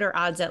 I'd put her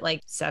odds at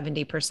like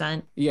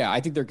 70%. Yeah, I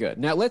think they're good.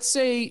 Now, let's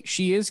say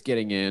she is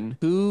getting in.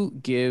 Who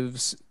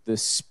gives the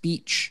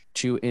speech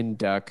to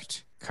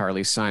induct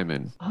Carly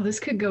Simon? Oh, this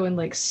could go in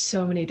like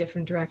so many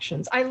different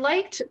directions. I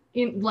liked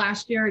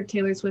last year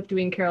Taylor Swift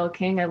doing Carole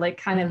King. I like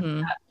kind of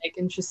that like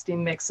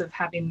interesting mix of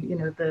having,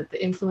 the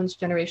influence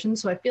generation.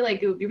 So I feel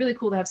like it would be really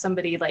cool to have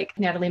somebody like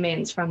Natalie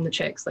Maines from the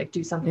Chicks, like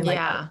do something like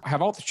that.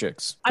 Have all the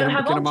chicks. I Get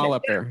have them all all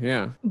up there.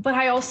 Yeah. But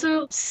I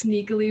also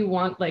sneakily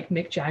want like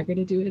Mick Jagger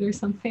to do it or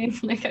something.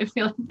 Like I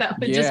feel like that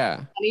would just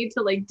be funny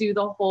to like do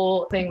the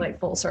whole thing like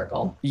full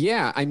circle.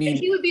 Yeah, I mean, and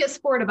he would be a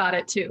sport about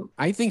it too.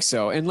 I think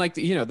so. And like,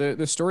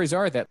 the stories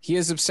are that he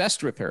is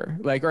obsessed with her,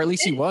 like, or at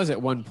least he was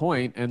at one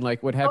point, and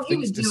like would have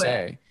things to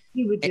say.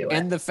 He would do it.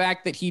 And the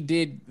fact that he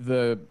did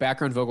the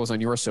background vocals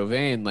on You're So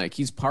Vain, like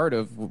he's part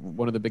of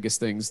one of the biggest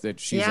things that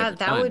she's ever that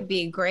done. would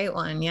be a great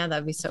one. Yeah,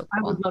 that'd be so cool.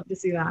 I would love to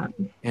see that.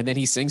 And then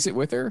he sings it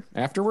with her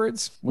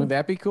afterwards. Wouldn't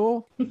that be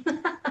cool?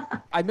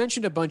 I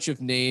mentioned a bunch of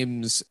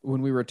names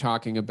when we were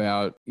talking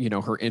about,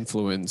 her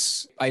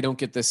influence. I don't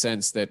get the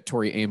sense that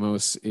Tori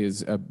Amos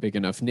is a big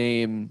enough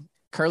name.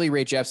 Carly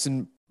Rae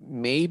Jepsen,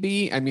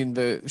 maybe. I mean,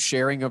 the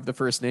sharing of the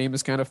first name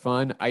is kind of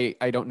fun. I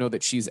don't know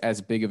that she's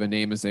as big of a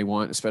name as they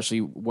want, especially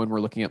when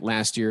we're looking at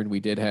last year and we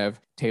did have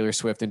Taylor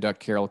Swift induct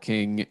Carole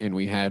King and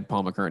we had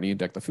Paul McCartney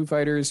induct the Foo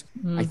Fighters.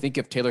 I think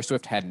if Taylor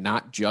Swift had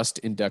not just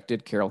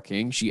inducted Carole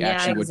King, she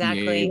actually would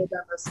be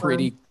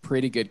a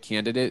pretty good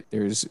candidate.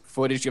 There's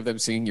footage of them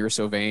singing You're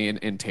So Vain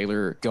and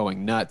Taylor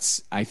going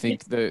nuts. I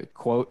think the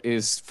quote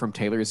is from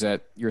Taylor's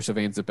that You're So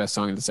Vain is the best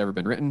song that's ever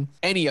been written.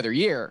 Any other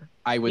year,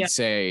 I would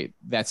say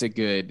that's a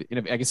good,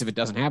 I guess if it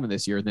doesn't happen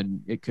this year,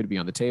 then it could be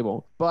on the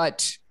table.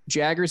 But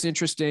Jagger's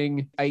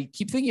interesting. I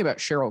keep thinking about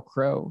Sheryl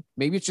Crow.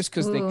 Maybe it's just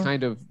because they Ooh.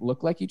 kind of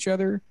look like each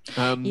other.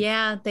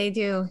 Yeah, they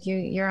do.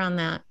 You're on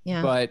that.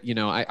 Yeah. But, you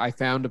know, I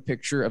found a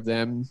picture of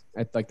them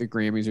at like the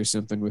Grammys or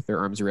something with their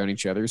arms around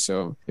each other.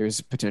 So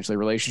there's potentially a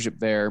relationship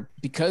there.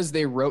 Because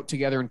they wrote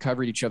together and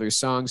covered each other's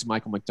songs,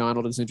 Michael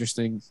McDonald is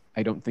interesting.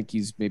 I don't think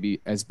he's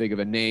maybe as big of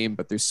a name,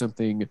 but there's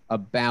something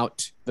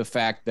about the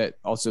fact that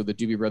also the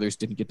Doobie Brothers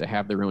didn't get to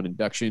have their own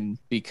induction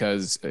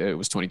because it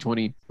was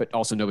 2020, but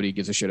also nobody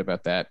gives a shit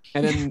about that.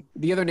 And then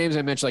the other names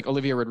I mentioned, like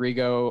Olivia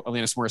Rodrigo,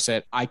 Alanis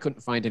Morissette, I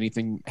couldn't find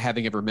anything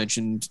having ever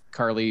mentioned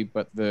Carly,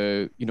 but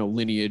the, you know,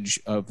 lineage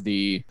of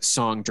the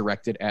song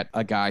directed at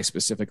a guy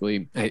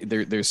specifically,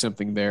 there's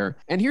something there.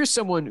 And here's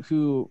someone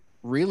who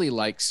really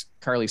likes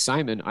Carly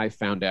Simon, I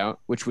found out,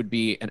 which would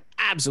be an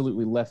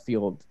absolutely left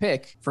field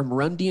pick from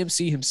Run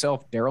DMC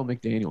himself, Daryl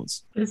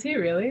McDaniels. Is he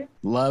really?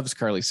 Loves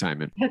Carly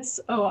Simon. That's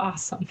so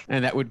awesome.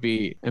 And that would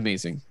be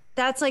amazing.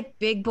 That's like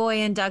big boy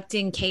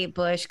inducting Kate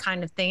Bush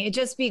kind of thing. It'd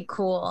just be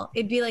cool.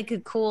 It'd be like a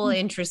cool,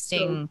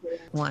 interesting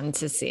one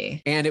to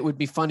see. And it would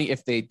be funny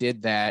if they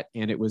did that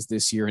and it was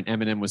this year and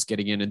Eminem was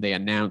getting in and they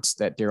announced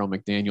that Daryl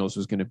McDaniels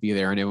was going to be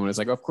there. And everyone was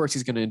like, of course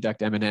he's going to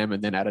induct Eminem.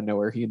 And then out of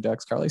nowhere, he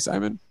inducts Carly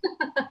Simon.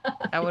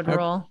 That would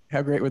roll.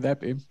 How great would that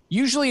be?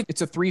 Usually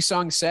it's a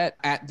 3-song set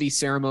at the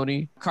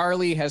ceremony.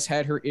 Carly has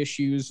had her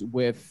issues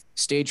with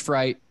stage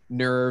fright,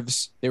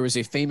 nerves. There was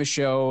a famous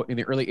show in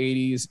the early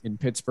 80s in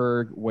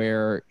Pittsburgh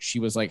where she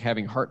was like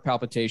having heart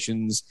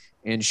palpitations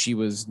and she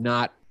was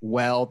not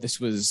well.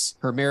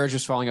 Her marriage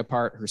was falling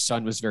apart. Her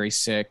son was very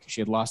sick. She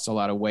had lost a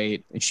lot of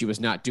weight and she was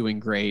not doing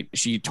great.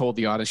 She told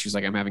the audience, she's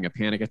like, I'm having a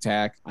panic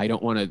attack. I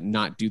don't want to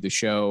not do the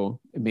show.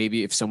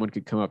 Maybe if someone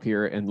could come up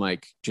here and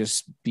like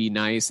just be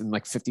nice. And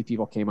like 50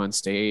 people came on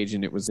stage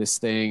and it was this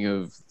thing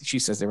of, she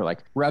says they were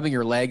like rubbing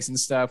her legs and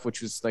stuff,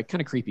 which was like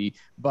kind of creepy.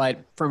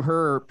 But from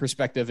her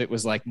perspective, it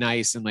was like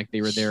nice. And like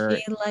they were there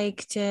She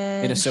liked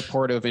it. in a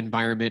supportive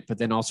environment, but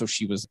then also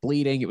she was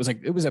bleeding. It was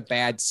a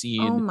bad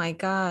scene. Oh my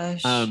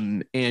gosh.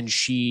 And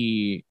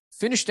she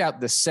finished out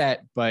the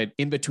set, but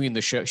in between the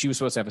show, she was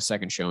supposed to have a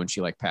second show and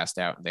she like passed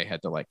out and they had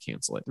to like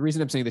cancel it. The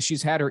reason I'm saying this,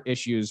 she's had her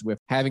issues with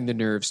having the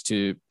nerves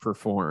to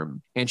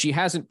perform and she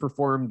hasn't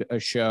performed a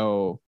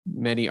show.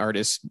 Many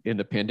artists in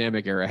the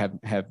pandemic era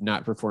have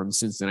not performed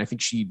since then. I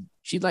think she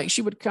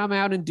would come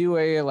out and do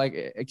a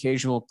like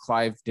occasional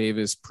Clive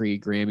Davis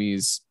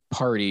pre-Grammys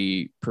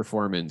party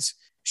performance.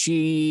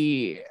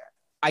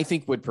 I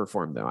think would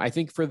perform though. I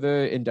think for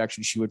the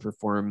induction, she would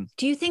perform.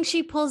 Do you think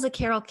she pulls a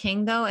Carole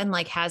King though and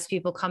like has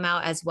people come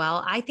out as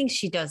well? I think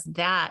she does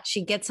that.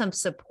 She gets some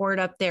support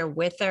up there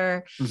with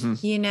her.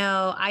 Mm-hmm. You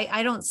know,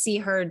 I don't see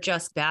her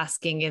just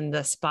basking in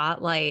the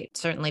spotlight.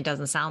 Certainly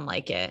doesn't sound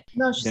like it.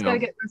 No, she's got to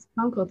get Russ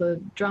Kunkel, the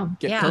drum.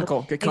 Get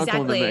Kunkel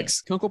in the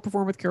mix. Kunkel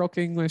performed with Carole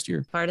King last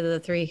year. Part of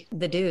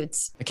the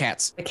dudes. The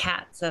Cats.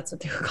 That's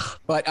what they were called.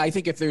 But I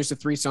think if there's a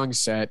 3-song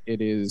set,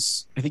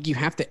 I think you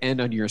have to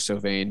end on You're So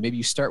Vain. Maybe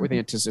you start with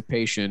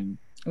Anticipation,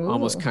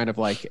 almost kind of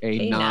like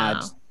a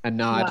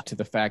nod to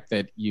the fact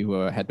that you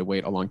had to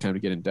wait a long time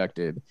to get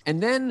inducted.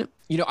 And then,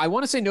 you know, I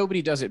want to say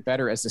Nobody Does It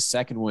Better as the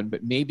second one,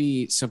 but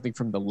maybe something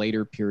from the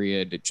later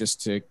period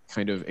just to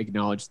kind of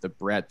acknowledge the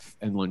breadth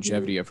and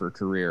longevity of her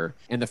career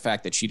and the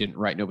fact that she didn't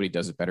write Nobody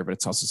Does It Better, but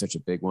it's also such a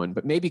big one.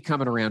 But maybe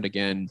Coming Around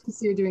Again.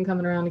 So you're doing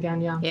Coming Around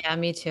Again, yeah. Yeah,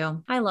 me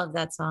too. I love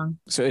that song.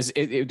 So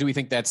do we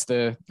think that's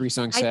the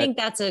 3-song set? I think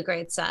that's a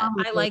great set.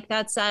 I like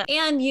that set.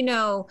 And, you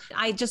know,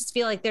 I just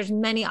feel like there's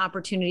many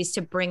opportunities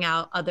to bring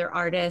out other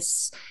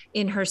artists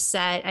in her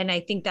set. And I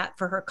think that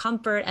for her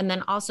comfort and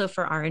then also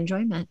for our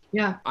enjoyment.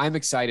 Yeah. I'm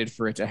excited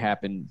for it to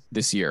happen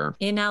this year.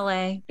 In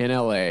LA.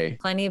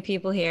 Plenty of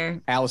people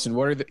here. Allison,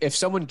 if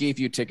someone gave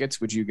you tickets,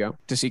 would you go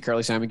to see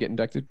Carly Simon get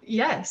inducted?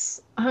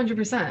 Yes,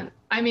 100%.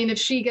 I mean, if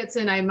she gets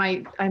in, I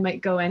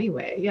might go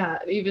anyway. Yeah,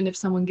 even if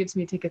someone gives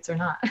me tickets or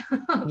not.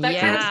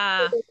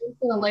 Yeah.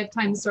 A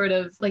lifetime sort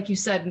of, like you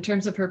said, in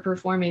terms of her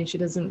performing, she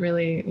doesn't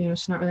really, you know,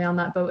 she's not really on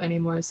that boat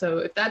anymore. So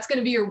if that's going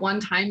to be your one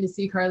time to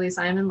see Carly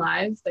Simon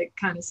live, that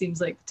kind of seems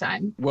like the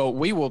time. Well,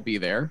 we will be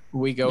there.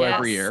 We go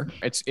every year.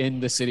 It's in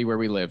the city where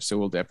we live, so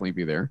we'll definitely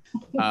be there.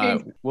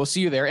 We'll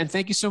see you there. And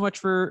thank you so much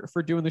for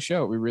doing the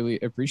show. We really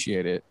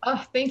appreciate it.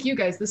 Oh, thank you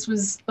guys. This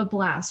was a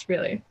blast,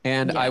 really.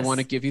 And I want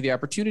to give you the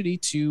opportunity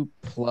to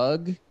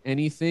plug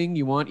anything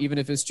you want, even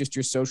if it's just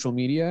your social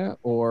media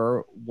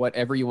or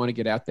whatever you want to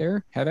get out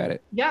there. Have at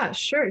it. Yeah,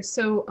 sure.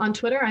 So on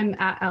Twitter, I'm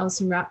at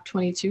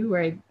AllisonRap22,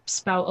 where I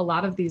spout a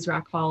lot of these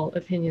Rock Hall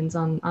opinions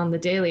on the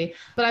daily.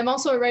 But I'm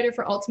also a writer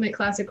for Ultimate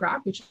Classic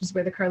Rock, which is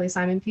where the Carly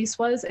Simon piece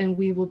was. And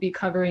we will be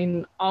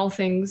covering all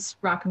things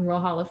Rock and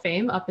Roll Hall of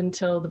Fame up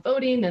until the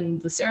voting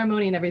and the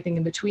ceremony and everything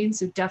in between.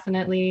 So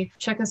definitely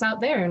check us out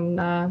there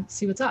and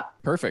see what's up.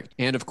 Perfect.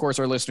 And of course,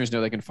 our listeners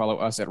know they can follow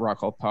us at Rock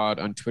Hall Pod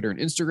on Twitter and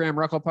Instagram.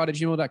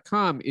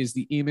 rockhallpod@gmail.com is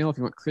the email. If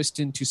you want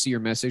Kristen to see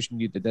your message, you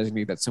need to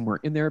designate that somewhere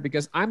in there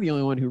because I'm the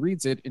only one who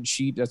reads it and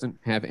she doesn't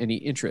have any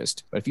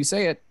interest. But if you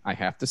say it, I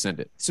have to send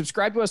it. So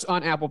subscribe to us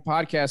on Apple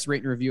Podcasts.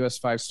 Rate and review us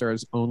 5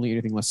 stars only.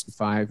 Anything less than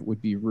 5 would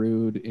be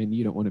rude, and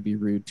you don't want to be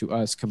rude to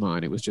us. Come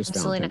on. It was just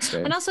Valentine's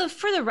Day. And also,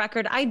 for the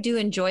record, I do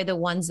enjoy the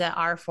ones that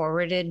are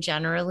forwarded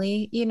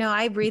generally. You know,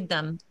 I read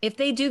them. If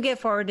they do get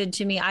forwarded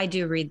to me, I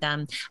do read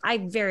them. I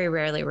very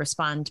rarely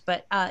respond,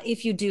 but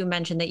if you do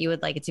mention that you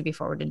would like it to be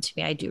forwarded to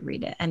me, I do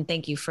read it. And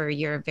thank you for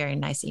your very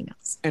nice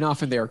emails. And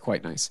often they are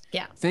quite nice.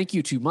 Yeah. Thank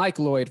you to Mike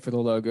Lloyd for the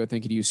logo.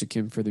 Thank you to Yusa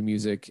Kim for the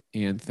music.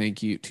 And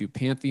thank you to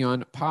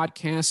Pantheon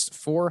Podcast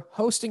for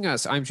hosting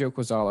us. I'm Joe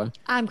Quazala.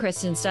 I'm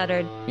Kristen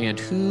Studdard. And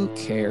who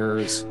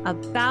cares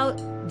about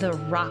the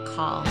Rock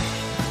Hall?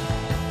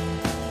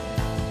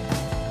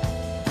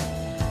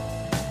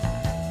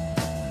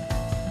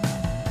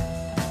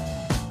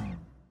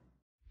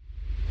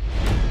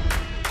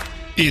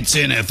 It's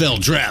NFL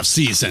draft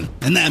season,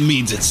 and that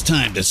means it's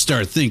time to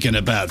start thinking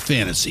about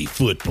fantasy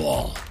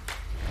football.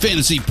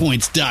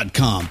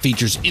 FantasyPoints.com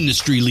features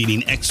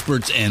industry-leading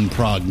experts and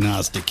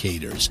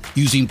prognosticators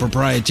using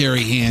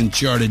proprietary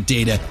hand-charted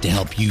data to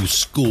help you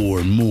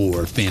score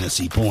more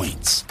fantasy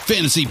points.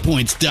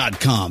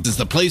 FantasyPoints.com is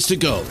the place to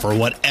go for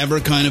whatever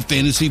kind of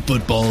fantasy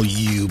football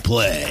you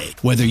play.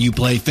 Whether you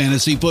play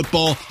fantasy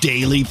football,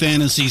 daily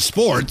fantasy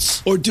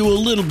sports, or do a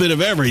little bit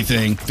of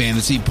everything,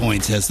 Fantasy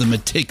Points has the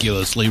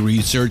meticulously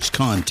researched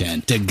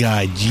content to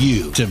guide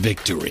you to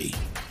victory.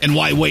 And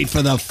why wait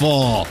for the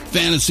fall?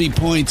 Fantasy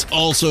Points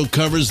also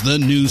covers the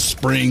new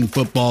spring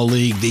football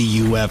league, the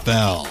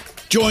UFL.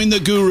 Join the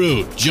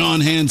guru, John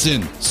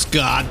Hansen,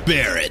 Scott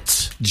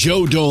Barrett,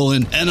 Joe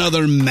Dolan, and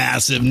other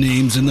massive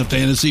names in the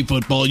fantasy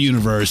football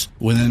universe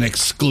with an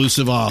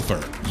exclusive offer.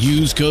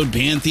 Use code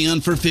Pantheon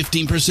for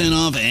 15%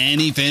 off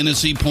any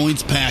Fantasy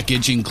Points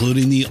package,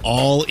 including the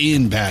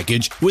all-in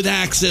package, with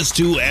access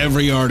to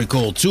every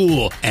article,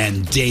 tool,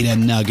 and data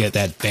nugget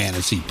that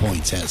Fantasy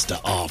Points has to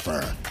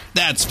offer.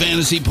 That's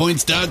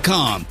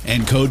FantasyPoints.com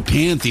and code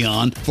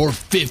Pantheon for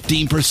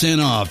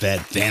 15% off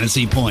at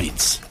Fantasy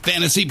Points.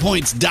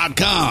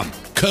 FantasyPoints.com,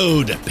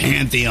 code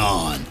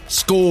Pantheon.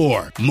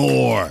 Score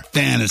more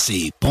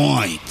fantasy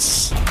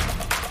points.